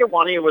second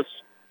one. He was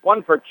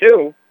 1 for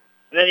 2.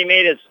 And then he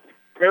made his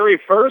very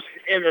first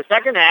in the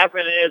second half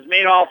and has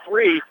made all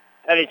three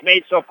that he's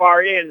made so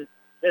far in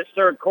this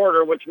third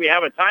quarter, which we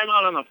have a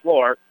timeout on the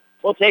floor.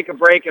 We'll take a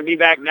break and be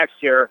back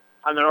next year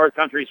on the North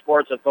Country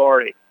Sports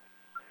Authority.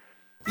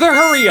 The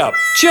Hurry Up,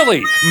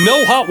 chilly,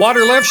 no hot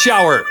water left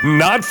shower,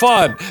 not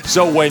fun.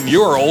 So when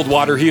your old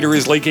water heater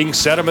is leaking,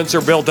 sediments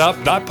are built up,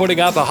 not putting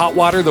out the hot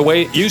water the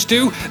way it used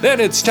to, then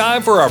it's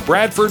time for a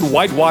Bradford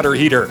white water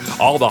heater.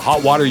 All the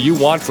hot water you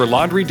want for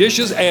laundry,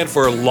 dishes, and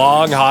for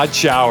long hot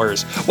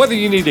showers. Whether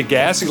you need a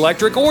gas,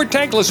 electric, or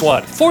tankless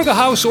one, for the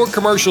house or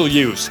commercial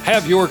use,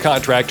 have your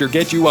contractor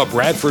get you a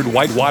Bradford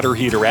white water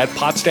heater at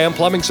Potsdam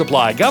Plumbing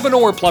Supply,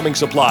 Governor Plumbing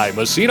Supply,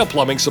 Massena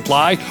Plumbing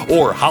Supply,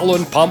 or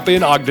Howland Pump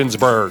in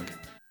Ogdensburg.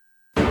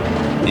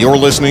 You're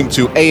listening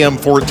to AM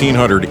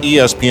 1400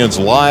 ESPN's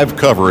live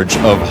coverage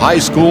of high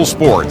school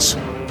sports.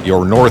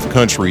 Your North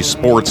Country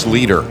sports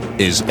leader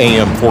is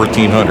AM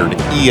 1400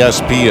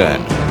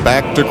 ESPN.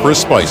 Back to Chris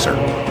Spicer.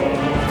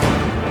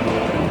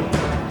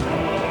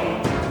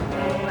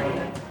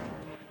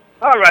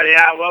 All righty,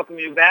 I welcome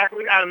you back.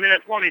 We got a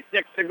minute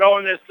 26 to go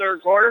in this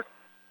third quarter.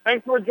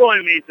 Thanks for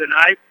joining me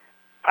tonight.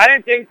 I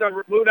didn't think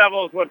the Blue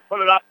Devils would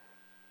put it up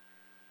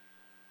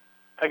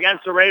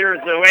against the Raiders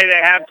the way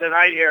they have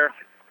tonight here,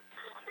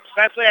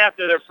 especially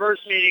after their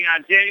first meeting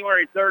on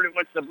January 3rd, in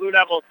which the Blue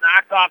Devils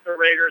knocked off the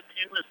Raiders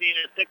in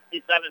Massena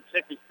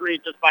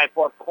 67-63 just by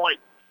 4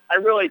 points. I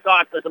really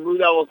thought that the Blue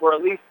Devils were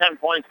at least 10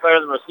 points better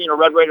than the Massena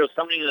Red Raiders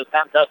coming into this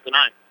contest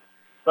tonight.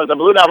 But the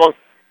Blue Devils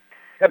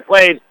have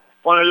played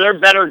one of their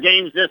better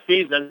games this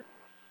season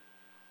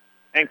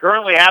and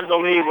currently have the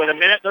lead with a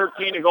minute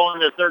 13 to go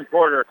in the third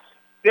quarter,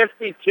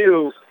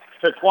 52-22.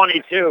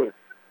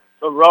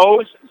 The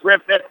Rose,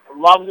 Griffith,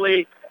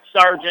 Lovely,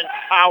 Sargent,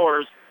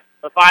 Powers,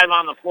 the five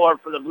on the floor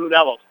for the Blue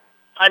Devils.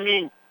 I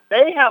mean,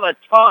 they have a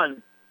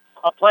ton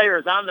of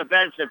players on the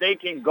bench that they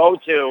can go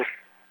to.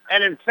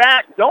 And, in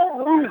fact, don't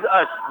lose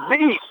a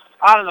beat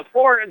on the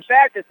floor. In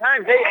fact, at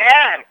times they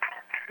add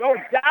no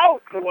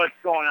doubt to what's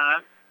going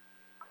on.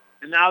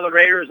 And now the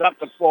Raiders up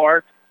the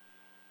floor.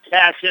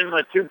 Cash in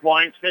with 2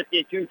 points,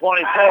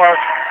 52-24.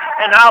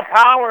 And now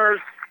Powers,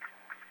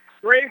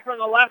 three from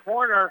the left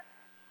corner,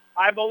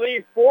 I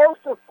believe 4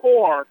 for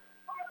 4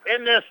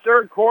 in this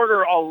third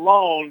quarter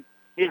alone.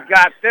 He's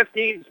got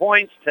 15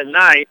 points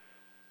tonight.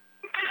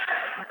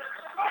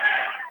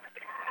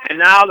 And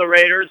now the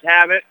Raiders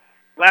have it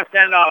left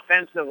end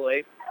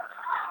offensively.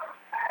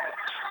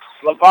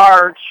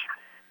 LaBarge,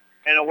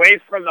 and away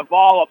from the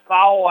ball, a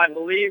foul, I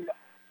believe,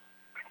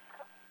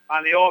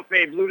 on the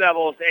OFA Blue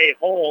Devils, a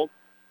hold.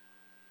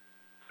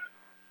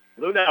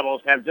 Blue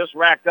Devils have just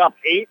racked up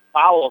 8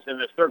 fouls in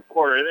this third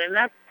quarter. And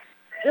that's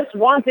just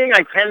one thing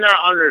I cannot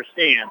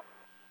understand,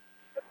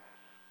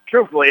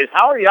 truthfully, is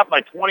how are you up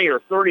by 20 or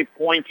 30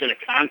 points in a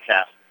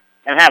contest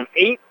and have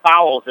 8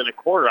 fouls in a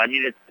quarter? I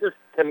mean, it's just,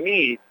 to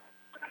me,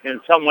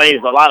 in some ways,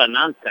 a lot of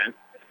nonsense.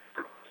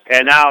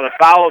 And now the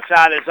foul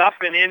shot is up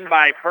and in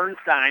by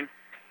Fernstein.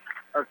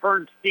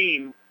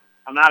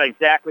 I'm not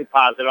exactly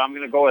positive. I'm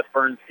going to go with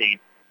Fernstein.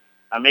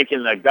 I'm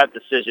making the gut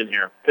decision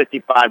here,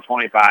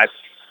 55-25.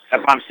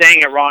 If I'm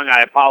saying it wrong,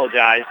 I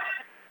apologize.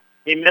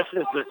 He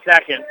misses the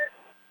second.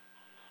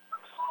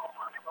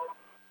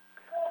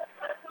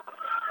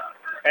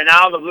 And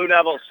now the Blue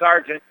Devils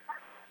Sergeant,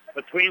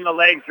 between the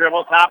legs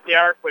dribble, top the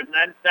arc with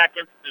 9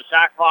 seconds, the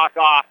shot clock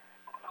off.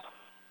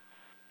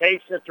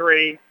 Takes the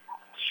three,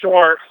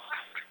 short,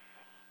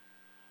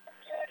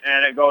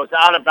 and it goes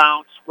out of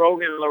bounds.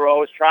 Brogan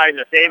LaRose trying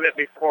to save it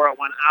before it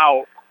went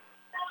out.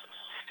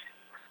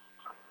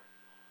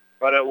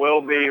 But it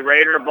will be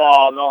Raider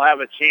ball, and they'll have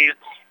a chance.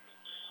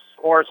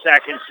 4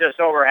 seconds, just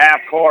over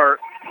half court.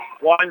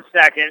 1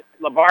 second.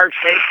 LaBarge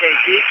takes a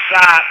deep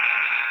shot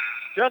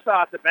just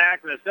off the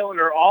back of the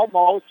cylinder,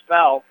 almost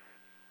fell.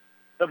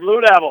 The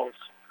Blue Devils,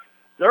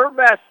 their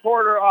best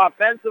quarter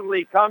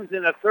offensively comes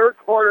in the third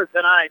quarter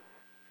tonight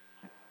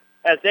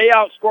as they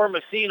outscore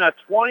Massena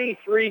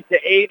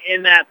 23-8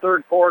 in that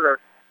third quarter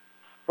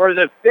for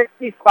the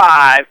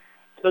 55-25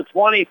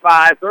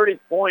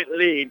 30-point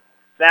lead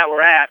that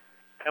we're at.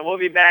 And we'll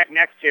be back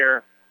next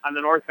year on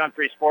the North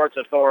Country Sports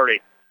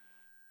Authority.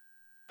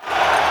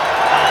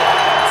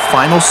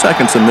 Final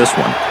seconds in this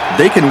one.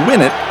 They can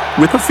win it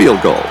with a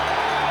field goal.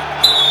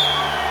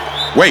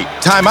 Wait,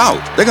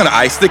 timeout. They're going to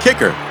ice the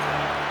kicker.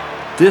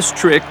 This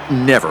trick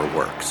never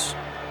works.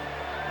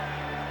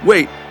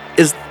 Wait,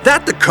 is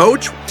that the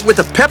coach with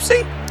a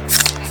Pepsi?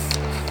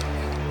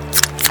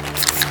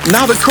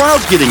 Now the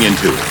crowd's getting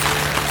into it.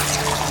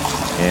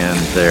 And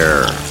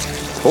they're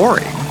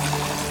pouring.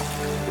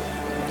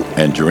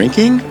 And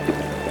drinking?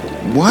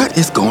 What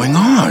is going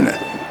on?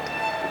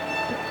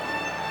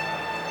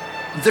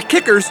 The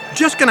kicker's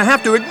just going to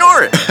have to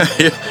ignore it.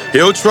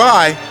 He'll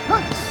try.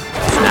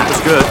 Snap is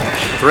good.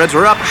 Threads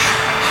are up.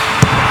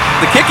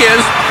 The kick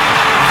is...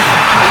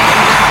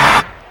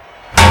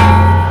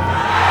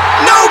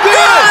 No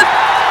good!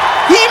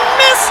 He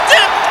missed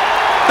it!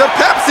 The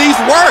Pepsi's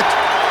worked!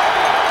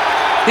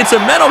 It's a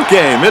mental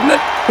game, isn't it?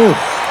 Whew.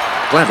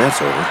 Glad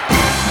that's over.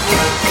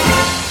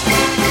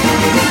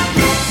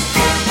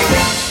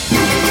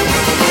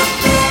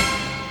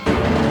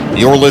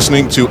 You're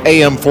listening to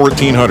AM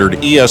 1400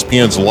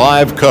 ESPN's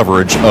live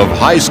coverage of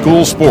high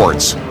school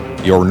sports.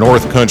 Your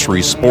North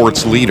Country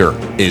sports leader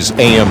is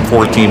AM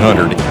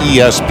 1400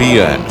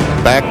 ESPN.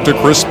 Back to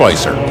Chris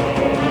Spicer.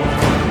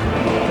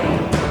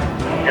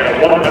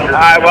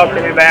 Hi,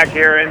 welcome you back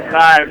here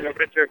inside the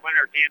Richard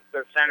Winter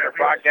Cancer Center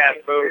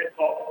broadcast booth.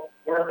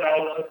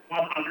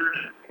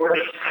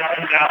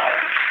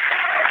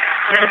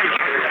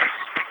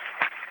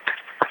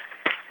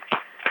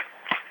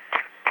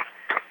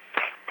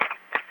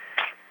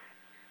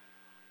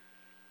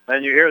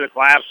 And you hear the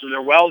claps, and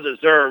they're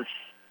well-deserved.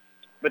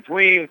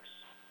 Between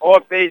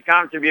OFA's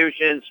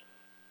contributions,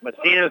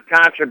 Massena's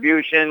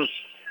contributions,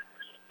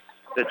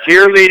 the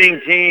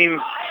cheerleading team,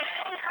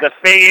 the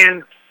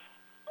fans,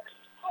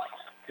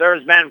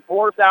 there's been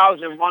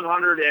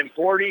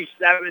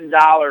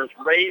 $4,147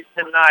 raised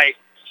tonight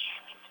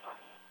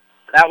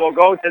that will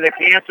go to the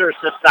Cancer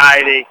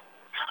Society.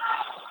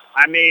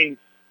 I mean,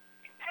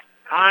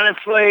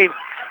 honestly,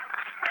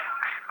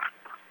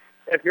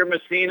 if you're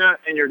Massena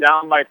and you're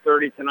down by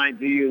 30 tonight,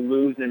 do you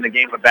lose in the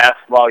game of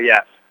basketball?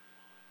 Yes.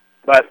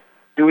 But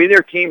do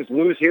either teams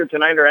lose here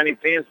tonight or any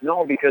fans?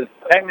 No, because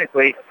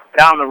technically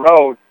down the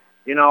road,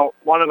 you know,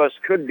 one of us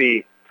could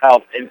be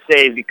helped and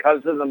saved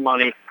because of the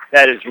money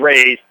that is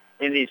raised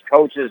in these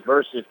coaches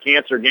versus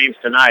cancer games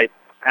tonight.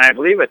 And I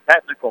believe a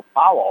technical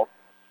foul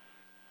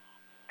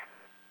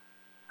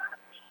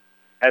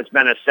has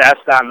been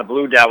assessed on the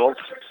Blue Devils.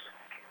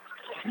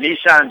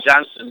 Nishan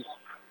Johnson.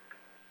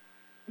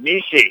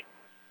 Mishi.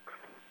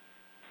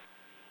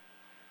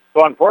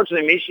 So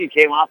unfortunately, Mishi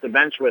came off the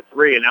bench with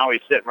 3, and now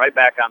he's sitting right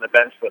back on the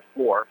bench with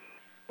 4.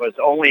 Was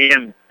only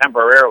in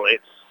temporarily,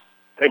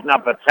 picking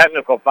up a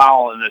technical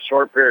foul in the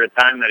short period of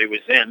time that he was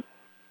in.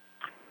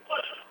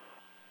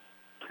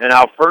 And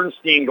now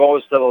Fernstein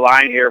goes to the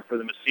line here for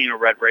the Massena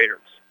Red Raiders.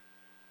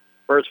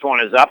 First one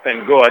is up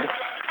and good.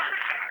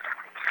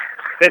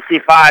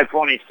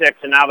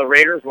 55-26, and now the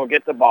Raiders will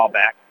get the ball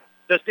back.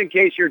 Just in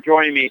case you're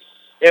joining me,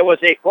 it was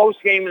a close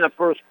game in the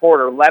first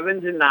quarter,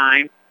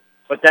 11-9,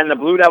 but then the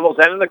Blue Devils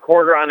ended the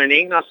quarter on an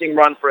 8-0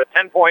 run for a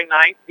 10-point,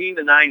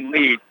 19-9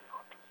 lead.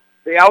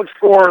 They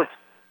outscored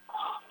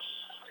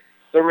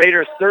the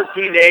Raiders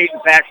 13-8. In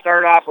fact,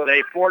 started off with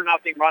a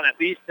 4-0 run at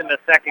least in the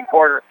second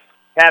quarter,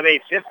 have a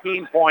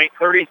 15-point,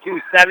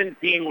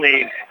 32-17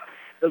 lead.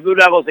 The Blue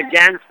Devils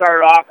again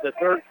started off the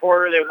third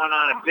quarter. They went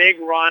on a big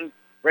run.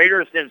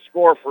 Raiders didn't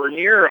score for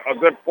near a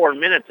good 4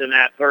 minutes in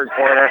that third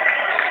quarter,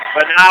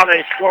 but now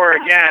they score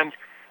again.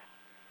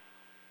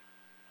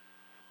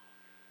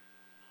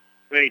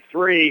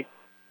 3,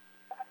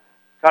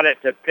 cut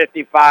it to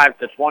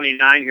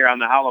 55-29 here on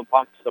the Howland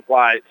Pump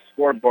Supply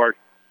scoreboard.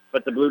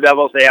 But the Blue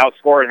Devils, they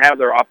outscored and have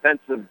their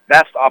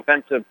best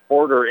offensive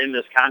quarter in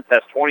this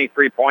contest.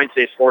 23 points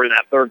they scored in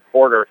that third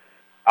quarter.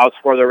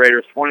 Outscored the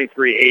Raiders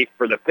 23-8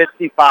 for the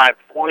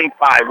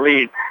 55-25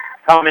 lead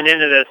coming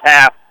into this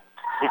half.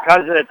 Because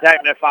of the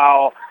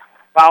technical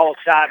foul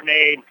shot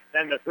made,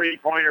 then the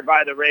three-pointer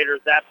by the Raiders,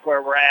 that's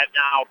where we're at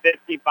now,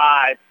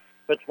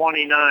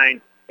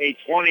 55-29, a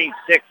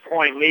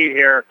 26-point lead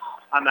here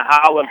on the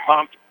Howland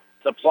Pump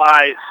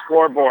Supply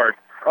scoreboard.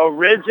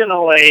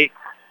 Originally,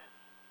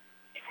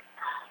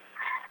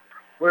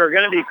 we were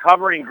going to be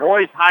covering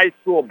boys high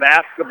school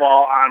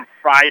basketball on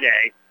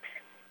Friday,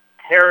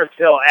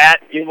 Harrisville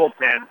at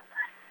Eagleton.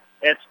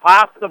 It's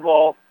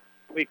possible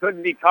we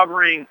couldn't be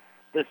covering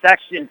the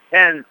Section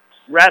 10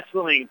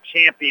 wrestling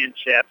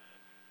championship.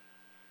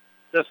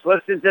 Just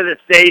listen to the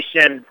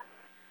station.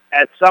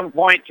 At some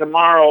point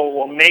tomorrow,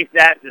 we'll make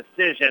that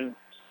decision.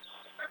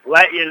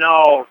 Let you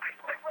know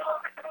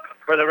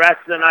for the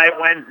rest of the night,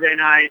 Wednesday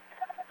night,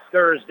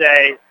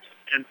 Thursday,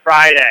 and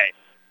Friday.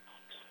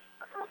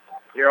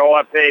 Your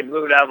OFA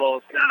Blue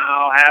Devils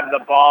now have the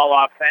ball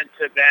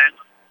offensive end.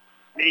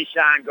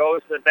 Nishan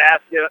goes to the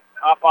basket,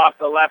 up off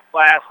the left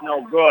glass,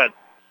 no good.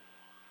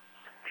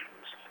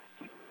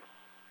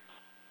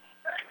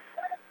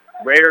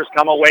 Raiders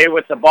come away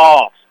with the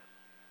ball.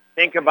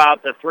 Think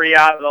about the 3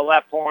 out of the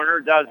left corner,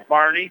 does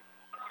Barney,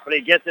 but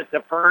he gets it to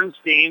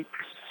Fernstein.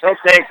 He'll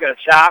take a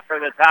shot for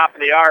the top of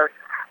the arc.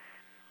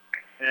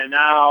 And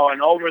now an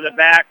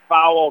over-the-back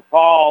foul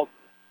called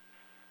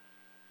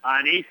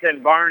on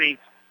Ethan Barney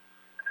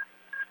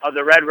of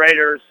the Red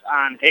Raiders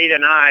on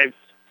Hayden Ives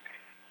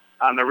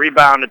on the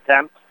rebound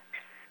attempt.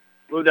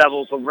 Blue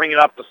Devils will bring it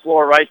up the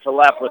floor right to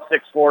left with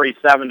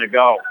 6:47 to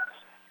go.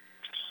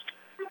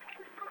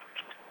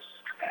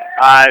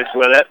 Ives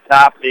with it,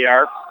 top of the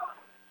arc.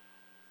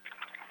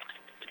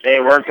 They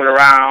work it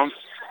around.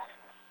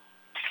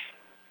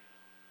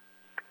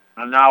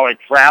 And now a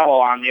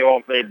travel on the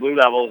OFA Blue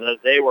Devils as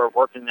they were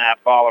working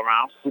that ball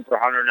around. Cooper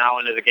Hunter now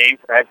into the game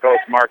for head coach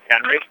Mark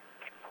Henry.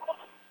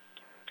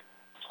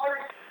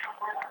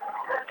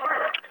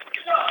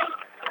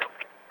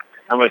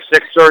 And with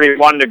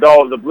 6:31 to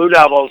go, the Blue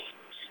Devils,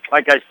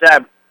 like I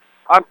said,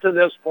 up to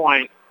this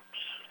point,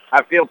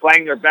 I feel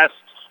playing their best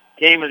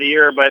game of the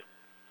year, but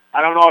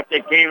I don't know if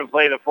they came and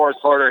play the fourth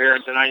quarter here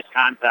in tonight's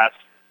contest.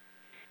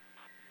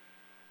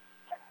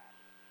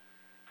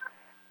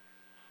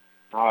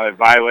 A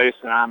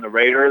violation on the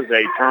Raiders.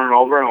 They turn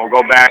over, and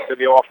we'll go back to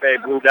the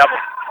OFA Blue Devils.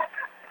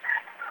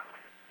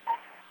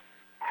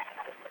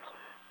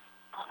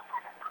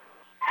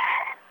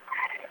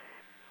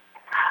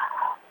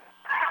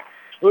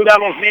 Blue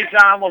Devils,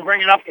 Nissan will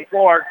bring it up the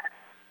floor.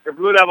 The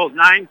Blue Devils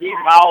 19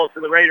 fouls to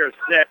the Raiders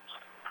 6.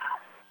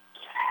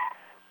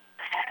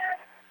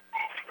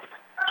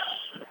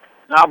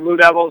 Now Blue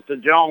Devils to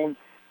Jones.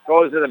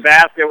 Goes to the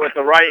basket with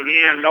the right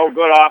hand. No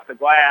good off the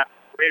glass.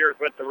 Raiders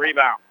with the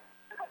rebound.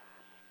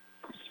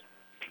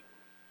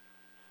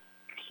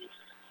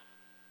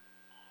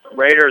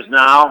 Raiders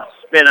now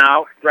spin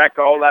out.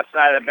 Greco left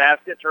side of the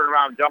basket.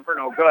 Turnaround jumper.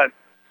 No good.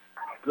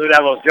 Blue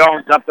Devils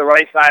Jones up the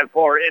right side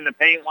floor in the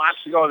paint. Wants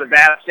to go to the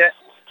basket.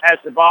 Has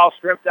the ball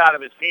stripped out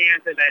of his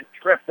hands and then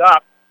tripped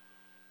up.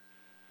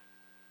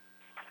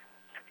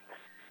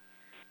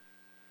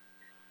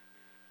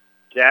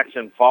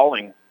 Jackson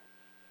falling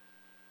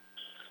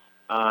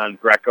on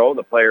Greco,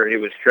 the player he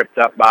was tripped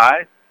up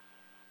by.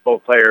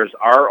 Both players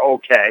are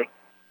okay.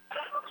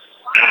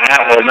 And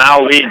that will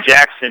now lead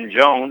Jackson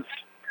Jones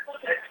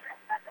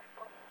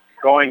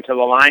going to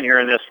the line here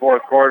in this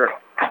fourth quarter.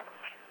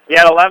 He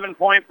had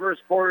 11-point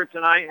first quarter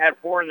tonight, had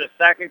 4 in the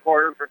second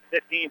quarter for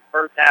 15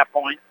 first half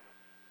points.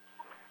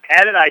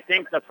 Added, I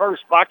think, the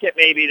first bucket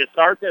maybe to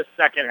start this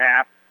second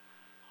half.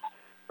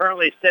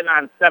 Currently sitting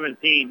on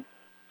 17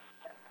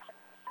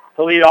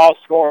 to lead all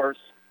scorers.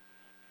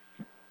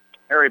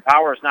 Harry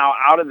Powers now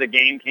out of the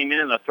game. Came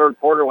in the third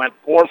quarter, went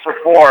 4 for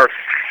 4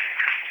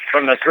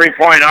 from the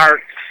three-point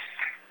arc.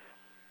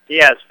 He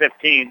has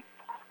 15.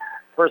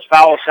 First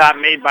foul shot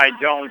made by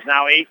Jones,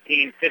 now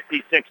 18,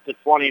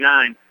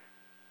 56-29.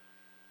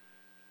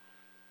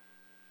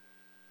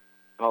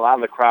 A lot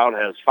of the crowd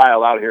has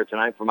filed out here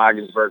tonight from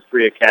Ogdensburg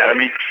Free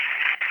Academy.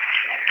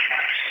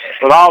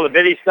 With all the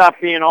bitty stuff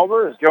being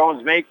over, as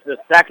Jones makes the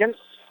second.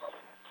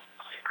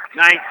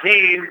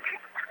 19.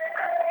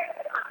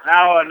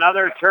 Now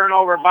another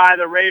turnover by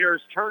the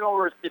Raiders.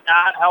 Turnovers did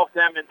not help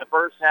them in the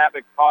first half.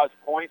 It caused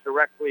points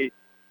directly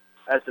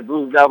as the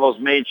Blue Devils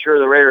made sure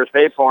the Raiders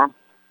paid for them.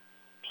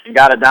 And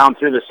got it down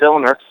through the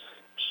cylinder.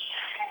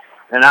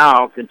 And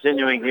now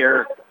continuing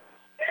here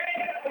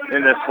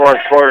in this fourth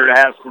quarter to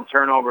have some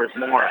turnovers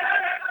more.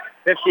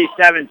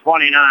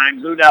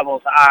 57-29, Blue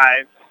Devils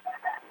eyes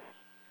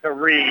to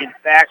Reed,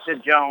 back to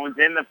Jones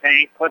in the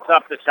paint, puts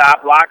up the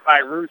shot, blocked by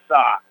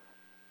Roussaw.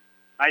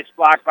 Nice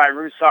block by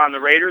Roussaw on the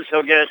Raiders.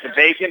 He'll get it to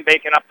Bacon.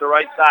 Bacon up the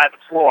right side of the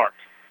floor.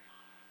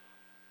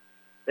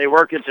 They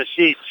work it to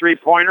Sheets.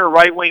 Three-pointer,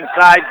 right wing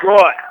side,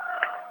 good.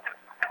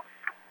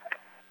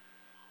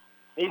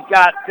 He's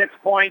got 6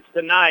 points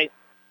tonight.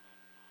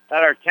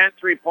 That our 10th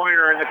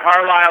three-pointer in the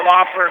Carlisle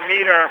Law Firm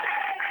meter.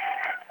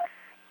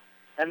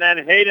 And then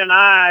Hayden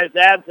Ives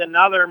adds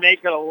another,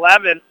 make it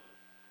 11.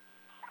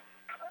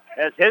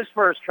 As his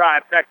first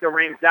trifecta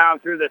rings down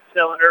through the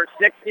cylinder,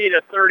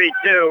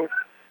 60-32.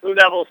 Blue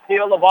Devils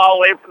steal the ball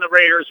away from the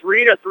Raiders.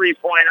 Reed a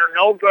three-pointer,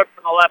 no good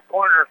from the left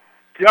corner.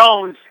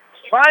 Jones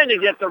trying to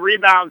get the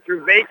rebound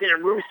through Bacon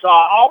and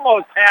Roussaw.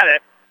 Almost had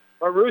it,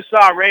 but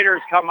Roussaw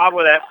Raiders come up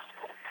with it.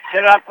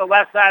 Hit up the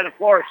left side of the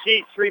floor.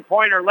 Sheets,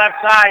 three-pointer, left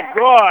side,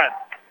 good.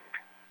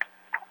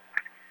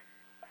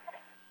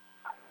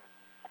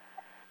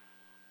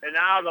 And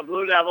now the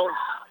Blue Devils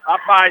up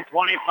by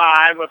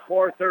 25 with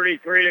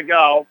 4:33 to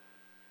go.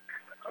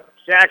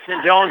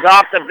 Jackson Jones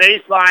off the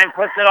baseline,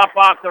 puts it up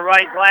off the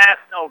right glass,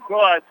 no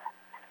good.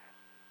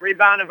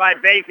 Rebounded by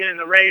Bacon and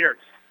the Raiders.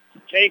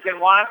 Bacon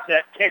wants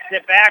it, kicks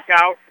it back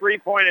out.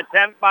 Three-point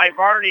attempt by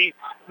Varney,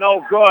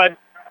 no good.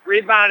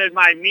 Rebounded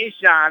by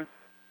Michon.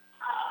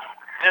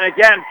 And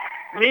again,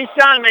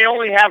 Michon may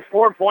only have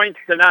 4 points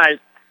tonight,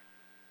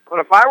 but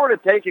if I were to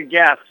take a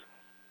guess,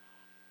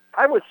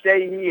 I would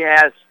say he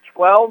has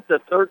 12 to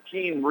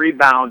 13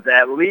 rebounds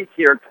at least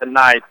here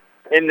tonight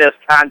in this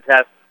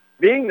contest,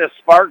 being the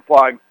spark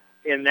plug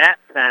in that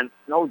sense,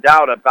 no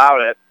doubt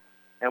about it.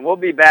 And we'll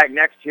be back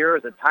next year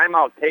as a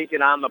timeout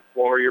taken on the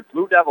floor. Your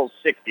Blue Devils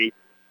 60,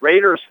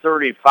 Raiders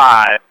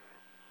 35.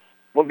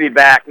 We'll be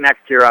back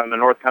next year on the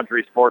North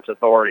Country Sports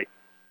Authority.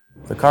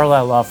 The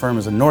Carlisle Law Firm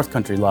is a North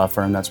Country law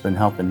firm that's been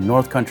helping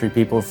North Country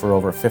people for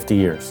over 50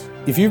 years.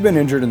 If you've been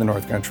injured in the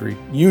North Country,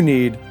 you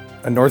need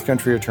a North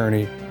Country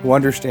attorney who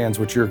understands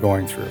what you're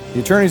going through.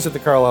 The attorneys at the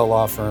Carlisle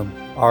Law Firm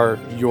are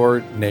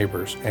your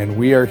neighbors, and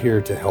we are here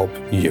to help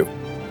you.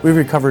 We've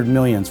recovered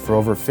millions for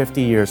over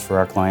 50 years for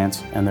our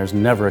clients, and there's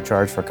never a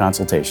charge for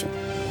consultation.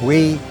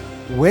 We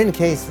win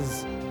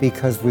cases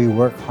because we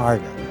work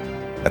harder.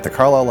 At the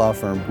Carlisle Law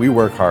Firm, we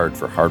work hard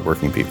for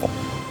hardworking people.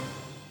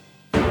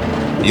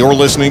 You're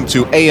listening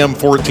to AM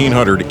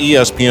 1400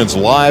 ESPN's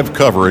live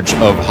coverage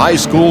of high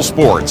school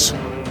sports.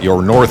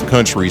 Your North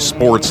Country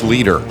sports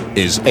leader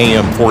is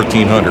AM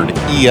 1400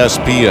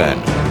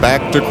 ESPN.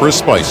 Back to Chris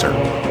Spicer.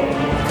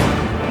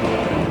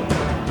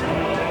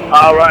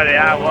 All righty,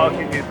 I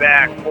welcome you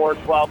back.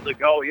 4:12 to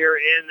go here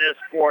in this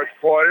fourth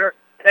quarter.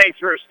 Thanks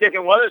for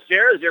sticking with us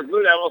here as your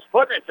Blue Devils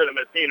putting it to the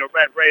Massena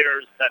Red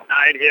Raiders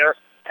tonight here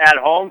at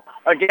home.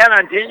 Again,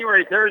 on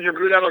January 3rd, your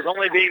Blue Devils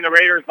only beating the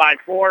Raiders by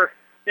 4.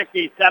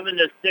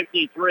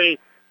 67-63.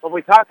 But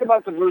we talked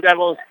about the Blue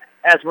Devils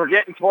as we're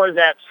getting towards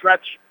that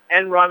stretch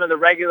end run of the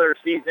regular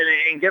season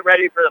and get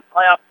ready for the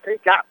playoffs. They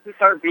got to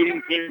start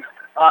beating teams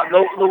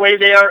the way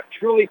they are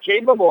truly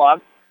capable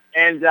of.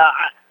 And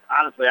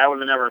honestly, I would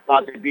have never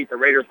thought they'd beat the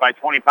Raiders by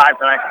 25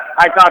 tonight.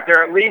 I thought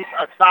they're at least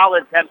a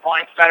solid 10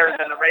 points better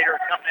than the Raiders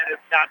coming into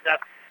this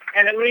contest,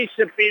 and at least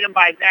should beat them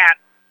by that.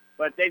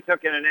 But they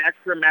took it an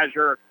extra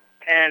measure,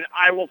 and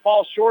I will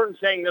fall short in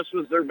saying this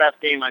was their best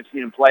game I've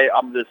seen them play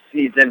of this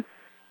season.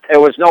 It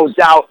was no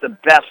doubt the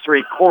best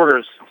three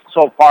quarters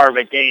so far of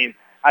a game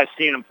I've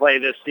seen them play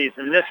this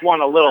season. This one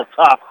a little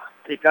tough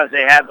because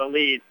they had the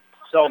lead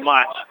so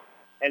much.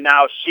 And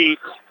now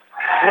Sheets,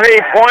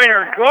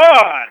 three-pointer,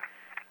 good.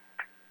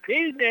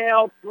 He's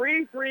nailed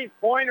 3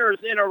 3-pointers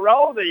in a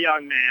row, the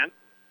young man.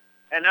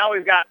 And now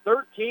we've got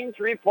 13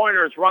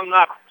 3-pointers rung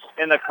up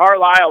in the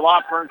Carlisle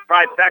Law Firm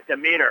trifecta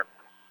meter.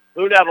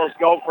 Blue Devils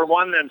go for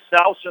one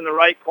themselves in the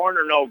right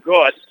corner, no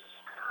good.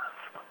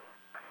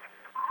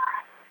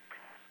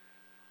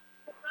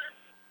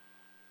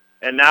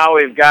 And now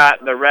we've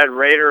got the Red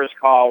Raiders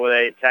call with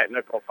a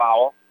technical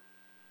foul.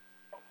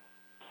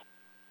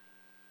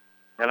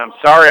 And I'm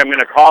sorry, I'm going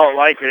to call it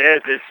like it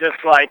is. It's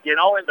just like, in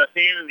the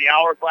fan in the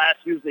hourglass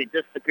usually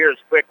disappears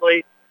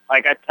quickly.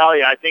 Like I tell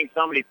you, I think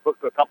somebody put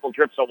a couple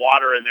drips of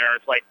water in there.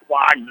 It's like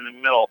clogged in the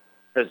middle.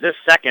 Because this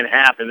second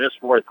half in this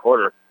fourth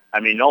quarter, I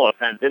mean, no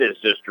offense, it is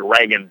just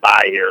dragging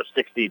by here.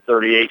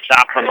 60-38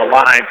 shot from the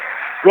line.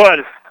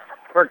 Good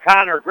for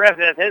Connor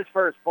Griffith, his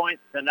first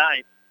points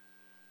tonight.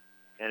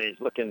 And he's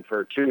looking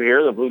for 2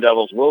 here. The Blue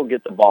Devils will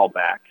get the ball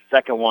back.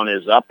 Second one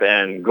is up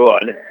and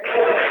good.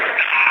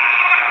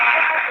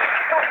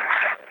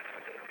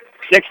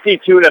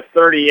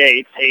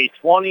 62-38, a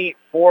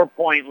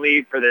 24-point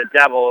lead for the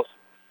Devils.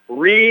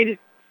 Reed,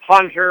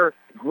 Hunter,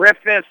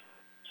 Griffith,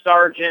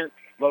 Sargent,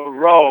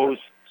 LaRose,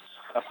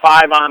 a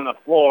 5 on the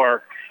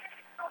floor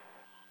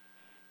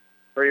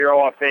for your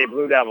OFA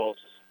Blue Devils.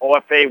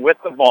 OFA with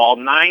the ball,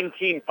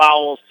 19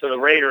 fouls to the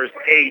Raiders,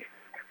 8.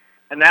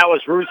 And that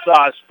was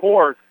Rusaw's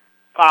 4th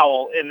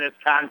foul in this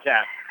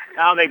contest.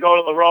 Now they go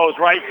to LaRose,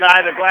 right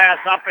side of the glass,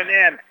 up and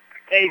in.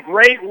 A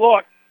great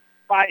look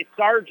by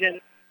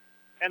Sargent,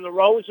 and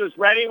LaRose was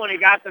ready when he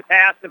got the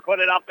pass to put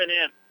it up and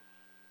in.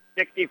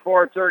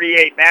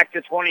 64-38, back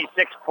to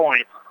 26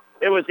 points.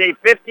 It was a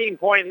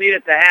 15-point lead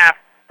at the half.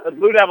 The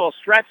Blue Devils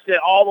stretched it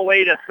all the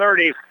way to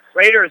 30.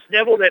 Raiders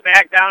nibbled it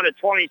back down to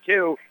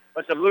 22,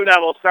 but the Blue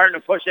Devils starting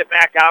to push it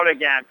back out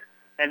again.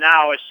 And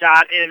now a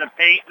shot in the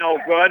paint, no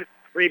good.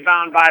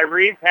 Rebound by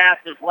Reed,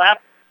 passes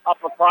left, up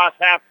across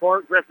half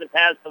court. Griffith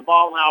has the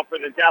ball now for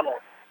the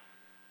Devils.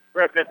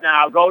 Griffith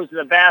now goes to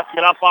the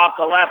basket, up off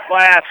the left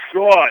glass,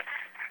 good.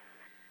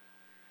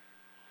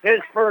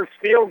 His first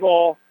field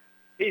goal,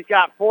 he's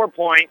got 4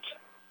 points,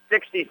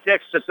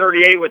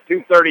 66-38 with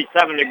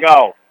 2:37 to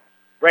go.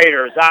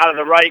 Raiders out of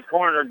the right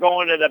corner,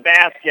 going to the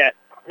basket.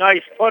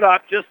 Nice put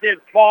up, just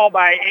didn't fall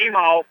by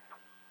Amo.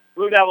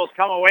 Blue Devils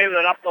come away with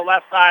it up the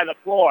left side of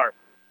the floor.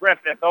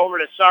 Griffith over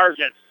to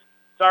Sargent.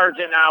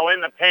 Sargent now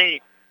in the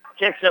paint.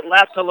 Kicks it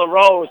left to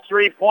LaRose.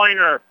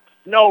 3-pointer.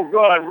 No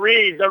good.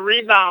 Reed, the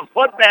rebound.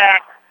 Put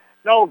back.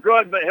 No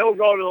good, but he'll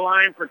go to the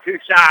line for 2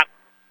 shots.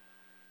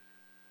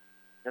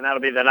 And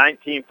that'll be the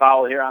 19th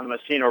foul here on the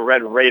Massena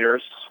Red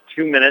Raiders.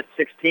 2 minutes,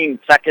 16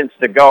 seconds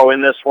to go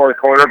in this fourth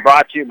quarter.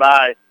 Brought to you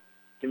by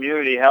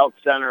Community Health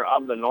Center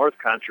of the North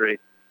Country.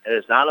 It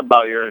is not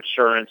about your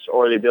insurance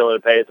or the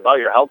ability to pay. It's about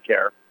your health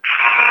care.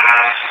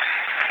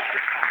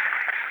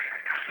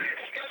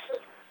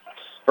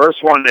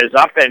 First one is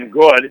up and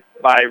good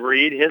by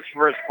Reed. His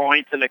first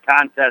points in the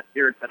contest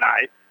here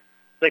tonight,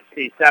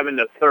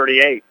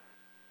 67-38.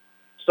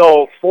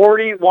 So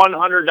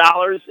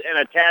 $4,100 and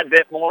a tad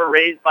bit more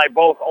raised by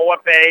both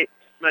OFA,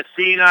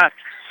 Massena,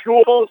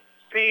 schools,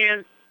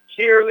 fans,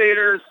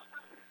 cheerleaders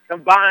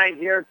combined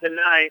here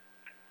tonight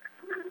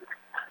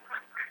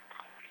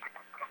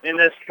in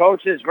this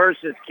coaches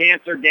versus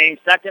cancer game.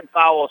 Second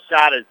foul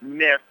shot is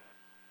missed.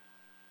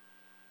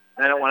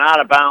 And it went out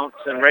of bounds,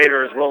 and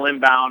Raiders will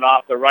inbound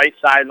off the right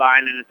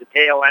sideline and at the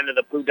tail end of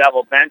the Blue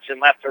Devil bench,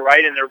 and left to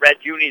right in their red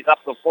unis up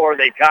the floor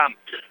they come.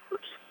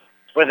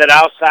 With it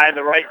outside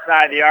the right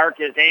side of the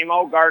arc is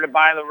Amo, guarded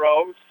by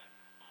LaRose.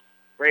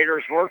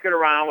 Raiders work it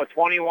around with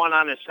 21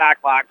 on the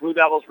shot clock. Blue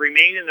Devils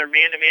remain in their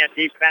man-to-man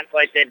defense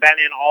like they've been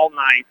in all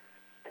night.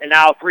 And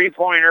now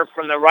 3-pointer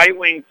from the right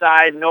wing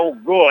side, no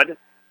good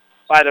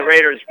by the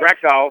Raiders'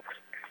 Greco.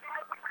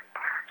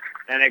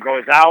 And it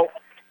goes out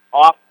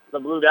off the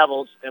Blue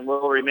Devils and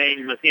will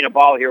remain Massena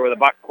ball here with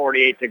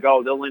 $1:48 to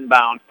go. They'll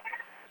inbound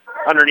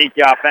underneath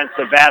the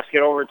offensive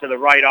basket over to the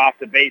right off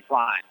the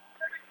baseline.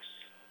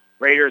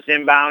 Raiders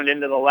inbound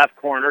into the left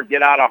corner,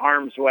 get out of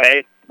harm's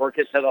way, work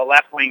it to the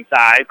left wing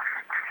side.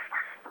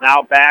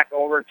 Now back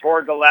over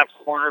toward the left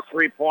corner,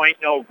 3-point,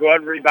 no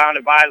good,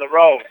 rebounded by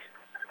LaRose.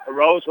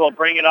 LaRose will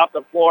bring it up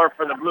the floor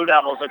for the Blue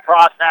Devils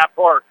across half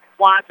court.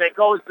 Wants it,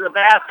 goes to the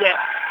basket.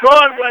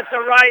 Good with the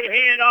right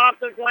hand off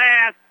the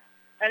glass.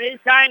 And he's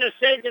kind of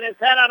shaking his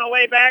head on the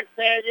way back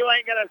saying, you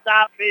ain't going to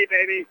stop me,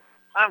 baby.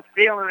 I'm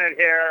feeling it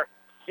here.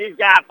 He's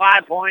got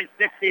 5 points,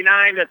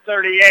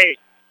 69-38.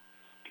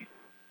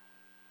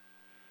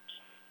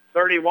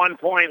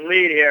 31-point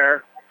lead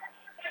here.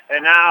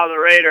 And now the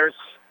Raiders.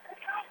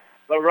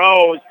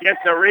 LaRose gets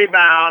a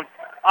rebound.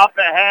 Up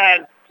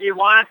ahead. He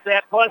wants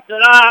it. Puts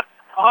it up.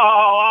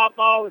 Oh,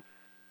 almost.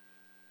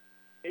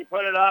 He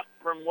put it up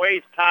from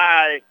waist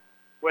high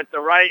with the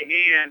right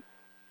hand.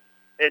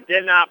 It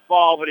did not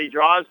fall, but he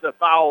draws the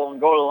foul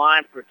and go to the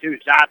line for 2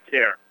 shots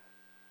here.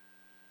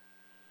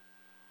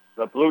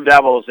 The Blue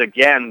Devils,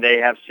 again, they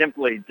have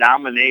simply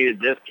dominated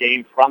this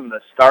game from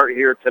the start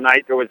here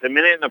tonight. There was a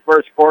minute in the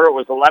first quarter. It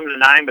was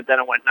 11-9, but then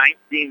it went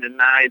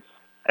 19-9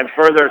 and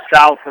further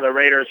south for the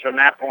Raiders from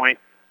that point.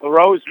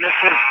 LaRose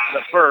misses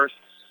the first.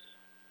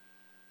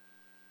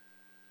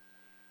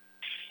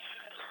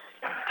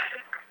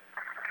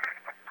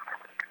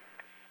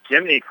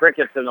 Jiminy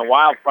Crickets in the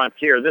Wild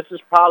Frontier. This is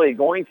probably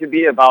going to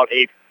be about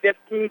a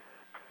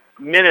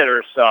 50-minute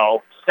or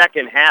so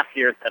second half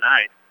here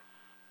tonight.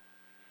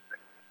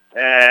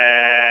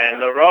 And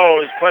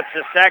LaRose puts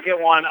the second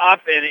one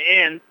up and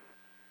in.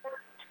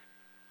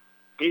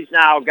 He's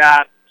now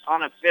got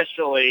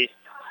unofficially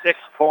 6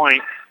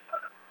 points.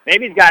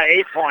 Maybe he's got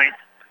 8 points.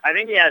 I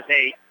think he has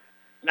 8.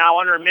 Now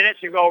under a minute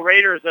to go,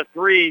 Raiders a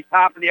 3.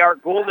 Top of the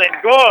arc, Goulden.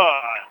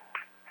 Good.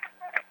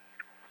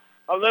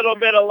 A little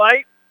bit of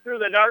light through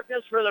the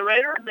darkness for the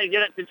Raiders. They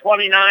get it to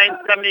 29,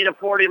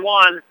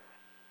 70-41.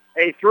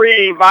 A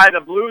 3 by the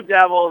Blue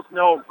Devils.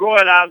 No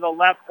good out of the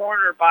left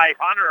corner by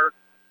Hunter.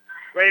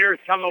 Raiders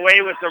come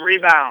away with the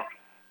rebound.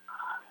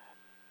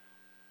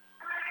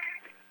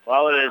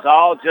 Well, it is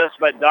all just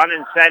but done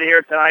and said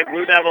here tonight.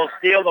 Blue Devils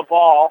steal the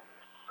ball.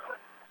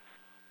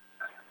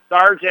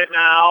 Sargent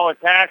now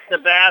attacks the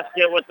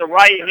basket with the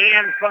right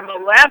hand from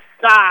the left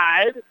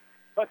side.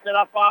 Puts it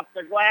up off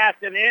the glass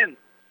and in.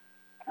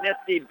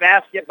 Nifty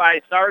basket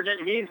by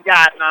Sargent. He's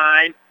got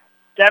 9.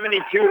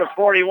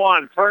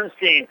 72-41.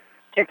 Fernstein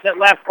kicks it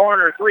left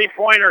corner.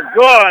 Three-pointer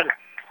good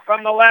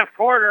from the left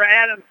corner.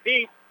 Adam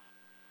Pete,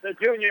 the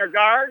junior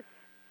guard.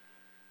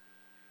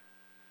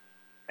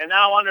 And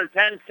now under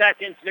 10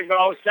 seconds to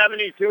go,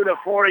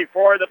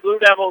 72-44. The Blue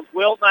Devils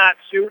will not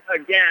shoot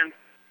again.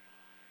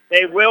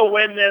 They will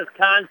win this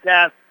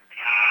contest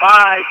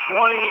by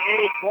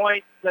 28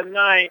 points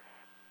tonight.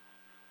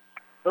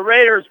 The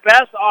Raiders'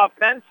 best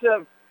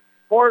offensive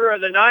quarter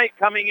of the night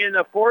coming in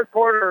the fourth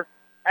quarter,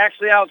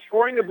 actually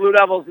outscoring the Blue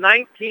Devils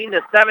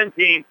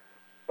 19-17.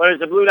 But as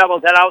the Blue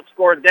Devils had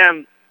outscored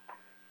them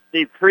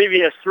the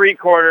previous 3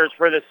 quarters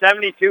for the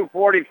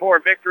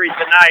 72-44 victory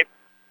tonight,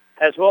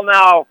 as we'll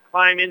now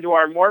climb into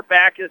our Mort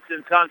Backus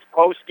and Sons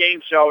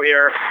post-game show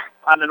here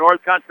on the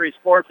North Country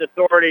Sports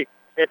Authority.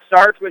 It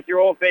starts with your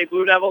OFA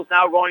Blue Devils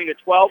now going to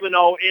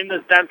 12-0 in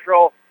the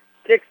Central,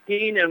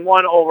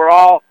 16-1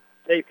 overall.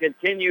 They've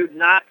continued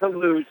not to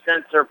lose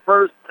since their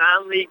first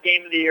non-league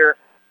game of the year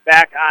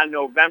back on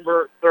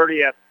November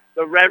 30th.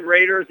 The Red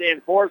Raiders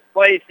in 4th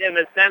place in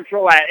the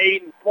Central at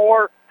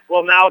 8-4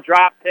 will now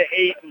drop to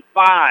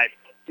 8-5.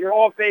 Your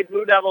OFA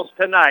Blue Devils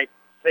tonight,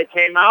 they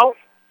came out,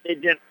 they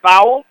didn't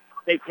foul,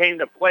 they came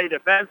to play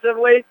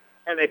defensively,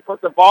 and they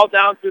put the ball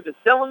down through the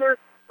cylinder.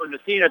 When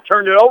Massena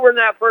turned it over in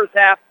that first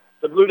half,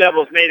 the Blue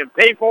Devils made them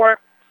pay for it.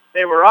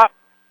 They were up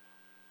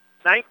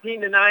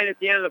 19-9 at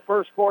the end of the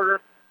first quarter.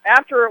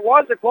 After it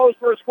was a close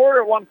first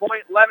quarter at one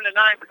point,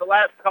 11-9, but the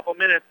last couple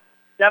minutes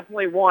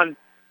definitely won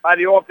by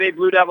the OFA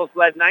Blue Devils,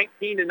 led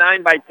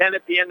 19-9 by 10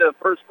 at the end of the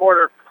first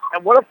quarter.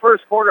 And what a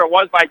first quarter it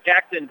was by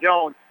Jackson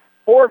Jones.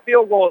 4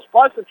 field goals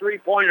plus a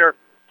three-pointer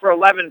for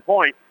 11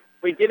 points.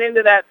 We get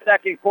into that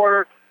second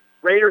quarter.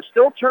 Raiders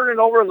still turning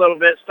over a little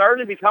bit,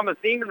 starting to become a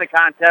theme in the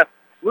contest.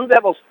 Blue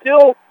Devils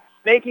still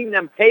making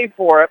them pay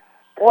for it.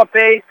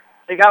 OFA,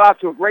 they got off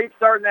to a great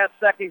start in that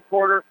second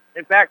quarter.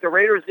 In fact, the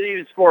Raiders didn't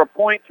even score a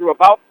point through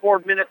about 4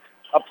 minutes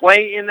of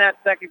play in that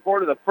second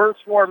quarter. The first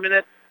 4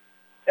 minutes,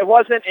 it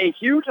wasn't a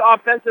huge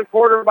offensive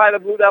quarter by the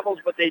Blue Devils,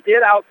 but they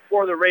did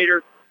outscore the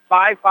Raiders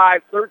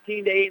 5-5,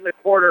 13-8 in the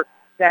quarter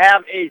to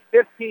have a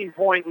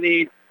 15-point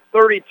lead,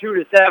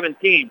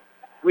 32-17.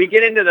 We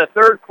get into the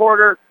third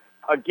quarter.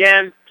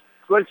 Again,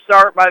 good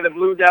start by the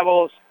Blue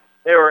Devils.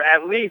 They were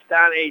at least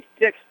on a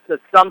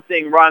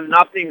 6-something run,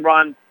 nothing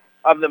run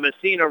of the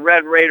Massena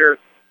Red Raiders.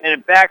 And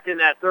in fact, in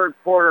that third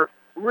quarter,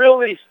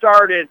 really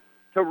started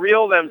to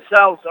reel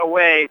themselves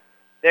away.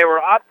 They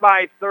were up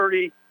by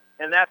 30,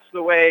 and that's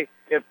the way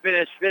it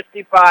finished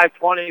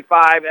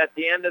 55-25 at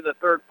the end of the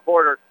third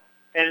quarter.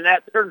 And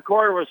that third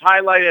quarter was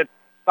highlighted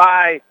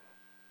by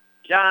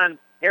John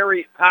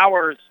Harry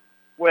Powers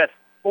with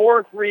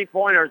 4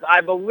 three-pointers,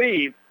 I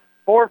believe,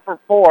 4 for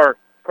 4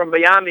 from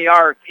beyond the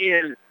arc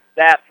in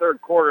that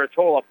third quarter. A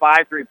total of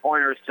 5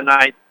 three-pointers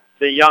tonight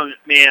the young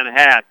man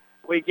had.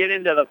 We get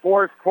into the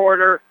fourth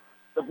quarter.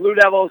 The Blue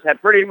Devils have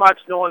pretty much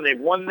known they've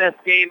won this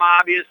game,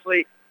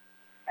 obviously.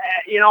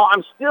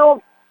 I'm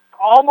still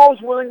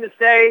almost willing to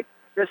say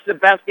this is the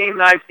best game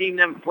that I've seen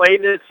them play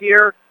this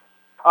year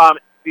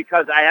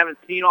because I haven't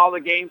seen all the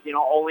games.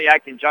 Only I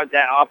can judge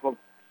that off of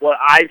what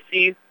I've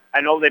seen.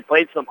 I know they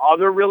played some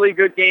other really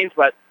good games,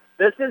 but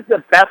this is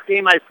the best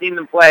game I've seen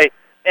them play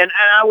And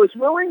I was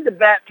willing to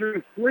bet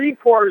through 3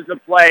 quarters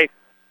of play,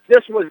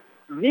 this was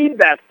the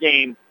best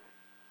game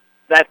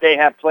that they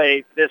have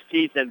played this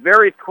season.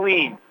 Very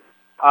clean,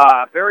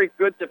 very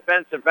good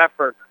defensive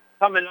effort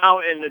coming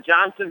out, in the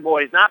Johnson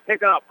boys not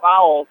picking up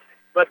fouls,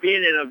 but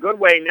being in a good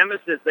way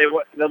nemesis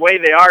the way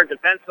they are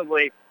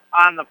defensively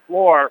on the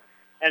floor.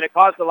 And it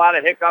caused a lot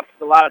of hiccups,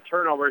 a lot of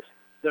turnovers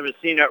to the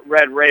Massena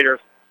Red Raiders.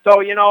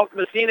 So,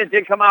 Massena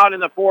did come out in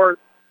the fourth.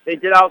 They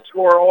did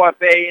outscore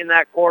OFA in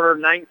that quarter,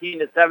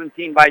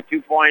 19-17 by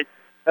 2 points.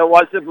 It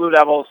was the Blue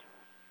Devils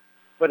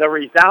with a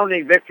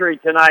resounding victory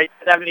tonight,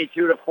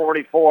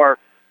 72-44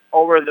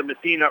 over the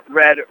Massena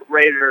Red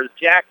Raiders.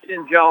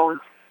 Jackson Jones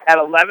had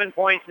 11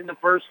 points in the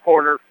first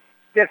quarter,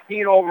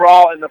 15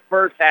 overall in the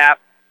first half,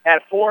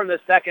 had 4 in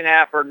the second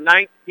half for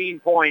 19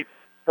 points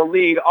to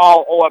lead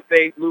all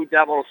OFA Blue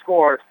Devil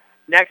scores.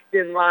 Next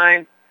in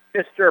line,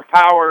 Mr.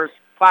 Powers,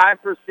 5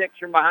 for 6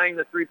 from behind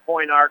the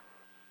three-point arc.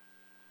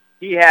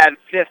 He had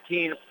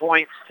 15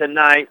 points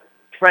tonight.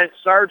 Trent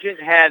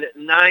Sargent had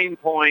 9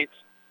 points.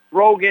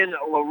 Rogan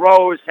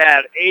LaRose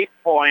had 8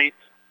 points.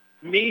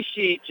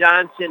 Mishi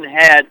Johnson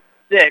had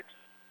 6.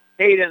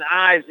 Hayden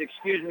Ives,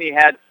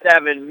 had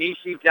 7.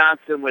 Mishi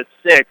Johnson with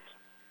 6.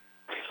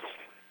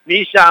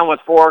 Mishon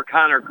with 4.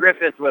 Connor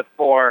Griffith with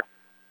 4.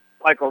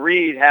 Michael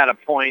Reed had a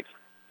point.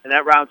 And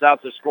that rounds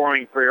out the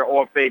scoring for your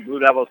OFA Blue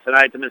Devils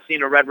tonight. The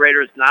Massena Red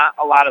Raiders, not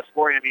a lot of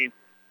scoring.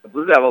 The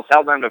Blue Devils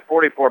held them to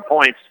 44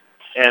 points.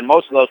 And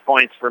most of those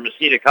points for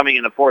Massena coming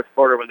in the fourth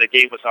quarter when the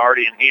game was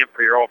already in hand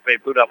for your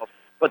OFA Blue Devils.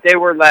 But they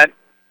were led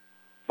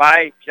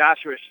by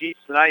Joshua Sheets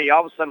tonight. He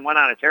all of a sudden went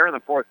on a tear in the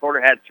fourth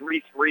quarter, had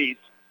 3 threes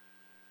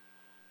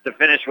to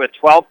finish with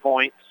 12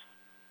 points.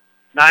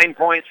 9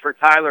 points for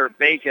Tyler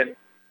Bacon.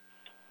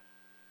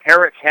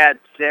 Herrick had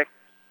 6.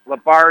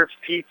 Labarge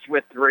Peets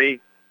with 3.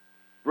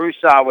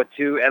 Rusaw with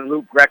 2. And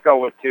Luke Greco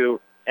with 2.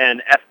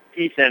 And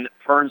Ethan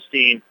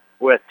Fernstein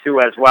with 2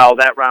 as well.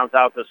 That rounds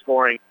out the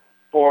scoring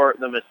for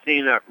the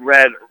Massena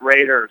Red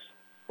Raiders.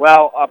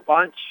 Well, a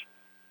bunch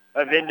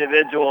of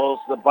individuals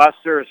the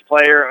Busters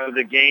player of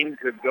the game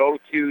could go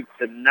to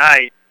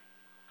tonight.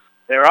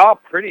 They're all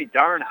pretty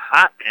darn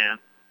hot, man.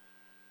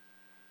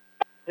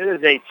 It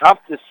is a tough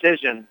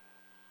decision.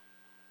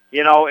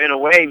 In a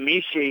way,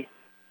 Mishi,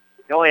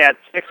 he only had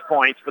 6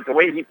 points, but the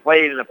way he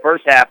played in the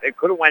first half, it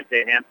could have went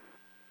to him.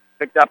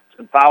 Picked up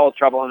some foul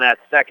trouble in that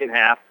second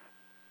half.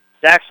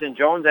 Jackson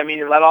Jones,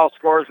 he led all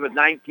scorers with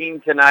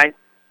 19 tonight.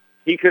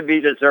 He could be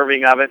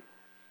deserving of it.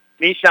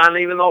 Mishon,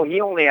 even though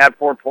he only had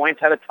 4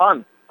 points, had a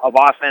ton of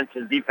offense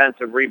and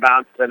defensive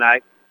rebounds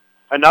tonight.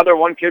 Another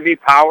one could be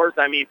Powers.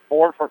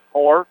 4 for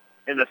 4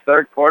 in the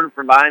third quarter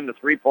from behind the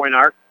three-point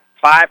arc.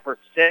 5 for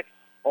 6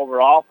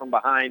 overall from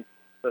behind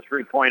the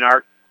three-point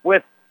arc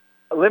with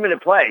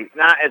limited play,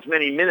 not as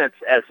many minutes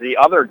as the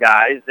other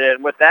guys.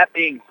 And with that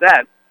being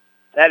said,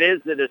 that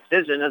is the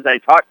decision as I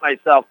talked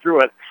myself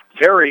through it.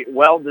 Very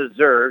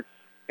well-deserved.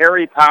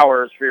 Harry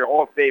Powers for your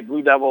OFA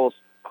Blue Devils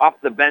off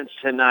the bench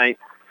tonight.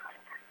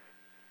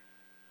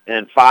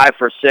 And 5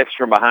 for 6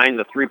 from behind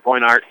the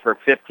three-point arc for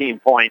 15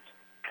 points.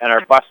 And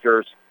our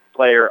Busters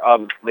player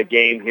of the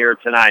game here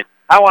tonight.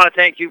 I want to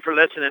thank you for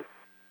listening.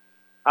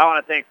 I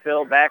want to thank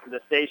Phil back at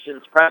the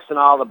stations, pressing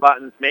all the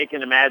buttons,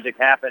 making the magic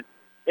happen.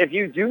 If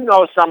you do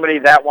know somebody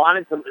that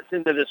wanted to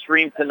listen to the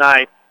stream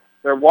tonight,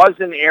 there was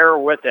an error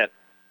with it.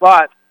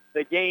 But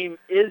the game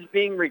is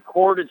being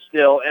recorded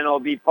still, and it'll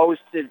be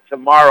posted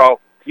tomorrow.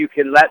 You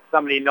can let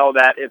somebody know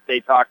that if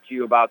they talk to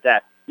you about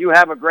that. You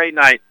have a great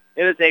night.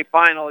 It is a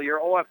final. Your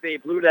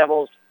OFA Blue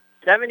Devils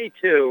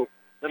 72,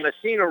 the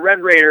Massena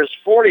Red Raiders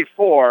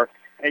 44,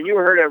 and you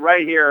heard it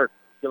right here.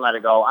 You can let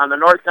it go on the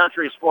North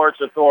Country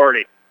Sports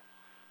Authority.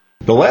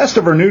 The last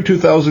of our new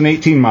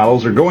 2018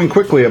 models are going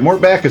quickly at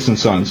Mort Backus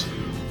 & Sons.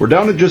 We're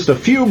down to just a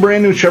few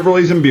brand new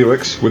Chevrolets and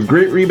Buicks with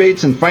great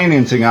rebates and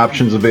financing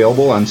options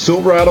available on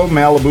Silverado,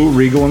 Malibu,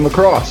 Regal, and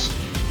LaCrosse.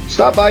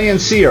 Stop by and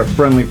see our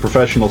friendly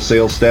professional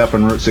sales staff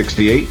on Route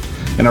 68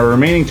 and our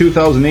remaining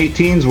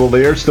 2018s while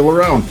they are still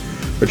around.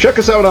 Or check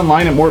us out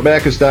online at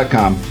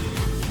mortbackus.com.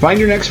 Find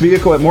your next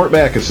vehicle at Mort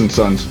Backus &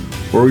 Sons,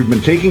 where we've been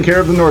taking care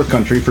of the North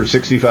Country for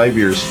 65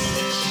 years.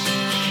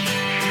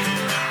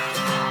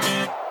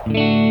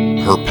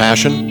 Her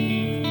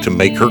passion to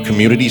make her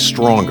community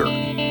stronger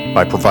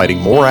by providing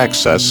more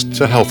access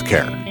to health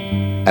care.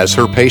 As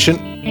her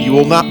patient, you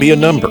will not be a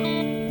number.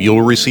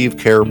 You'll receive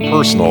care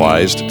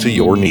personalized to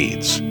your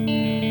needs.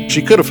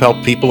 She could have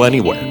helped people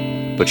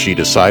anywhere, but she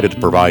decided to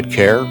provide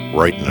care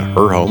right in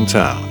her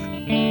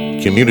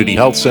hometown. Community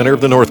Health Center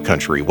of the North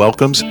Country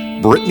welcomes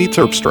Brittany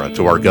Terpstra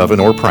to our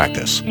Governor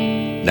practice.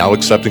 Now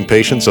accepting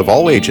patients of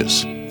all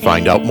ages.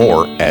 Find out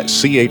more at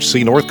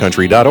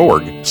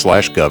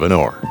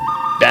chcnorthcountry.org/governor.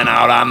 Been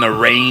out on the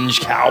range,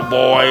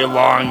 cowboy,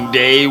 long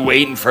day,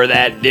 waiting for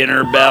that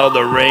dinner bell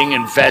to ring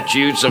and fetch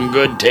you some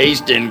good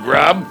tasting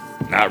grub?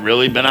 Not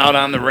really been out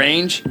on the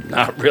range?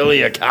 Not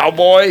really a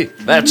cowboy?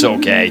 That's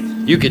okay.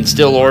 You can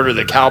still order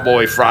the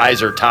cowboy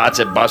fries or tots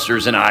at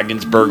Buster's in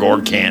Ogdensburg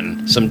or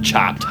Canton. Some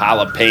chopped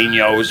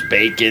jalapenos,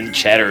 bacon,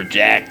 cheddar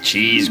jack,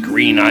 cheese,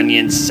 green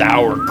onions,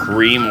 sour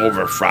cream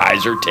over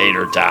fries or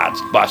tater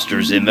tots.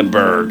 Buster's in the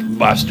Burg.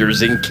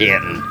 Buster's in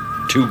Canton.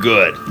 Too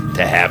good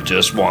to have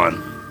just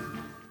one.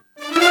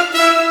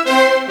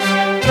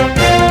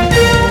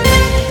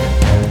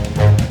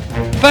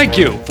 Thank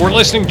you for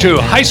listening to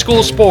High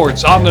School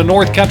Sports on the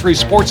North Country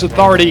Sports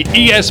Authority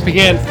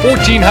ESPN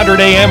 1400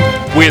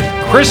 AM with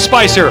Chris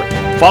Spicer.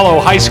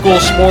 Follow high school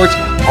sports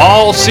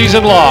all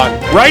season long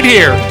right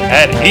here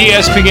at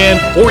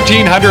ESPN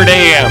 1400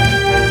 AM.